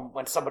problem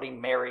when somebody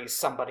marries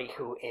somebody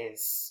who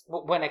is...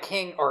 When a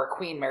king or a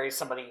queen marries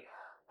somebody,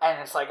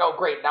 and it's like, oh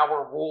great, now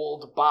we're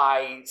ruled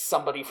by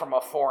somebody from a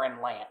foreign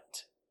land.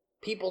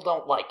 People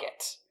don't like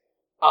it.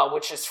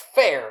 Which is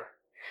fair.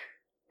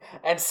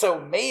 And so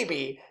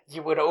maybe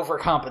you would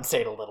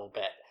overcompensate a little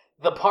bit.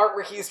 The part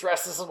where he's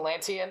dressed as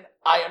Atlantean,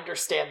 I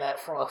understand that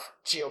from a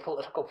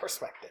geopolitical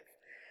perspective.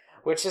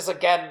 Which is,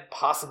 again,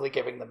 possibly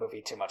giving the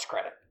movie too much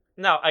credit.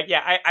 No,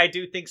 I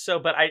do think so,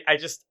 but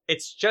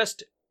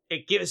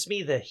it gives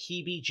me the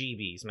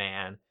heebie-jeebies,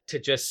 man, to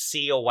just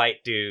see a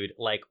white dude,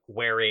 like,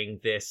 wearing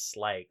this,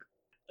 like,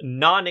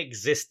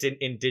 non-existent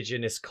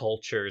indigenous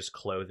culture's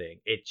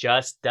clothing. It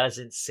just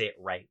doesn't sit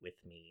right with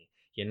me,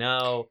 you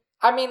know?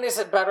 I mean, is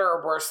it better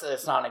or worse that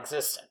it's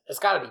non-existent? It's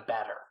gotta be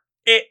better.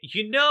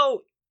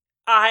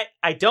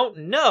 I don't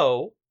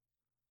know.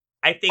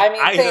 I think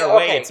either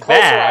way it's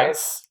bad.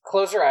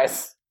 Close your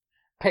eyes.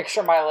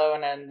 Picture Milo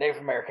in a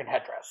Native American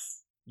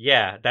headdress.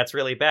 Yeah, that's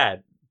really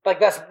bad.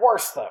 Like, that's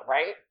worse, though,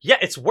 right? Yeah,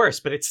 it's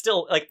worse, but it's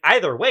still, like,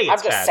 either way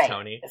it's bad, saying,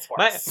 Tony. It's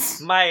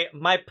worse.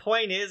 My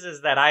point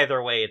is that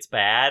either way it's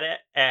bad,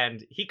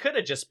 and he could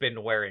have just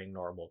been wearing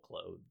normal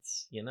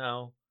clothes, you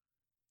know?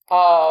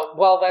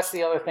 Well, that's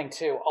the other thing,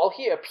 too. All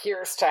he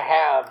appears to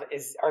have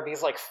are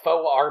these, like,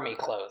 faux army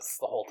clothes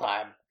the whole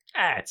time.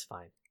 It's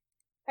fine.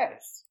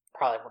 It's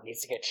probably what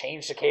needs to get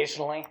changed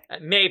occasionally.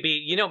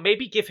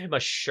 Maybe give him a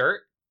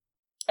shirt.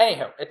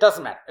 Anywho, it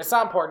doesn't matter. It's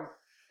not important.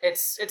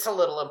 It's a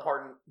little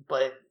important,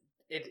 but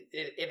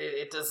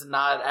it does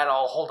not at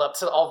all hold up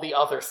to all the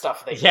other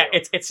stuff they do. Yeah,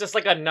 it's just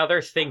like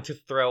another thing to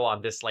throw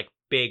on this, like,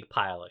 big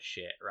pile of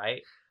shit,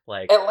 right?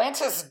 Like,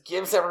 Atlantis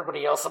gives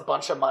everybody else a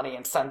bunch of money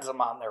and sends them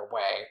on their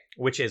way.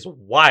 Which is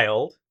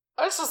wild.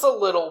 It's just a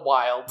little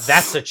wild.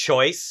 That's a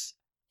choice.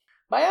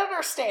 My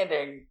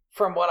understanding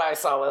from what I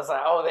saw was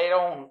that, they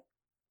don't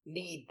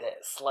need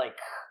this. Like,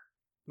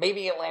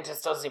 maybe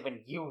Atlantis doesn't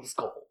even use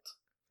gold.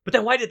 But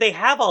then why did they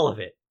have all of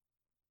it?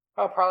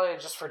 Oh, probably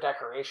just for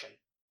decoration.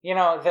 You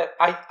know, that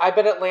I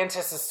bet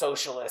Atlantis is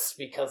socialist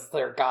because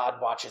their god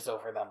watches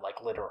over them,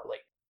 like, literally.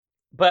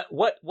 But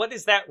what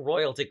is that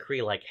royal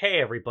decree like? Hey,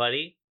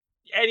 everybody,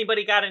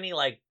 anybody got any,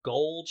 like,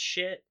 gold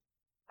shit?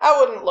 I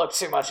wouldn't look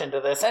too much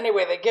into this.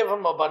 Anyway, they give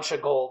them a bunch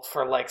of gold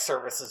for, like,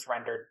 services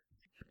rendered.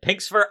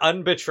 Thanks for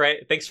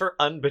unbetraying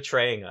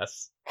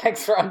us.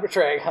 Thanks for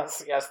unbetraying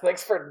us, yes.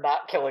 Thanks for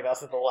not killing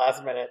us at the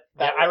last minute.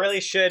 I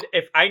really should.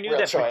 If I knew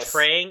that choice.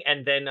 Betraying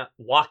and then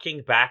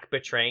walking back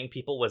betraying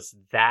people was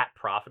that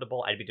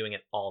profitable, I'd be doing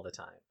it all the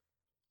time.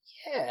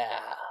 Yeah.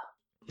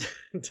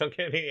 Don't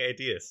get any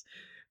ideas.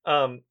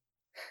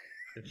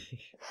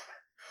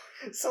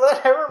 So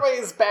then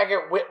everybody's back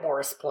at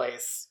Whitmore's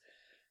place,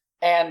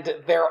 and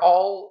they're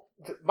all...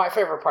 My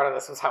favorite part of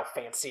this was how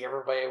fancy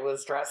everybody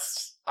was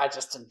dressed. I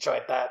just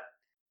enjoyed that,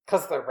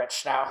 because they're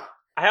rich now.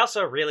 I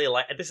also really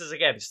like... This is,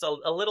 again, just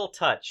a little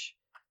touch,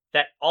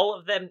 that all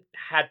of them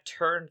had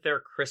turned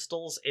their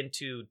crystals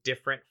into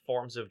different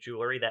forms of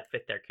jewelry that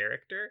fit their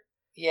character.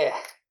 Yeah.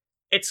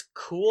 It's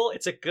cool,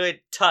 it's a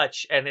good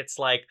touch, and it's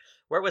like,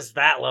 where was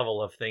that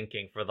level of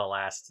thinking for the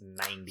last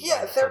 90 minutes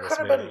Yeah, there of this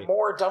could have movie? been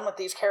more done with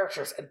these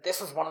characters, and this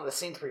was one of the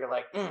scenes where you're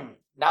like, now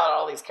that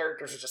all these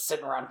characters are just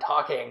sitting around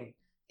talking,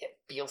 it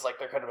feels like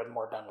there could have been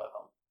more done with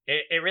them.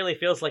 It really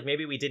feels like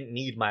maybe we didn't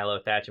need Milo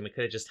Thatch and we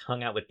could have just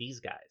hung out with these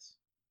guys.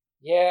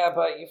 Yeah,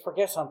 but you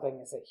forget something,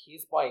 is that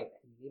he's white.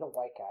 You need a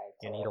white guy.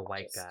 You need a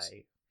white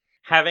guy.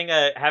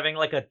 Having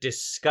like a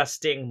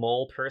disgusting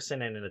mole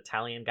person and an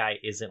Italian guy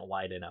isn't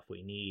wide enough.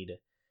 We need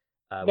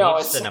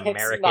just an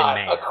American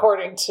man.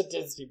 According to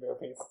Disney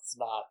movies, it's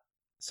not.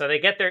 So they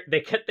get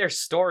their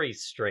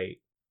stories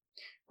straight.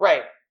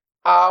 Right.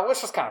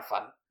 Which was kind of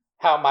fun.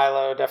 How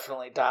Milo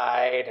definitely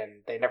died,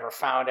 and they never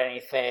found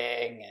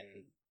anything,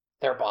 and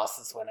their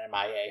bosses went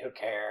MIA, who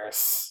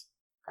cares?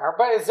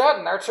 Everybody's dead,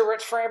 and they're too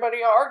rich for anybody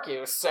to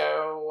argue,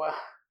 so...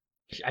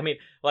 I mean,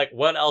 like,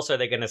 what else are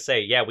they gonna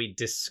say? Yeah, we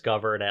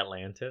discovered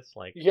Atlantis?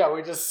 Like, yeah,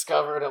 we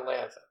discovered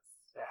Atlantis.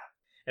 Yeah.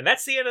 And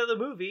that's the end of the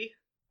movie.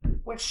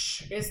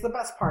 Which is the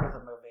best part of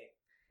the movie.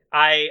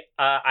 I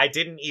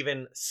didn't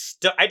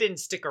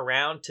stick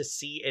around to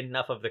see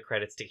enough of the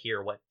credits to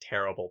hear what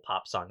terrible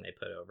pop song they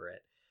put over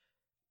it.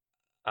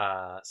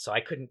 So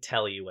I couldn't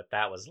tell you what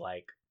that was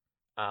like.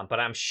 But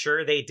I'm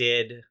sure they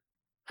did.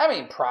 I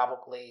mean,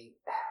 probably.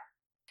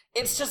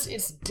 It's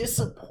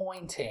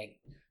disappointing.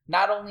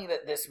 Not only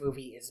that this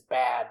movie is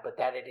bad, but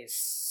that it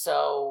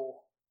so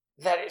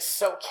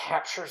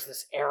captures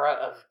this era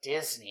of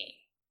Disney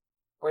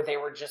where they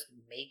were just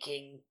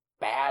making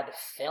bad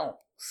films.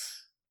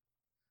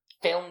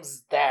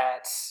 Films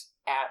that,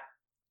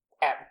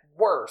 at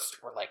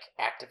worst, were, like,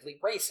 actively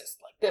racist,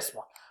 like this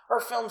one. Or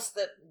films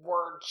that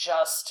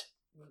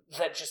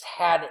just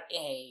had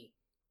a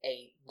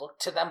look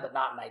to them, but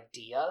not an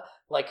idea.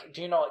 Like,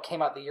 do you know what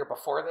came out the year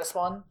before this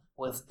one?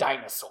 Was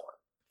Dinosaur.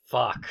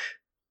 Fuck.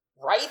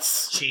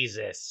 Right?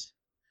 Jesus.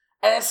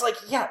 And it's like,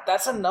 yeah,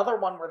 that's another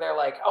one where they're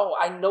like, oh,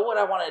 I know what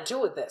I want to do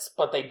with this,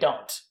 but they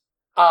don't.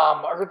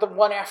 Or the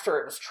one after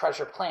it was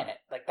Treasure Planet.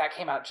 Like, that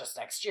came out just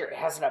next year. It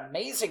has an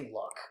amazing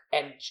look,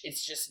 and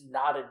it's just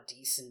not a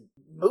decent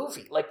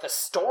movie. Like, the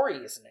story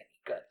isn't any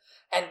good.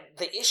 And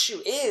the issue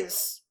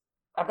is,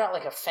 I'm not,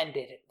 like,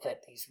 offended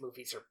that these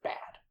movies are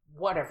bad.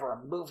 Whatever,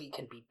 a movie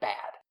can be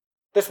bad.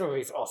 This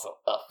movie is also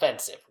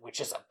offensive, which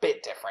is a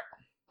bit different.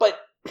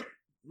 But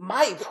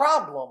my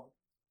problem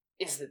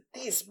is that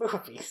these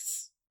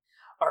movies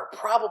are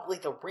probably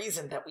the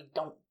reason that we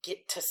don't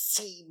get to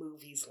see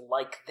movies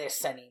like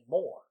this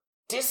anymore.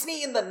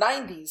 Disney in the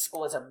 90s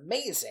was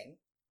amazing.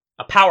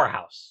 A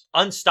powerhouse.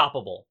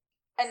 Unstoppable.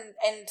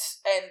 And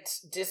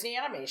Disney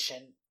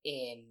Animation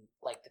in,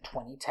 like, the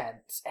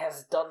 2010s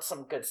has done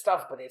some good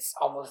stuff, but it's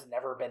almost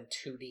never been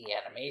 2D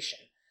animation.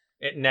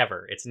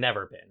 It's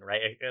never been,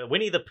 right?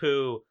 Winnie the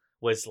Pooh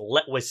was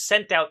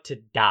sent out to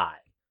die.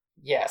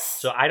 Yes.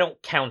 So I don't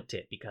count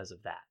it because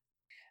of that.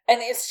 And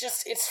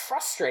it's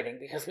frustrating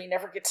because we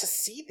never get to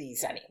see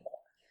these anymore.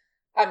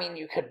 I mean,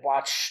 you could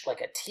watch,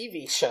 like, a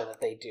TV show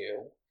that they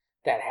do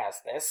that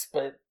has this,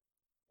 but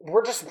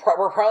we're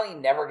probably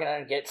never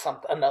gonna get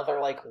another,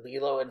 like,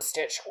 Lilo and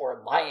Stitch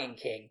or Lion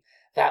King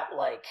that,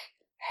 like,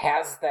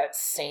 has that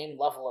same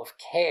level of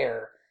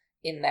care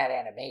in that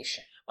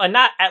animation.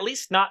 At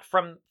least not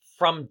from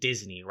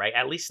Disney, right?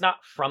 At least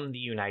not from the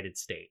United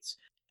States.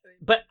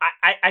 But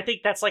I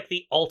think that's, like,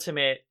 the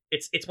ultimate...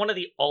 It's one of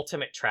the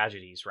ultimate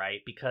tragedies, right?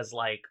 Because,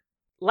 like,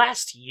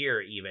 last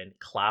year even,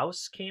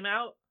 Klaus came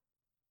out.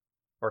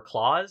 Or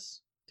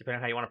Claus, depending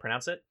on how you want to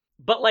pronounce it.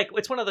 But, like,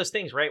 it's one of those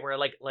things, right? Where,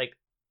 like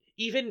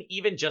even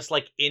just,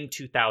 like, in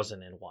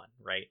 2001,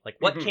 right? Like,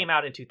 what came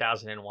out in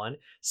 2001?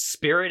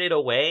 Spirited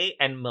Away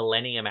and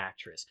Millennium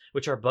Actress,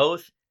 which are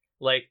both,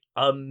 like,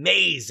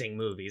 amazing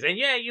movies. And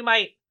yeah, you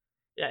might...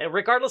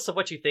 regardless of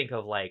what you think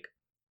of, like,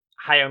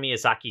 Hayao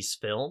Miyazaki's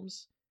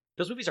films,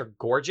 those movies are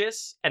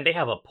gorgeous, and they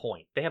have a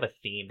point. They have a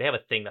theme. They have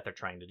a thing that they're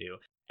trying to do.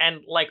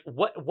 And, like,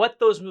 what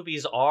those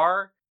movies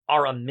are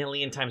a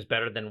million times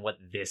better than what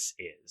this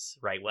is,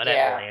 right? What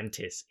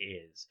Atlantis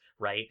is,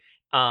 right?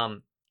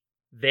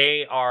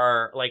 They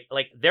are, like,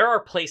 there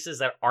are places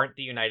that aren't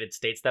the United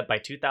States that by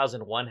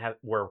 2001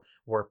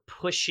 were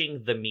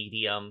pushing the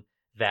medium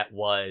that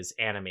was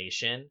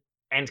animation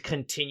and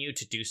continue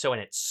to do so,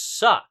 and it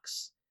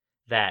sucks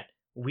that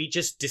we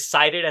just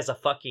decided as a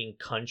fucking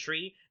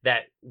country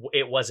that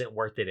it wasn't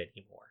worth it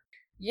anymore.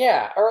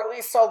 Yeah, or at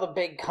least all the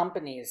big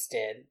companies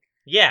did.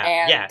 Yeah,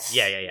 and,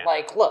 yeah.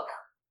 Like, look,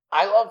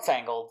 I love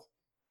Tangled,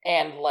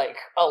 and, like,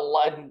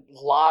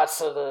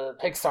 lots of the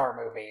Pixar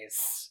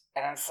movies,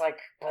 and it's like,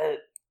 but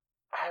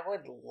I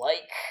would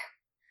like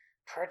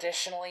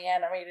traditionally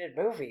animated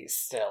movies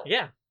still.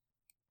 Yeah.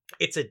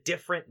 It's a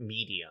different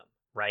medium,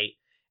 right?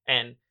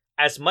 And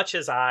as much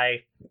as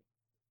I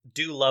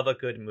do love a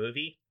good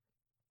movie,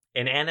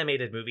 an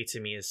animated movie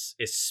to me is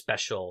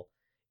special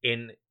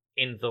in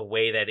the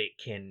way that it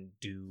can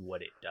do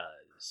what it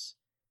does.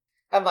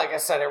 And like I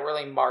said, it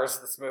really mars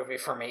this movie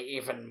for me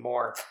even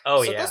more.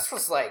 Oh, so yeah. This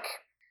was like,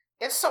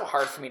 it's so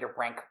hard for me to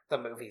rank the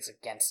movies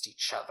against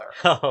each other.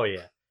 Oh,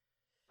 yeah.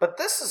 But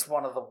this is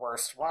one of the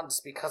worst ones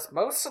because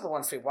most of the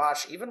ones we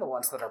watch, even the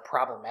ones that are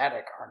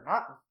problematic, are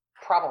not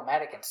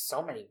problematic in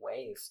so many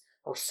ways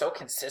or so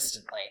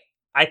consistently.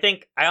 I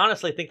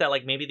honestly think that,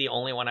 like, maybe the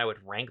only one I would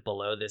rank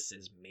below this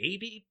is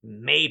maybe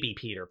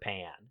Peter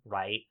Pan,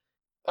 right?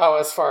 Oh,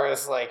 as far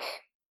as, like,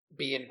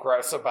 being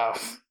gross about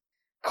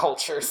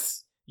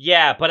cultures.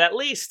 Yeah, but at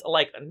least,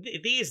 like,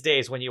 these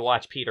days when you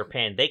watch Peter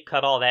Pan, they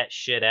cut all that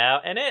shit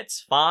out, and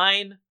it's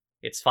fine.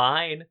 It's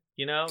fine,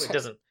 you know? It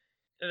doesn't...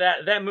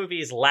 that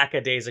movie is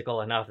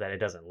lackadaisical enough that it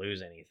doesn't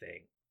lose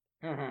anything.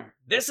 Mm-hmm.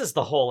 This is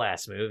the whole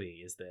ass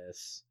movie, is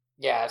this.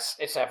 Yeah,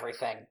 it's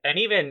everything. And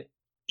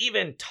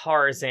even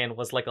Tarzan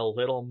was, like, a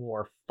little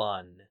more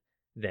fun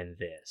than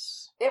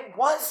this. It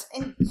was,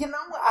 and, you know,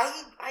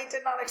 I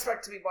did not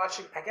expect to be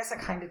watching... I guess I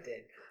kind of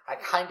did. I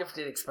kind of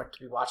did expect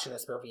to be watching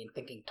this movie and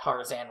thinking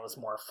Tarzan was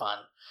more fun.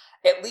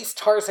 At least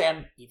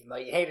Tarzan, even though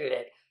you hated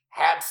it,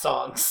 had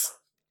songs.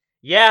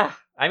 Yeah,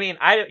 I mean,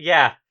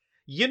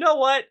 you know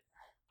what?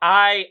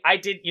 I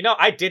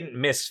didn't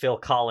miss Phil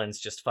Collins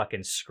just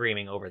fucking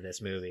screaming over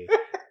this movie.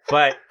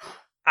 But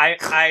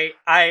I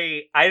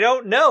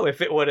don't know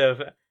if it would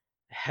have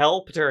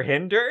helped or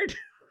hindered.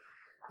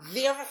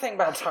 The other thing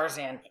about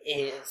Tarzan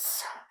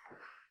is,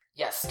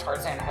 yes,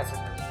 Tarzan has a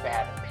really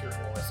bad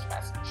imperialist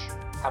message.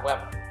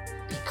 However,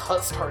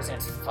 because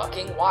Tarzan's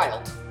fucking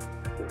wild,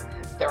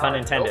 there Pun are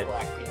intended. no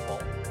black people.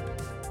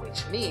 We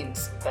which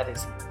means that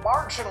is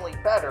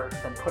marginally better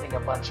than putting a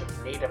bunch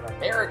of Native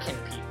American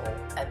people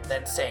and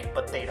then saying,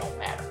 but they don't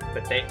matter.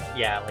 But like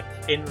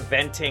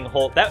inventing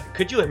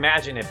could you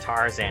imagine if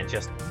Tarzan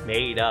just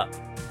made up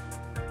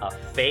a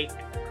fake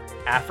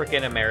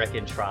African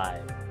American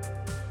tribe?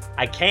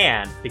 I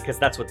can, because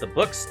that's what the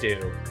books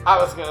do. I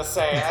was gonna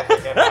say, I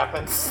think it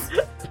happens.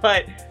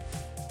 But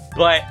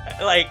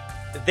like,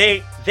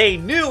 they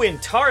knew in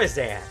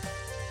Tarzan,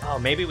 oh,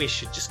 maybe we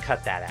should just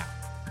cut that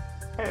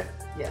out.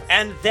 Yes.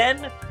 And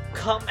then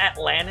come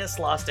Atlantis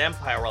Lost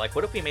Empire, we're like,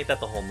 what if we made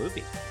that the whole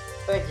movie?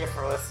 Thank you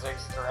for listening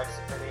to Direct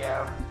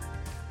Video.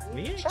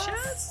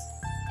 VHS?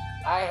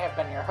 I have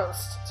been your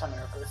host, Tony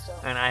Robusto.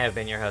 And I have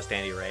been your host,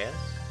 Andy Reyes.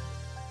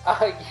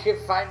 You can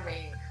find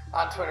me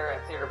on Twitter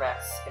at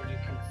TheaterBets, and you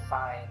can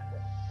find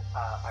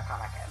my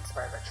comic at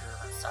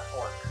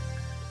inspiredbytrue.org.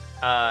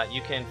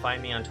 You can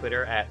find me on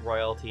Twitter at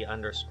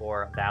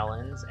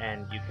royalty_Valens,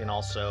 and you can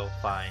also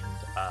find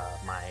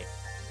my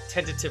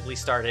tentatively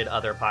started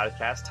other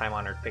podcast, Time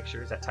Honored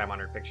Pictures, at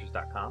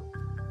timehonoredpictures.com.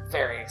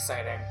 Very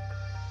exciting.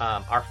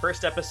 Our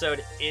first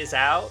episode is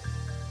out.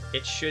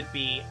 It should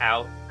be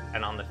out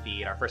and on the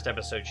feed. Our first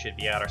episode should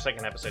be out. Our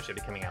second episode should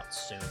be coming out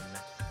soon.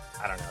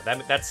 I don't know.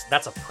 That's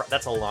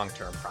a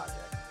long-term project.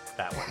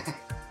 That one.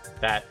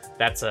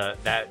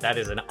 that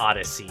is an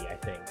odyssey, I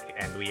think,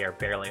 and we are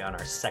barely on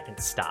our second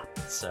stop.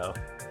 So,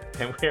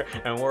 and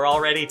we're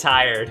already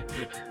tired.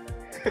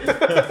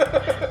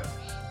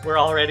 We're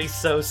already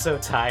so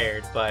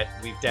tired, but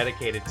we've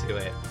dedicated to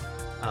it.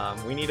 I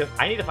need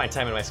to find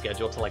time in my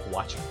schedule to like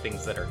watch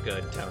things that are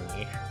good,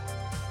 Tony.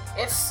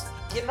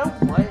 You know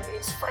what?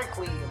 It's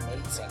frankly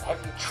amazing. Have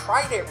you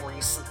tried it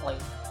recently?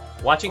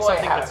 Watching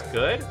something that's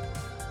good?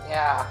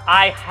 Yeah.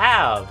 I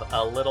have.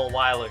 A little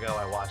while ago,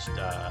 I watched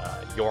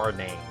Your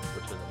Name,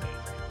 which was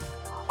amazing.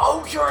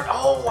 Oh,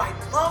 I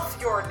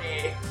love Your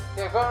Name.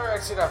 Yeah, go to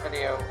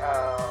Rexy.video.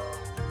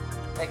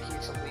 Thank you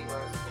to Lee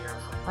Rosevere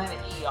for Planet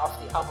E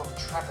off the album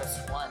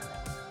Trappist 1.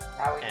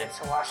 Now we get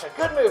to watch a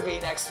good movie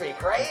next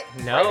week, right?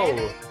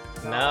 No.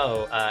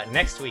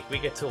 Next week we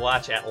get to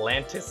watch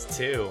Atlantis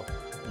 2,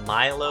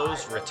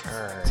 Milo's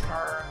Return.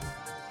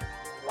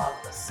 Love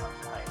the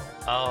subtitle.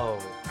 Oh,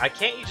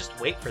 can't you just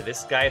wait for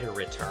this guy to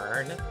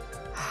return?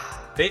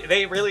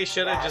 They really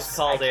should have just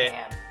called it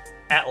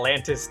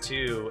Atlantis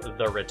 2,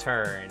 The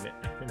Return.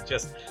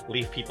 Just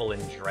leave people in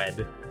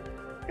dread.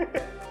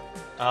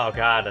 Oh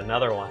god,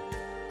 another one.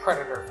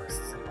 Predator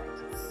versus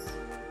Atlantis.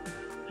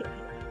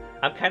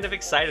 I'm kind of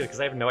excited because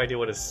I have no idea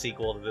what a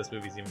sequel to this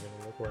movie is even going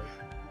to look like.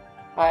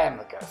 I am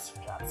the ghost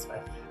of John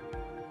Smith.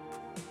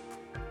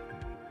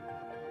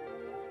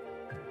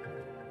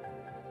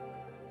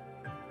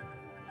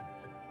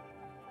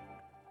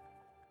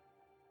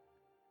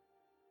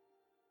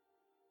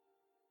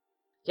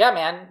 Yeah,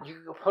 man,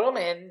 you put them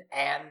in,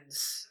 and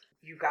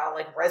you gotta,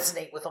 like,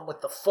 resonate with them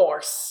with the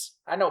Force.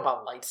 I know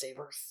about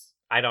lightsabers.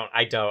 I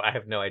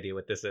have no idea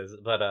what this is,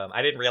 but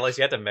I didn't realize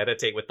you had to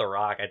meditate with the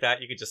rock. I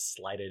thought you could just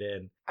slide it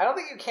in. I don't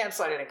think you can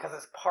slide it in, because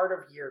it's part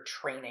of your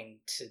training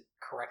to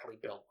correctly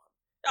build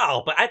one.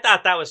 Oh, but I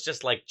thought that was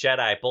just, like,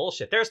 Jedi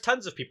bullshit. There's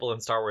tons of people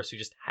in Star Wars who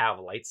just have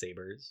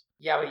lightsabers.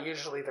 Yeah, but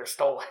usually they're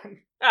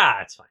stolen.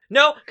 It's fine.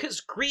 No, because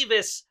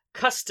Grievous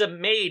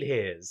custom-made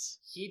his.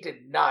 He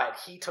did not.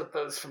 He took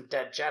those from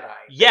dead Jedi.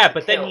 Yeah,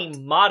 but then he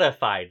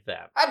modified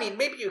them. I mean,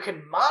 maybe you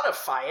can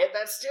modify it.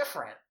 That's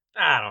different.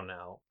 I don't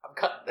know. I'm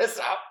cutting this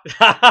out.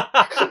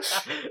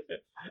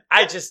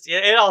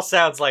 It all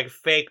sounds like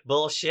fake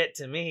bullshit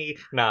to me.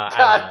 No,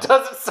 it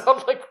doesn't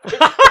sound like fake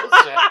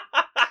bullshit.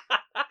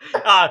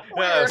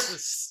 No,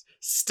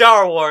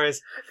 Star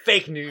Wars,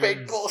 fake news.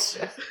 Fake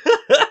bullshit.